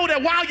 because you know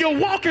that while you're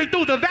walking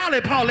through the valley,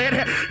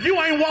 Paulette,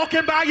 you ain't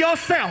walking by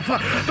yourself.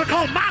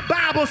 Because my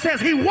Bible says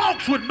he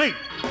walks with me.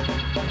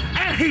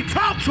 And he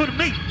talks with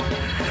me.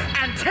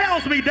 And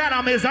tells me that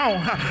I'm his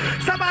own.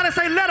 Somebody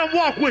say, let him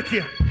walk with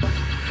you.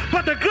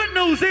 But the good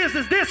news is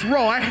this,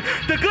 Roy.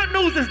 The good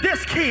news is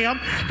this, Kim,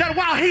 that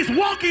while he's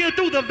walking you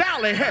through the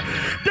valley,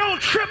 don't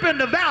trip in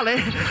the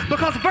valley,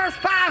 because verse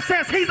 5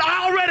 says he's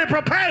already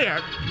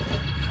prepared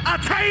a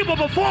table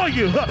before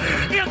you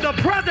in the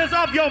presence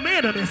of your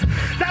enemies.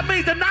 That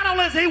means that not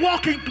only is he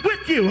walking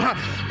with you,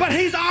 but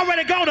he's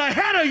already gone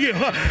ahead of you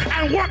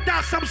and worked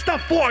out some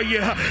stuff for you.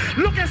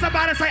 Look at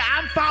somebody and say,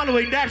 I'm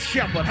following that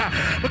shepherd,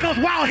 because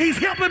while he's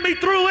helping me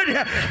through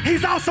it,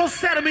 he's also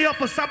setting me up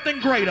for something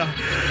greater.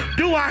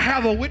 Do I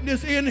have a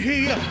witness in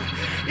here?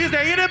 Is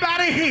there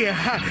anybody here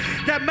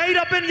that made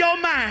up in your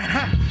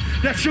mind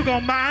that you're going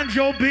to mind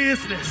your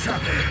business?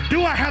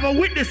 Do I have a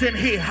witness in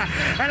here?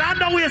 And I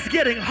know it's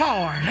getting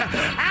hard.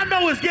 I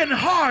know it's getting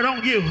hard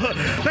on you.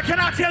 But can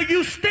I tell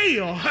you,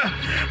 still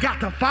got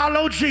to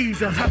follow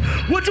Jesus.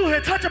 Would you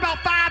touch about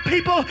 5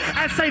 people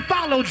and say,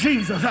 follow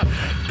Jesus?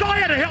 Go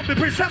ahead and help me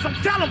preach. Tell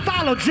them,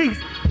 follow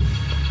Jesus.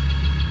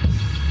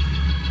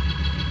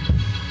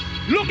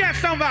 Look at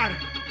somebody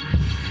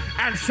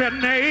and say,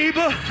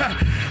 neighbor,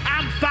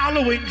 I'm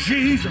following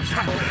Jesus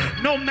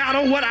no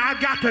matter what I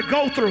got to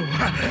go through.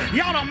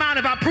 Y'all don't mind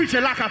if I preach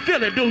it like I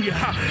feel it, do you?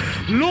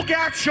 Look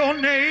at your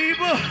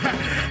neighbor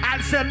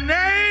and say,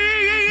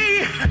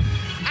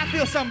 I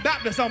feel some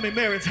Baptist on me,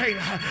 Mary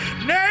Taylor.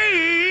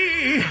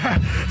 Nay,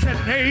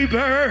 said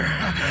neighbor,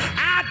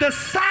 I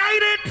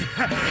decided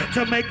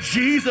to make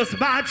Jesus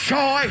my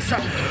choice.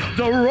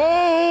 The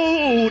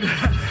road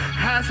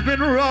has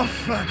been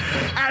rough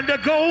and the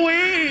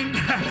going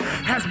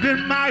has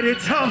been mighty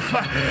tough,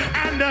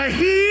 and the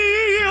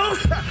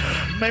hills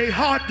may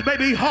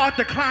be hard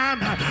to climb,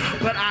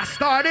 but I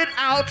started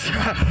out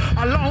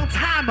a long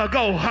time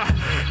ago.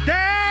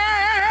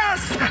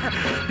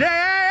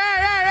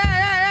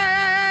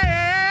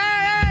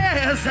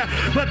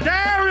 But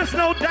there is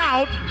no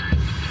doubt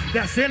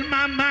that's in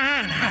my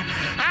mind.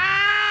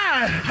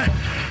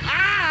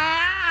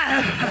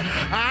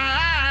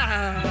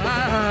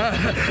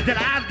 That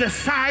I've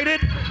decided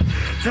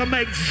to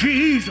make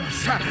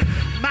Jesus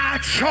my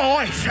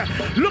choice.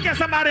 Look at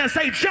somebody and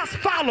say, just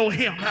follow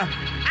him.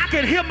 I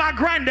can hear my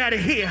granddaddy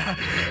here.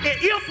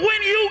 If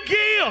when you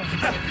give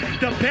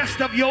the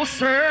best of your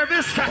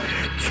service,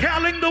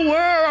 telling the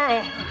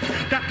world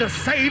that the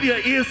Savior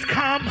is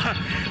come,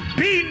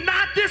 be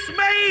not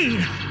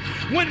dismayed.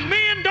 When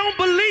men don't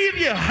believe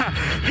you,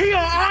 he'll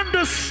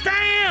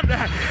understand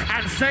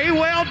and say,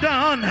 well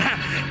done.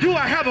 Do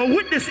I have a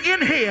witness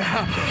in here?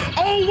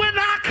 Oh, when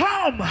I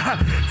come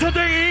to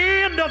the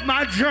end of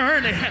my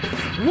journey,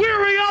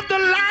 weary of the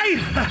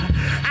life,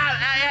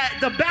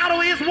 the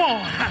battle is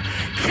won.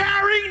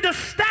 Carrying the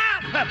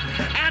staff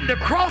and the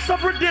cross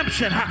of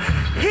redemption,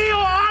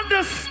 he'll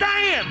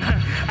understand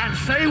and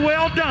say,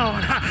 well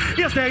done.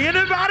 Is there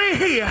anybody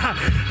here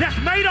that's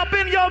made up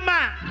in your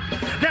mind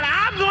that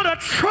I'm going to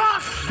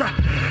trust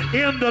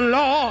in the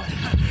Lord?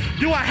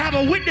 Do I have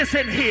a witness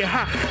in here?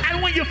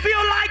 And when you feel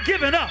like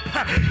giving up,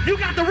 you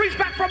got to reach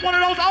back from one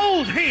of those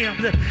old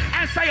hymns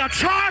and say, a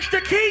charge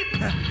to keep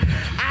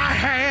I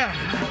have,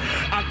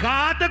 a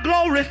God to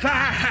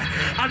glorify,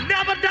 a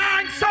never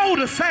dying soul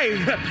to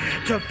save,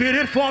 to fit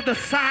it for the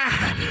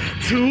side,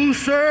 to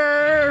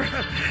serve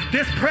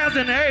this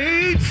present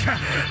age,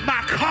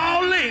 my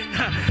calling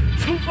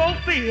to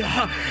fulfill.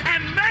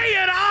 And may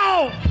it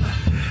all,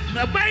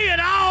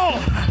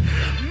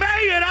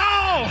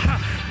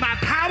 my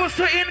powers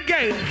to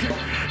engage,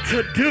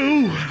 to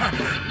do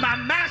my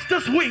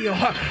master's will.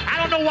 I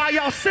don't know why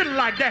y'all sitting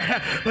like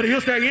that, but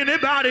is there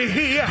anybody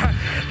here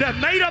that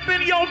made up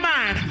in your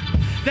mind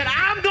that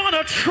I'm going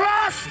to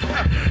trust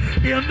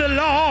in the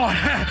Lord?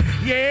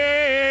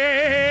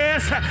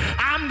 Yes,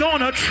 I'm going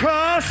to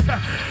trust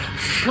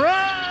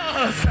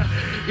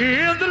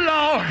in the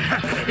Lord.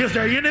 Is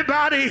there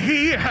anybody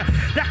here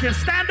that can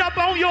stand up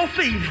on your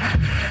feet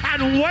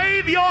and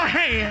wave your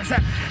hands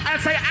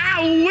and say,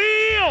 I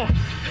will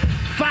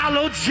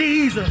follow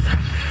Jesus.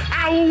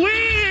 I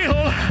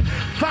will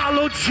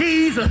follow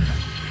Jesus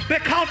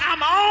because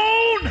I'm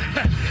on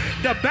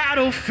the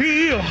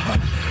battlefield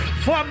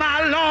for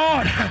my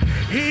Lord.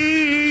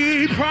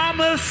 He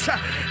promised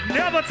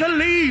never to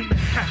leave me,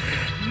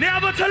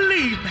 never to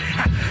leave me,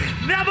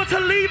 never to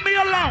leave me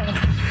alone.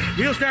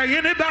 Is there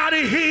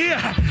anybody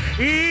here?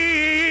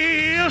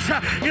 Is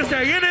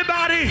there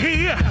anybody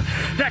here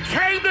that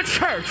came to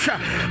church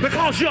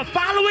because you're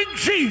following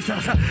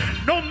Jesus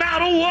no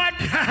matter what?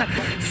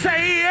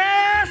 Say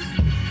yes,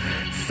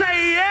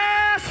 say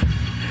yes,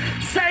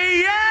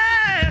 say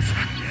yes,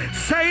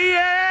 say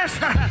yes,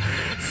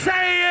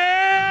 say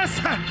yes.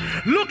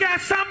 Look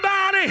at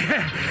somebody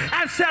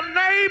and say,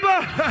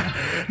 neighbor.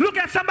 Look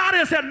at somebody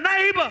and say,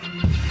 neighbor,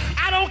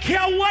 I don't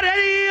care what it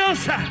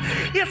is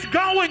it's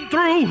going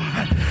through,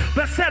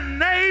 but said,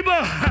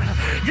 neighbor,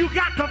 you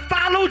got to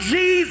follow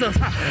Jesus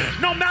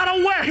no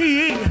matter where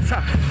he is,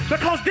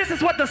 because this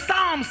is what the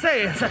Psalm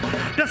says.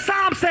 The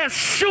Psalm says,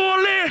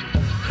 surely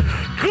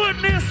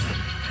goodness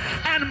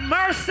and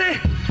mercy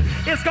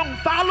is going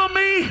to follow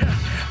me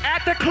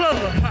at the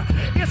club.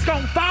 It's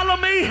going to follow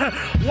me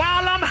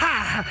while I'm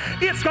high.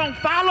 It's going to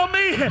follow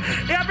me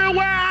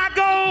everywhere I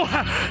go.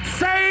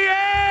 Say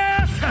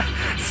yes,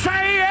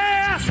 say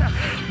yes.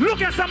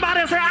 Look at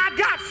somebody and say, I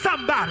got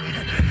somebody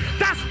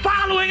that's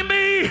following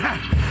me.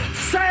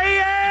 Say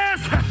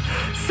yes,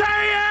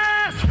 say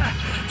yes,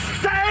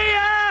 say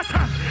yes.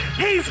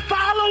 He's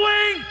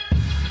following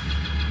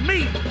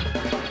me.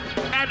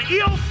 And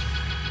if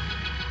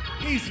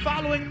he's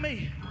following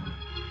me,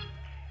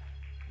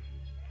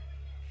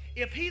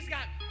 if he's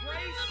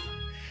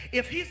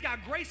got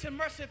grace and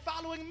mercy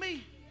following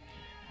me,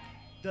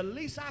 the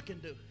least I can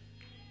do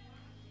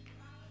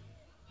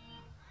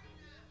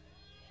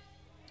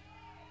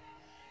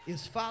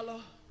is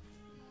follow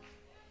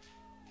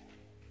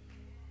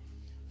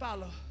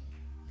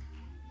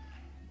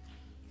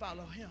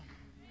him.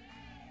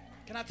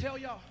 Can I tell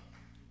y'all,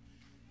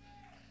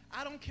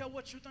 I don't care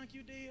what you think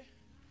you did,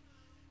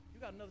 you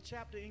got another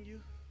chapter in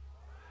you.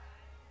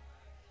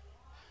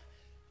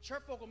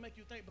 Church folk will make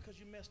you think because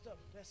you messed up.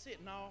 That's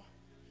it. No.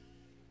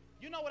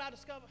 You know what I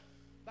discovered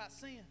about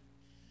sin?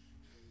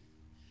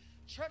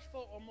 Church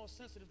folk are more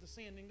sensitive to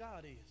sin than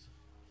God is.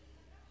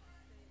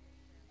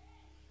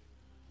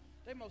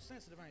 They're more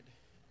sensitive, ain't they?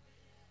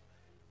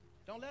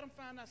 Don't let them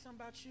find out something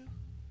about you.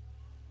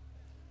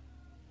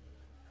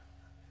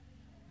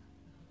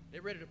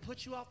 They're ready to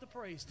put you off the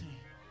praise team.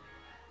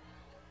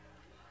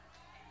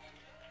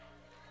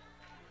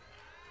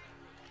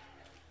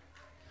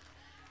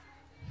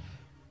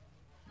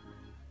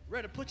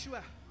 ready to put you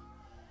out.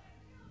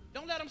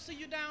 Don't let them see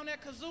you down there,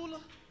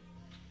 Kazula.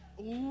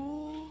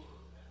 Ooh.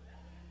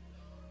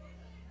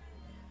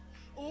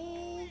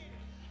 Ooh.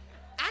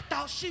 I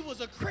thought she was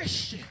a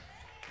Christian.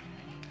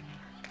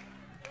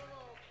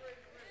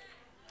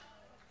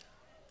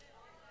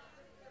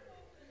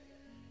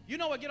 You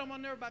know what get on my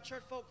nerve about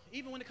church folk,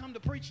 even when it comes to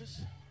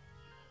preachers?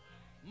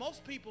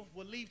 Most people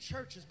will leave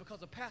churches because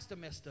the pastor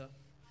messed up,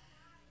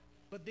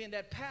 but then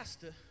that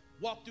pastor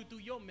walked you through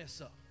your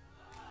mess up.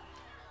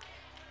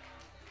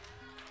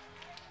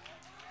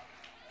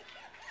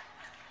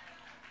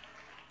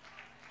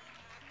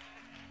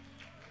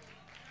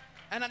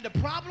 And the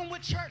problem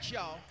with church,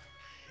 y'all,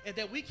 is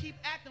that we keep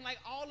acting like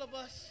all of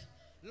us,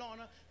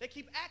 Lorna, they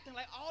keep acting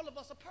like all of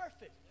us are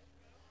perfect.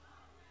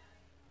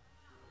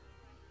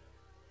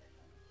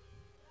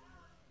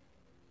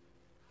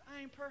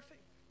 I ain't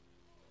perfect.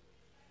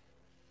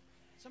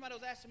 Somebody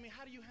was asking me,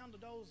 how do you handle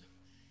those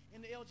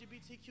in the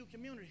LGBTQ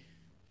community?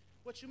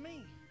 What you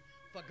mean?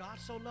 For God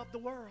so loved the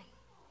world.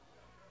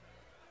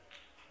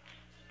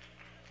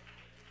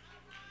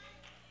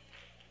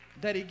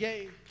 That he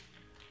gave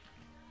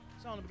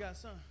his only begotten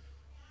son.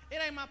 It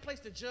ain't my place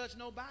to judge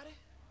nobody.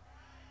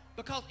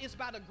 Because it's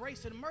by the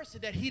grace and mercy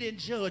that he didn't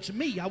judge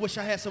me. I wish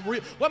I had some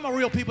real, what my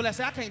real people that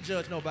say I can't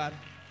judge nobody.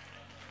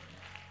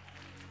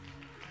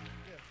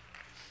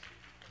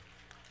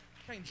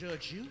 Can't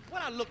judge you.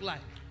 What I look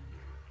like?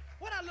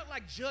 What I look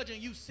like judging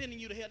you, sending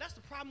you to hell? That's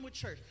the problem with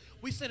church.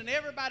 We sending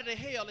everybody to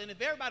hell, and if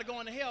everybody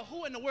going to hell,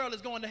 who in the world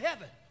is going to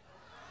heaven?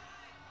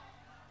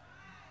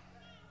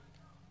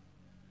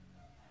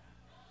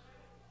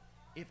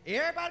 If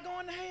everybody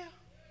going to hell,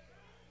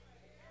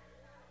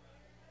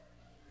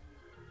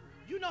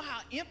 you know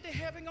how empty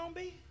heaven gonna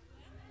be?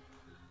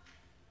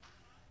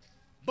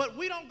 But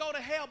we don't go to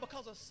hell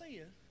because of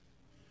sin.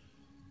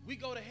 We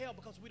go to hell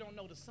because we don't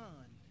know the Son.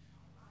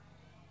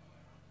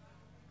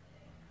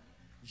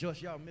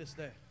 Josh, y'all missed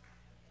that.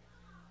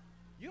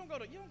 You don't go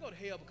to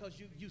hell because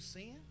you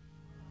sin.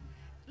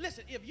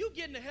 Listen, if you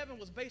getting to heaven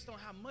was based on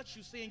how much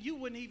you sin, you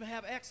wouldn't even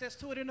have access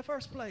to it in the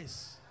first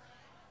place.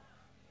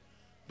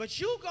 But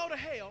you go to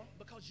hell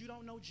because you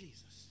don't know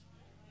Jesus.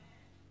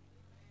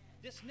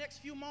 This next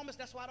few moments,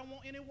 that's why I don't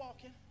want any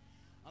walking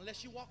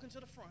unless you walk into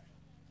the front.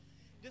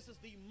 This is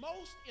the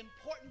most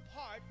important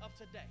part of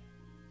today.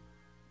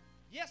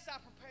 Yes, I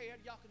prepared.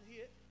 Y'all can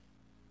hear it.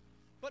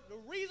 But the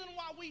reason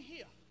why we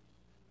here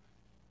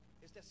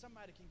is that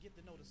somebody can get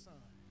to know the Son.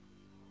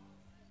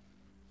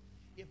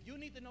 If you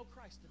need to know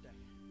Christ today,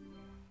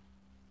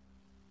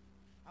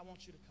 I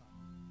want you to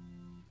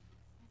come.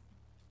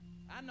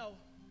 I know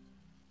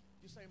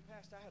you're saying,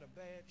 Pastor, I had a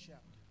bad chapter.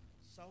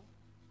 So?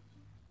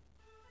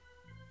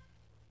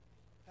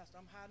 Pastor,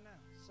 I'm high now.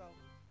 So?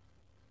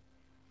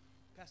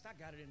 Pastor, I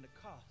got it in the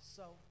car.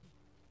 So?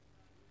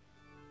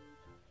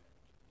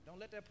 Don't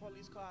let that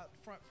police car out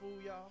front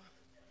fool y'all.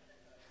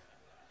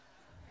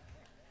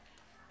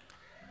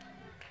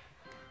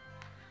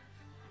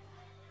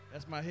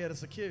 That's my head of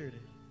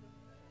security.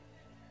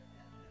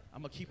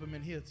 I'm going to keep him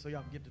in here so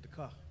y'all can get to the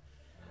car.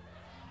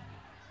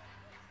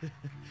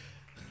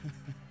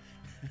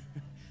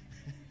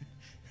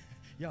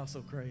 Y'all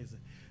so crazy.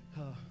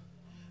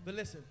 But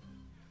listen,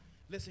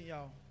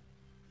 y'all.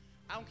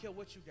 I don't care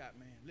what you got,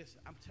 man.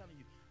 Listen, I'm telling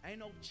you, ain't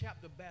no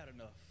chapter bad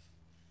enough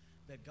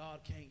that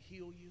God can't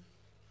heal you,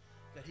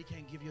 that he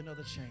can't give you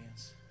another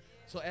chance.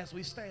 So as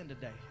we stand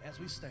today,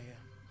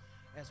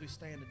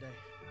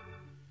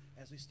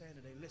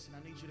 listen,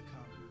 I need you to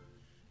come.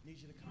 Need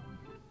you to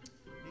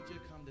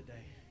come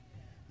today.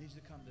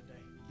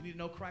 You need to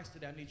know Christ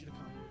today. I need you to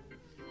come.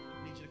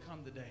 I need you to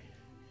come today.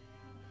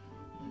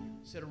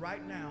 Said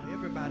right now,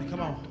 everybody,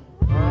 come on.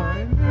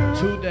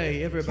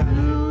 Today, everybody,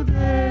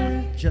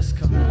 just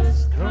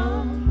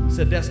come.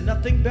 Said there's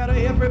nothing better,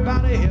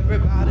 everybody.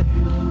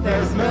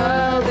 There's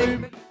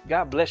nothing.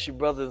 God bless you,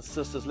 brothers and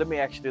sisters. Let me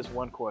ask you this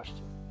one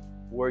question.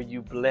 Were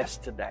you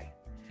blessed today?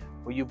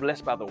 Were you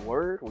blessed by the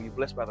word? Were you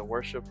blessed by the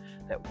worship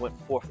that went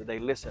forth today?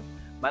 Listen,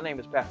 my name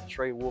is Pastor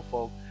Trey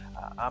Woolfolk.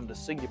 I'm the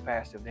senior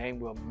pastor of the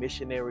AimWell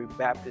Missionary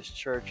Baptist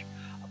Church,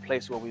 a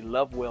place where we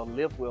love well,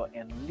 live well,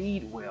 and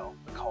lead well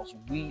because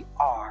we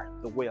are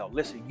the well.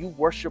 Listen, you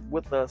worship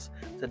with us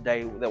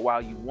today, that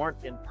while you weren't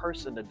in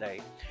person today,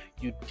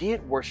 you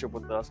did worship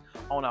with us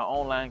on our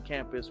online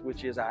campus,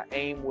 which is our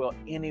AimWell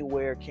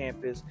Anywhere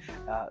campus.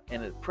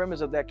 And the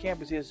premise of that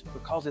campus is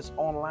because it's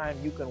online,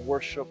 you can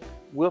worship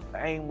with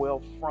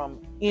AimWell from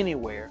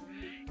anywhere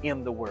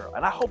in the world.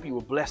 And I hope you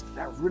were blessed.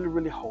 I really,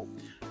 really hope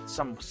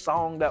some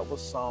song that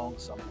was sung,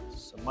 some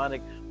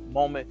sermonic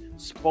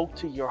moment spoke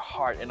to your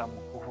heart. And I'm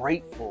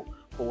grateful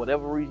for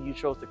whatever reason you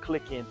chose to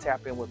click in,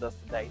 tap in with us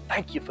today.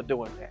 Thank you for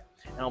doing that.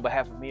 And on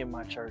behalf of me and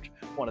my church,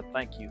 I want to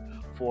thank you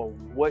for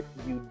what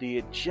you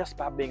did just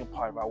by being a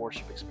part of our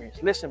worship experience.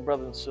 Listen,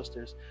 brothers and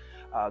sisters,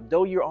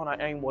 though you're on our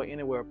AimWell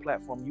Anywhere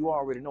platform, you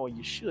already know, and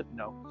you should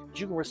know, that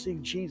you can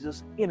receive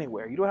Jesus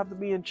anywhere. You don't have to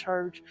be in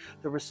church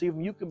to receive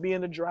him. You can be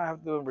in the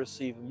drive-thru and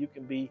receive him. You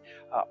can be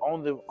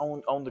on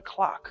the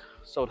clock,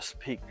 so to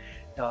speak.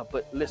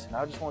 But listen,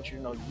 I just want you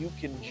to know you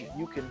can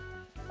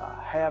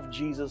have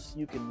Jesus.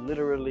 You can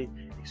literally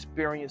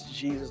experience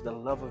Jesus, the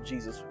love of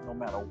Jesus, no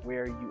matter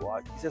where you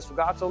are. He says, for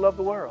God so loved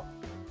the world.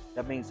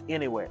 That means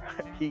anywhere.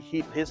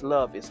 His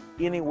love is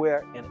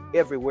anywhere and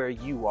everywhere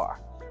you are.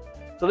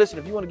 So listen,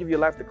 if you want to give your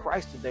life to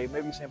Christ today,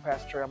 maybe you're saying,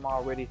 Pastor Trey,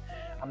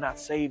 I'm not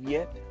saved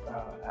yet.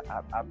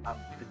 I've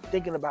been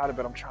thinking about it,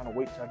 but I'm trying to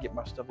wait till I get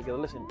my stuff together.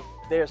 Listen,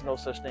 there's no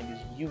such thing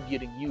as you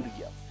getting you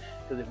together.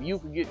 Because if you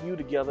could get you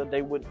together,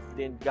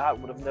 then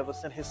God would have never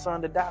sent his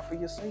son to die for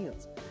your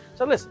sins.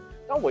 So listen,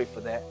 don't wait for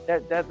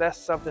that. That's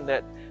something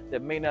that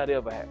may not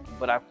ever happen.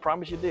 But I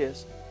promise you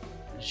this,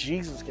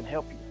 Jesus can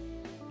help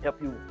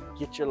you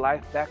get your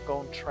life back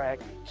on track,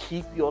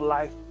 keep your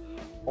life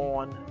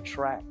on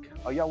track.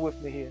 Are y'all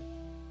with me here?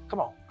 Come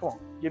on,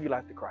 give your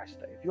life to Christ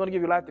today. If you want to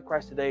give your life to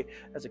Christ today,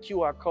 there's a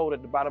QR code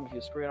at the bottom of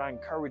your screen. I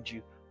encourage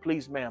you,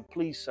 please, ma'am,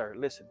 please, sir,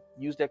 listen,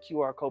 use that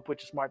QR code,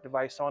 put your smart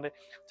device on it,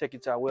 take you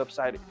to our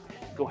website,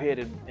 go ahead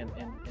and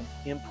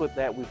input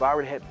that. We've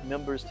already had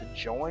members to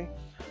join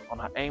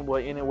on our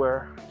AimWell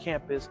Anywhere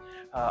campus.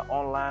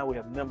 Online, we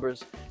have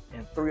members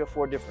in 3 or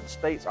 4 different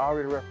states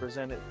already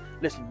represented.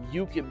 Listen,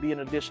 you can be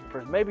an additional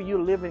person. Maybe you're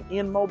living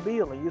in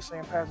Mobile and you're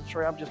saying, Pastor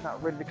Trey, I'm just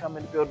not ready to come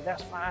in the building.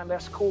 That's fine,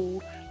 that's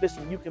cool.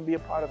 Listen, you can be a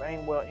part of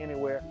AimWell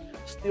Anywhere,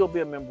 still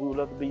be a member. We would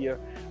love to be your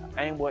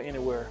AimWell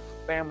Anywhere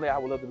family. I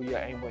would love to be your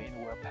AimWell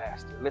Anywhere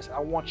pastor. Listen, I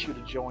want you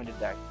to join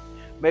today.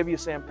 Maybe you're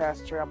saying,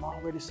 Pastor Trey, I'm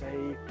already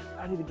saved.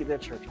 I need to get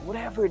that church.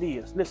 Whatever it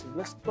is, listen,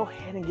 let's go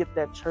ahead and get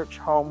that church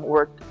home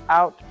worked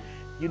out.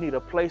 You need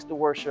a place to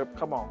worship.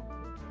 Come on,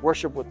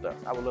 worship with us.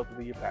 I would love to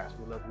be your pastor.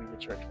 We'd love to be your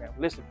church family.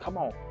 Listen, come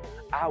on.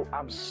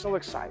 I'm so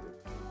excited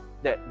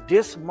that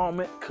this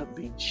moment could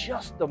be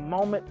just the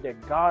moment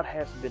that God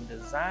has been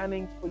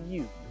designing for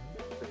you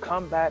to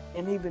come back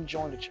and even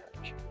join the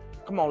church.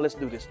 Come on, let's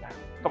do this now.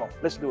 Come on,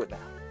 let's do it now.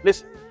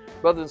 Listen,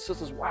 brothers and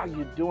sisters, while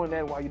you're doing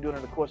that, while you're doing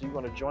it, of course, you're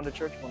going to join the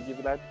church. You're going to give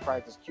it out to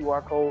Christ. This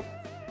QR code,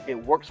 it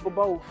works for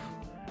both.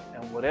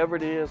 And whatever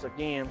it is,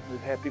 again,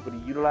 we've had people to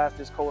utilize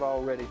this code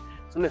already.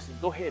 So listen,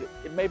 go ahead.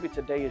 It maybe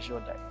today is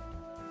your day.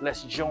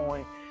 Let's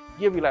join.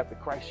 Give your life to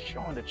Christ.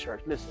 Join the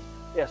church. Listen,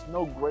 there's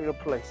no greater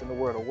place in the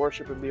world to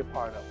worship and be a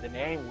part of than the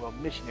AimWell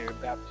Missionary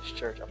Baptist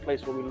Church, a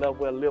place where we love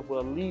well, live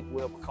well, lead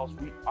well, because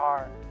we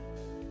are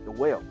the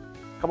well.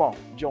 Come on,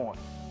 join.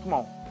 Come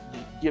on,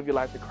 give your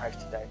life to Christ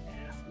today.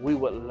 We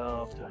would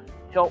love to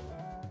help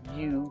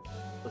you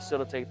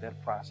facilitate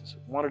that process.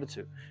 One of the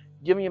two.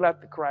 Giving your life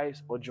to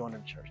Christ or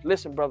joining the church.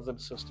 Listen, brothers and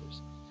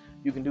sisters,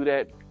 you can do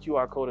that.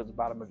 QR code at the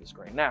bottom of your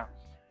screen. Now,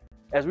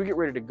 as we get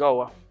ready to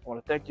go, I want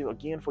to thank you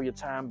again for your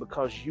time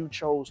because you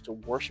chose to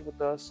worship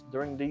with us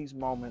during these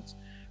moments.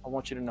 I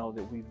want you to know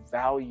that we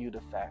value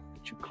the fact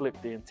that you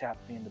clicked in,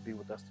 tapped in to be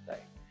with us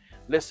today.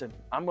 Listen,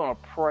 I'm going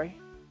to pray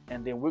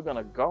and then we're going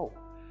to go.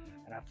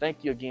 And I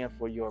thank you again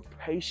for your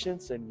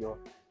patience and your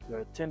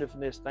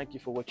attentiveness. Thank you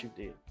for what you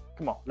did.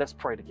 Come on, let's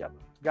pray together.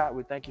 God,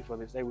 we thank you for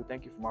this day. We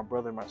thank you for my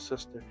brother and my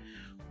sister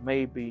who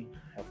maybe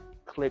have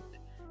clicked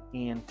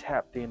in,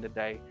 tapped in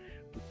today.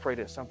 We pray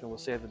that something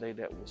was said today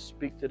that will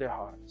speak to their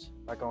hearts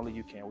like only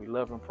you can. We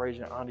love and praise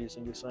you and honor you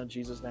in your son,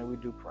 Jesus' name we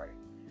do pray.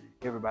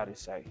 Everybody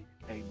say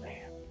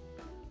amen.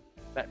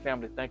 That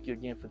family, thank you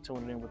again for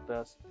tuning in with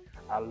us.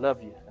 I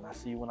love you and I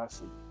see you when I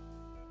see you.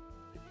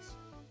 Peace.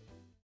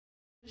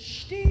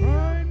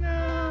 Right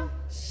now,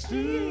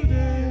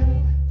 today,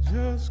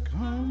 just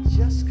come.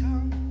 Just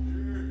come.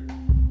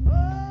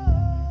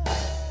 Oh,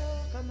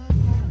 come on.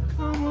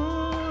 Come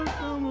on,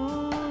 come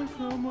on,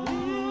 come on.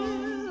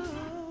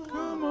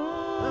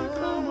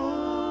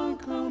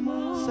 Come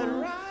on. Said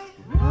right.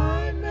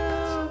 Right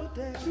now,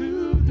 today,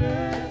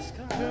 just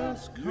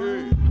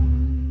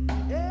come.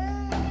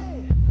 Yeah.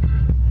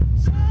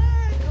 Say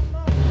come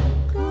on.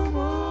 Come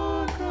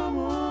on, come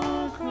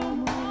on,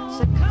 come on.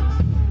 Say come on.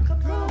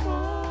 Come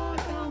on,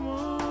 come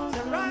on.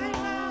 Say right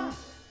now.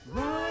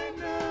 Right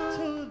now,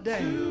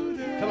 Today.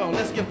 Come on,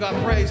 let's give God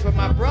praise for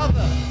my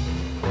brother.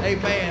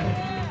 Amen.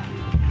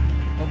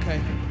 Okay,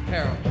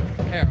 Harold,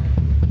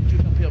 would you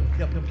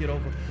help him get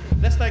over?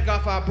 Let's thank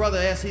God for our brother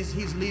as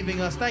he's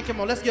leaving us. Thank him.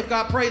 Let's give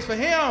God praise for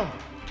him.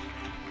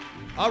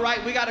 All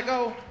right, we got to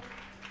go.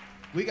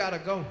 We got to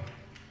go.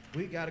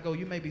 We got to go.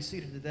 You may be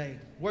seated today.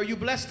 Were you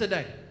blessed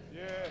today?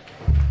 Yeah.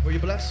 Were you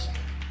blessed?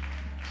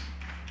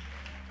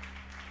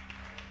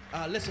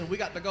 Listen, we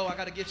got to go. I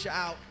got to get you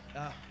out.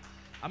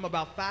 I'm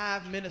about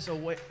 5 minutes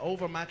away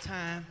over my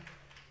time.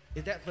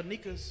 Is that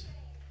Vanika's?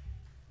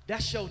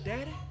 That's your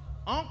daddy?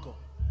 Uncle.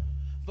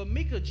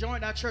 Vanika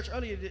joined our church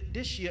earlier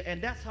this year, and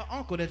that's her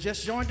uncle that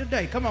just joined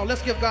today. Come on,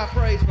 let's give God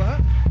praise for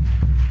her.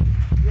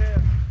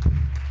 Yeah.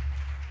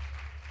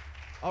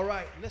 All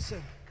right,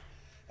 listen.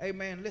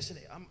 Amen. Listen,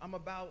 I'm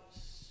about,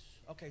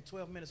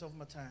 12 minutes over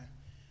my time.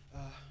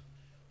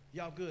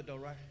 Y'all good though,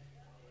 right?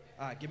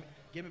 All right,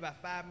 give me about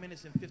 5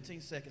 minutes and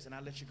 15 seconds, and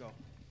I'll let you go.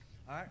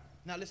 All right?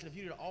 Now, listen, if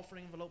you need an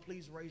offering envelope,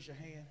 please raise your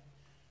hand.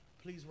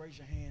 Please raise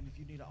your hand if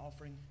you need an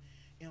offering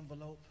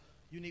envelope.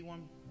 You need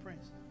one,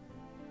 Prince?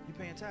 You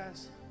paying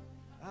tithes?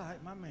 All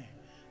right, my man.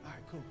 All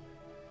right, cool.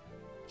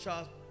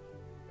 Charles,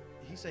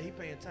 he said he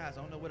paying tithes.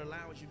 I don't know what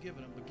allowance you're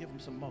giving him, but give him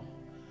some more.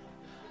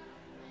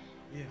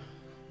 Yeah.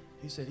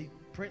 He said,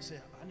 Prince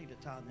said, I need to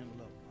tithe him a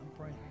little. I'm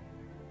praying.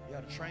 You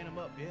got to train him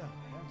up. Yeah,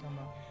 I'm talking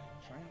about.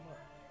 Train him up.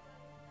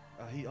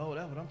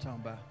 That's what I'm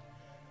talking about.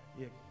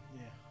 Yeah,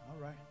 all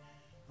right.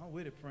 I'm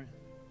with it, Prince.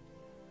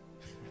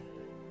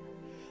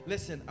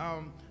 Listen,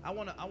 I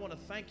wanna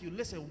thank you.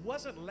 Listen,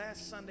 wasn't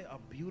last Sunday a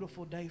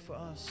beautiful day for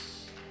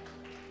us?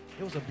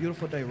 It was a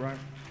beautiful day, right?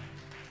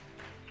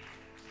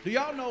 Do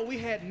y'all know we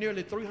had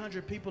nearly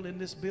 300 people in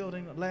this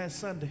building last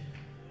Sunday?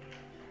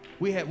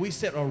 We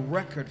set a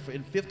record for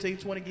in 15,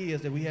 20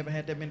 years that we haven't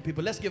had that many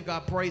people. Let's give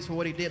God praise for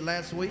what he did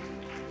last week.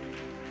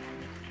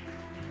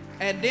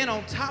 And then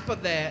on top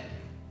of that,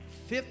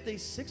 50,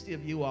 60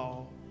 of you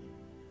all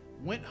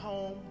went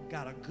home,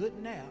 got a good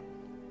nap,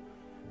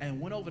 and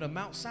went over to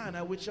Mount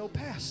Sinai with your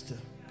pastor.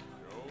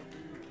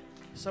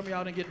 Some of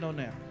y'all didn't get no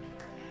nap.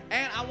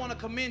 And I want to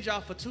commend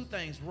y'all for two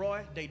things.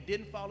 Roy, they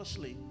didn't fall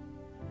asleep.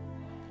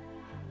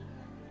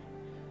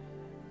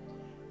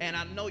 And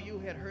I know you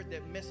had heard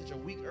that message a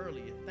week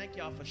earlier. Thank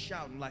y'all for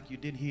shouting like you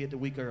didn't hear it the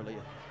week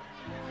earlier.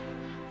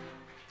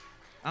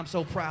 I'm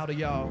so proud of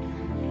y'all.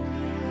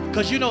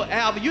 Because you know,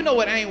 Alvin, you know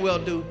what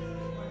AimWell do.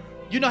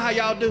 You know how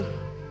y'all do?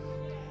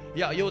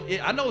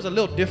 I know it's a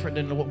little different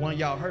than the one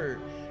y'all heard.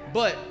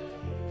 But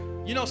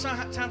you know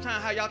sometimes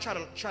how y'all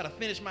try to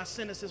finish my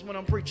sentences when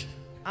I'm preaching?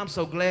 I'm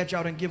so glad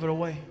y'all didn't give it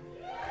away.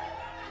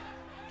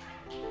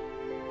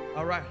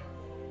 All right.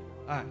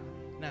 All right.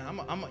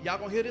 Now, y'all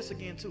gonna hear this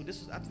again too.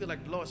 I feel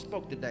like the Lord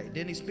spoke today.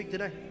 Didn't he speak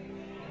today?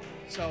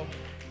 So,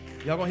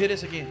 y'all gonna hear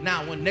this again.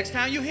 Now, next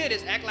time you hear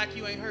this, act like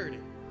you ain't heard it.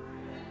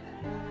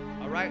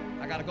 All right?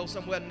 I gotta go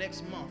somewhere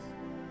next month.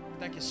 I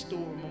think it's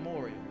Stewart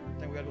Memorial. I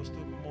think we gotta go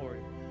Stewart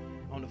Memorial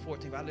on the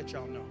 14th. I'll let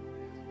y'all know.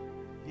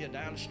 Yeah,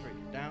 down the street.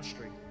 Down,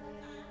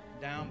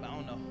 I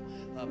don't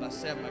know, about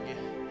 7, I guess.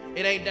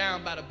 It ain't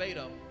down by the bay,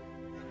 though.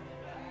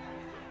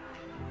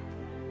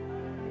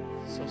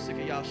 So sick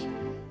of y'all.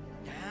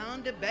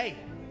 Down the bay.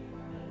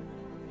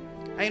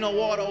 Ain't no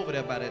water over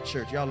there by that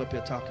church. Y'all up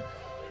here talking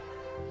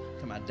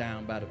about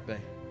down by the bay.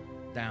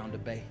 Down the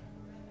bay.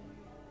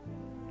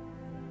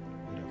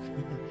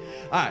 Whatever.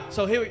 All right,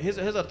 so here's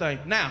the thing.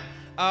 Now,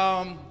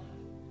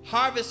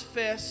 Harvest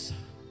Fest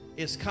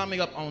is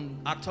coming up on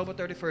October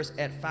 31st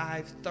at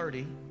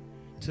 5:30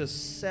 to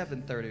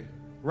 7:30.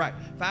 Right,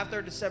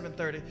 5:30 to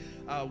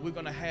 7:30. We're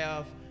going to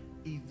have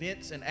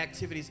events and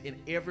activities in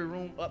every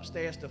room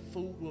upstairs. The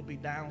food will be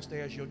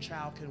downstairs. Your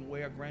child can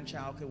wear,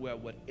 grandchild can wear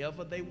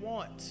whatever they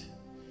want.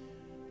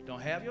 Don't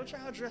have your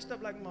child dressed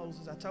up like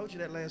Moses. I told you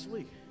that last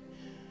week.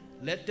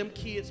 Let them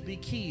kids be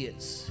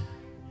kids.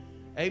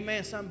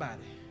 Amen,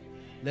 somebody.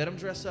 Let them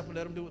dress up and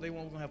let them do what they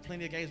want. We're going to have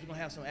plenty of games. We're going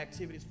to have some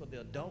activities for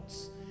the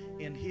adults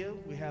in here.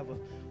 We have a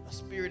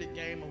spirited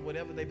game or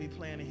whatever they be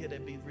playing in here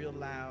that be real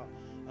loud.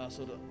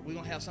 We're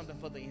going to have something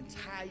for the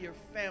entire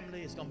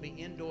family. It's going to be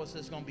indoors, so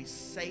it's going to be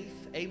safe.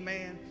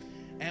 Amen.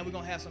 And we're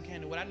going to have some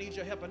candy. What I need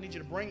your help, I need you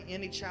to bring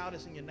any child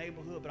that's in your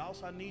neighborhood, but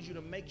also I need you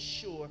to make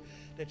sure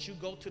that you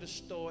go to the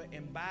store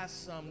and buy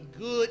some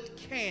good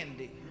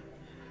candy.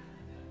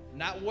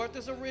 Not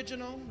Werther's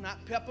Original,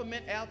 not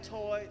Peppermint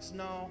Altoids,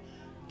 no.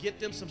 Get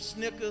them some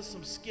Snickers,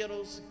 some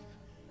Skittles.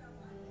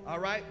 All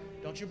right?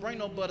 Don't you bring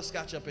no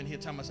butterscotch up in here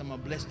talking about I'm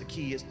going to bless the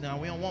kids. No,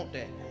 we don't want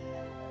that.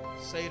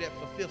 Say that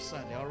for 5th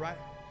Sunday, all right?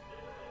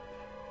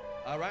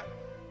 All right?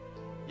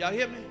 Y'all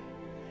hear me?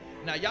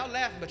 Now, y'all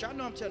laughing, but y'all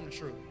know I'm telling the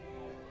truth.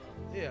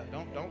 Yeah,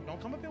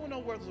 don't come up here with no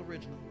Werther's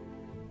Original.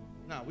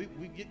 No, we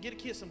get the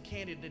kids some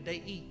candy that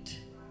they eat.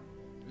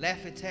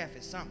 Laffy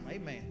Taffy, something,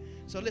 amen.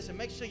 So listen,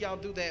 make sure y'all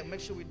do that. Make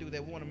sure we do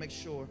that. We want to make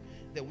sure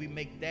that we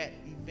make that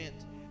event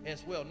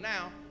as well.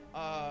 Now,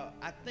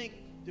 I think,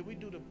 did we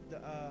do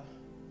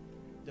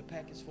the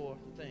package for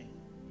the thing?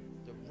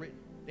 The written?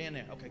 They're in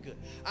there. Okay, good.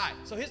 All right,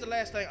 so here's the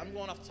last thing. I'm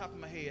going off the top of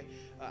my head.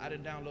 I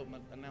didn't download my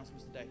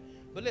announcements today.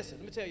 But listen,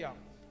 let me tell y'all.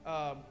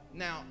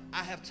 Now,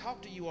 I have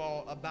talked to you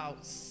all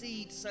about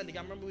Seed Sunday.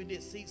 I remember we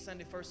did Seed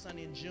Sunday, first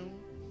Sunday in June.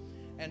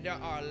 And there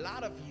are a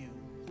lot of you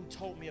who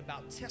told me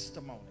about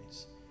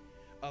testimonies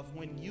of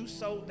when you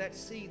sowed that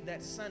seed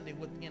that Sunday,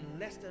 within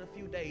less than a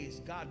few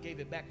days, God gave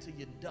it back to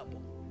you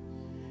double.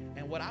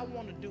 And what I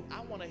want to do,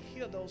 I want to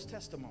hear those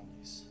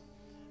testimonies.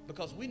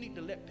 Because we need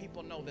to let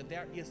people know that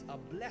there is a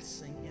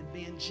blessing in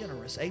being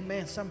generous.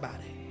 Amen,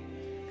 somebody.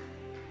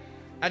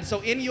 And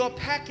so in your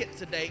packet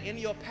today,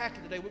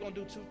 we're going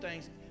to do two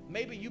things.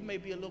 Maybe you may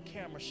be a little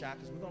camera shy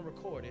because we're going to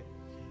record it.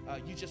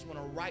 You just want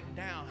to write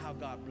down how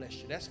God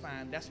blessed you. That's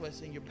fine. That's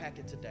what's in your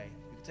packet today.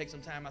 You can take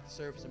some time after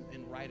service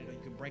and write it, or you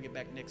can bring it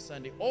back next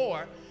Sunday.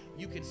 Or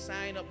you can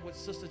sign up with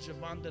Sister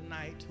Javonda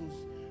Knight,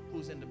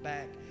 who's in the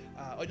back.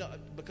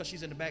 Because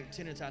she's in the back,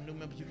 attending to our new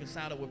members, you can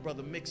sign up with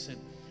Brother Mixon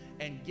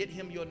and get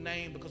him your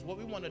name, because what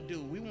we want to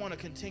do, we want to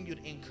continue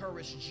to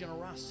encourage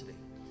generosity.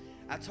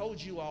 I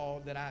told you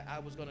all that I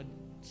was going to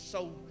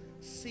sow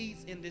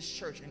seeds in this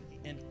church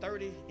and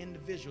 30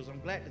 individuals.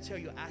 I'm glad to tell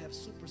you I have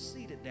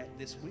superseded that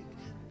this week.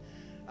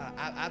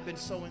 I've been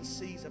sowing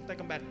seeds. I think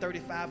I'm about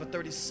 35 or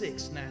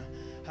 36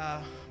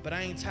 now. But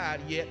I ain't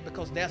tired yet,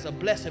 because there's a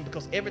blessing,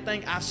 because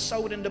everything I've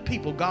sowed into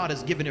people, God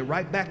has given it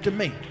right back to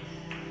me.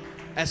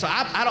 And so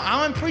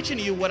I'm preaching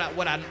to you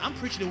I'm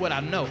preaching to you what I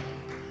know.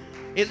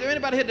 Is there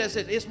anybody here that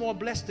says it's more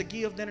blessed to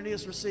give than it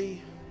is to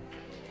receive?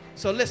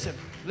 So listen,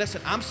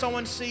 I'm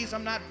sowing seeds,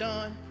 I'm not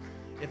done.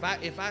 If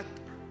I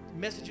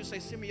message you, say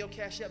send me your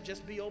cash app,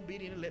 just be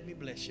obedient and let me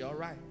bless you, all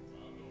right?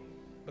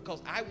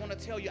 Because I want to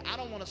tell you, I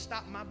don't want to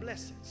stop my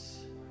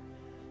blessings.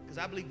 Because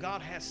I believe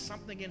God has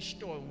something in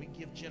store when we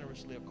give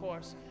generously, of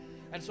course.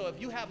 And so if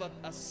you have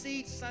a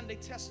Seed Sunday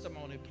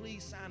testimony,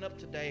 please sign up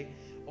today,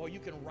 or you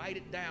can write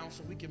it down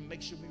so we can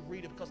make sure we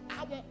read it, because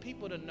I want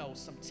people to know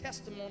some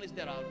testimonies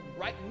that are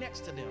right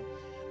next to them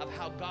of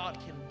how God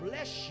can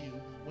bless you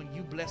when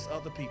you bless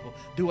other people.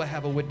 Do I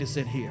have a witness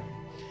in here?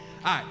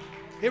 All right,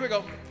 here we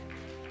go.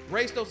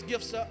 Raise those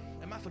gifts up.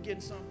 Am I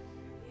forgetting something?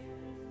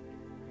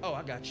 Oh,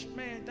 I got you.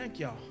 Man, thank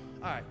y'all.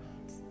 All right,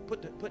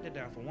 put that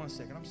down for 1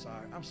 second. I'm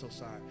sorry. I'm so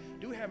sorry.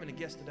 Do we have any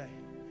guests today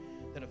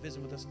that are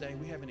visiting with us today?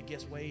 We have any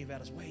guests? Wave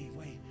at us. Wave.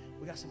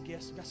 We got some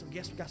guests. We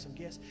got some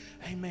guests.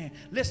 Amen.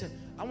 Listen,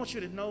 I want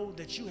you to know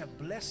that you have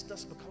blessed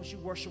us because you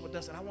worship with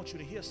us, and I want you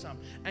to hear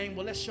something.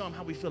 AimWell, let's show them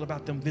how we feel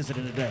about them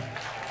visiting today.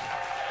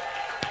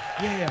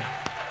 Yeah.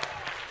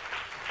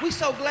 We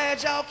so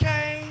glad y'all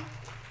came.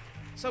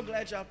 So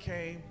glad y'all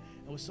came.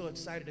 And we're so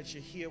excited that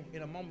you're here.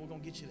 In a moment, we're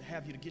going to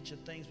have you to get your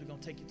things. We're going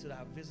to take you to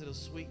our visitor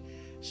suite,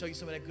 show you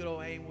some of that good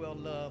old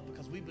AimWell love,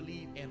 because we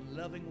believe in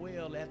loving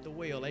well at the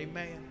well.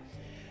 Amen.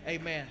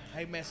 Amen.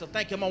 Amen. So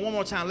thank you. One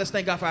more time. Let's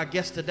thank God for our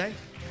guests today.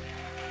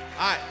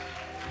 All right.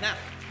 Now,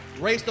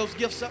 raise those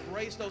gifts up.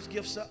 Raise those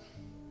gifts up.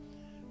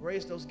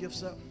 Raise those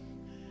gifts up.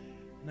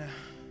 Now.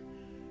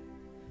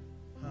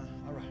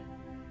 All right.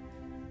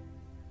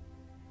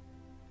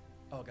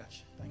 Oh,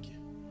 gotcha. Thank you.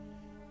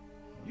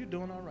 You're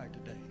doing all right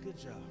today. Good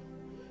job.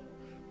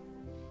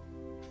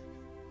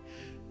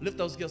 Lift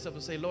those gifts up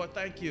and say, Lord,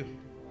 thank you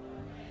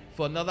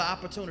for another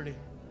opportunity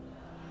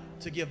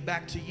to give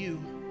back to you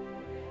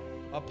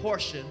a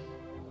portion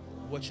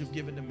of what you've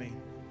given to me.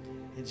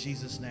 In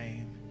Jesus'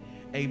 name,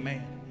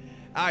 amen.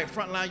 All right,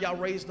 front line, y'all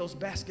raise those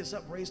baskets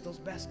up. Raise those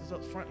baskets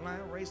up. Front line,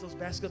 raise those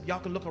baskets up. Y'all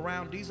can look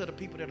around. These are the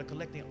people that are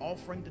collecting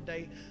offering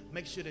today.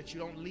 Make sure that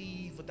you don't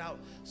leave without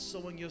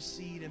sowing your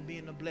seed and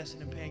being a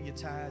blessing and paying your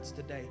tithes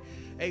today.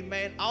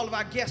 Amen. All of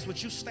our guests,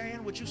 would you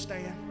stand? Would you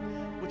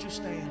stand? Would you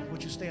stand?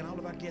 Would you stand? All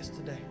of our guests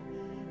today.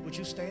 Would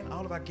you stand?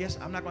 All of our guests.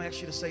 I'm not going to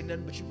ask you to say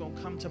nothing, but you're going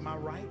to come to my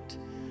right.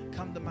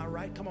 Come to my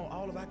right. Come on,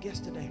 all of our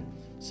guests today.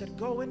 Said,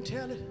 go and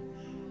tell it.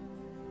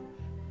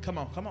 Come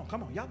on, come on,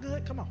 come on. Y'all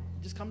good? Come on.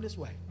 Just come this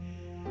way.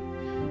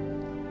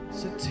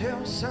 So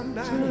tell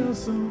somebody.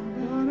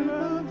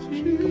 About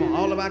you. Come on,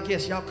 all of our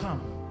guests, y'all come.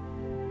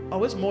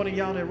 Oh, it's more than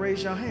y'all that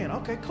raise your hand.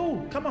 Okay,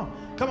 cool. Come on.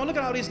 Come on, look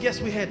at all these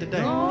guests we had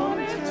today.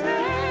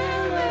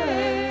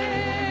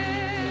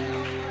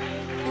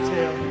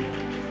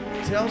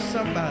 Tell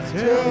somebody.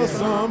 Tell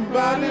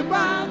somebody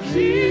about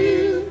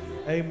Jesus.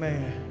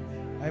 Amen.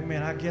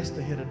 Amen. Our guests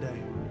are here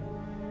today.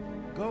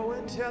 Go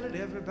and tell it,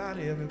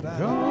 everybody, everybody.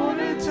 Go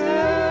and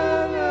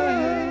tell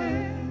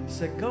it.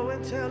 Say, go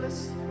and tell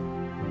us.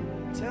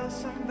 Tell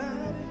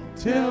somebody.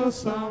 Tell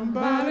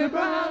somebody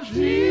about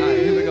Jesus. All right,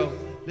 here we go.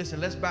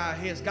 Listen, let's bow our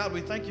heads. God, we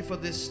thank you for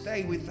this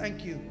stay. We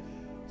thank you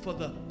for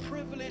the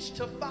privilege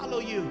to follow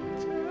you.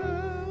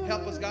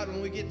 Help us, God,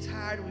 when we get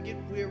tired, we get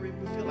weary,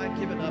 we feel like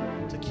giving up,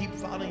 to keep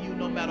following you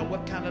no matter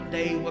what kind of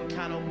day, what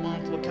kind of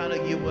month, what kind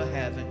of year we're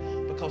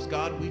having. Because,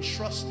 God, we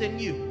trust in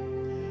you.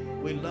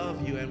 We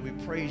love you and we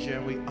praise you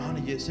and we honor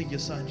you. It's in your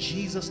son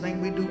Jesus'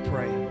 name we do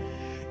pray.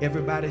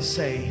 Everybody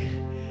say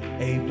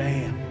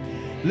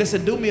amen.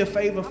 Listen, do me a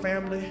favor,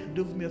 family.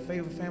 Do me a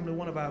favor, family.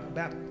 One of our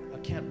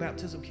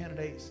baptism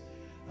candidates,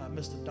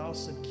 Mr.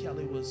 Dawson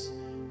Kelly, was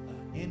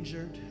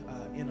injured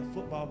in a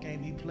football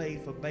game he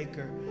played for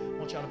Baker. I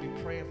want y'all to be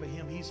praying for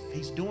him.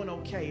 He's doing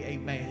okay,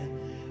 amen.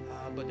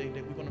 But we're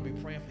going to be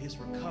praying for his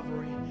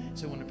recovery.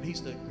 So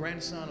he's the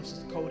grandson of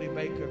Sister Cody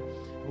Baker.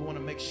 We want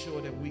to make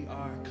sure that we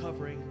are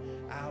covering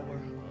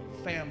our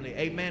family.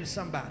 Amen,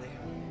 somebody.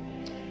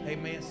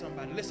 Amen,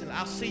 somebody. Listen,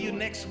 I'll see you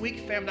next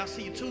week, family. I'll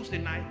see you Tuesday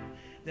night.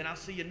 Then I'll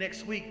see you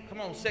next week.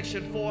 Come on,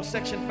 section 4,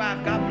 section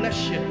 5. God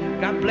bless you.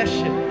 God bless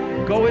you.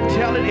 Go and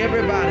tell it,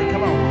 everybody.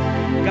 Come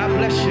on. God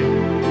bless you.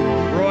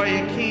 Roy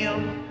and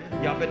Kim,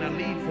 y'all better not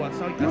leave for us.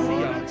 I see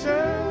y'all.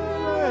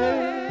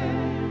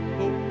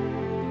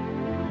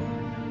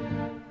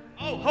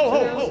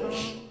 Ho.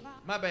 Shh.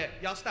 My bad.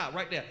 Y'all stop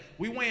right there.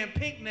 We wearing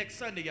pink next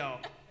Sunday,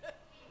 y'all.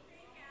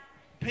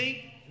 Pink.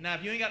 Now,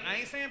 if you ain't got, I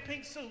ain't saying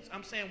pink suits.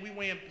 I'm saying we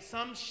wearing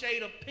some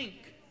shade of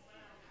pink.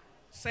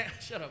 Sam,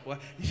 shut up, boy.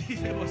 He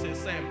said, what's it,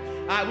 Sam?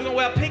 All right, we're going to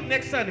wear pink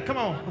next Sunday. Come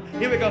on.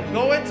 Here we go.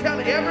 Go and tell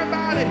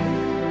everybody.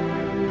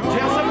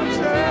 Tell somebody.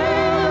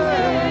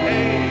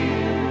 Hey.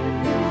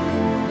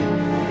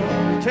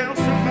 Tell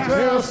somebody.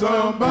 Tell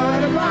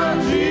somebody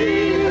about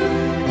Jesus.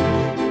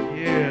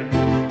 Yeah.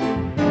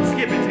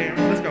 Skip it,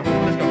 Terrence. Let's go.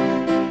 Let's go.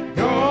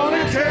 Go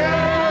and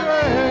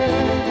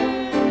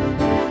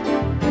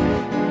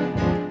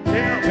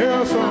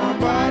tell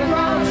somebody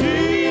about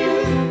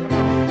Jesus.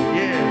 Come on.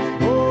 Yeah.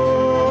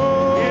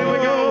 Here we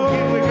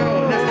go.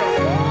 Let's go.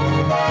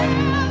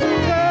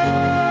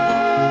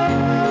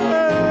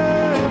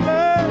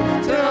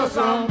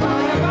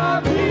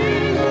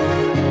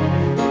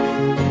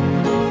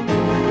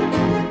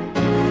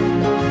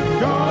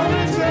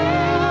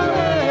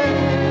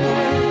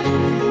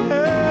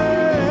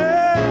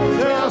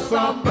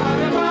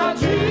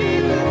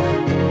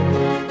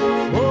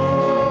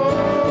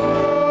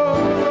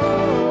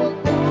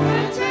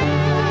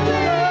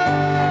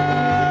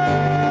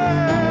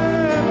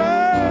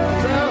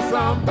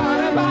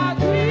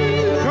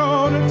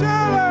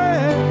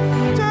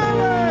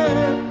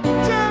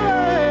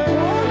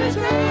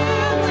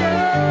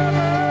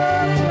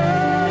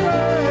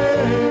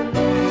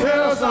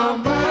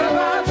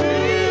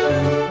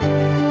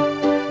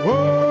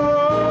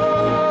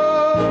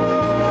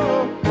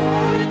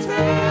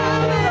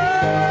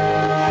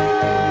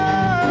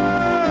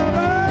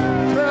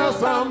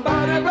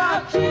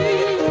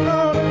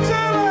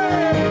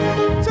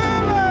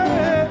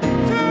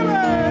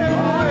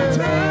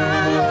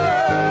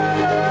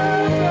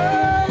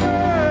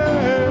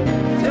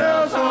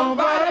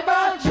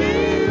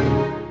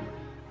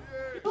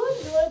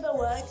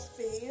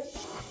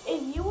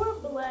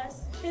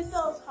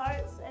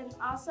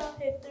 also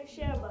hit the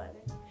share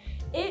button.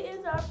 It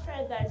is our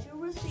prayer that you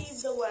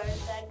receive the word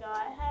that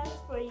God has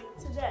for you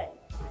today.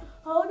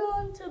 Hold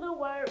on to the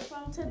word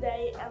from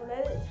today and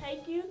let it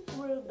take you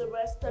through the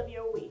rest of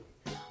your week.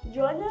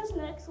 Join us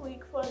next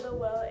week for the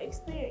Well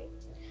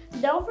Experience.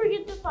 Don't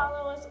forget to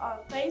follow us on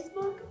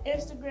Facebook,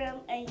 Instagram,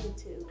 and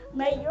YouTube.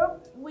 May your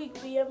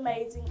week be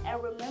amazing,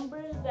 and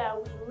remember that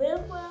we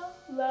live well,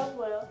 love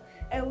well,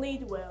 and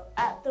lead well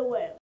at the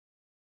Well.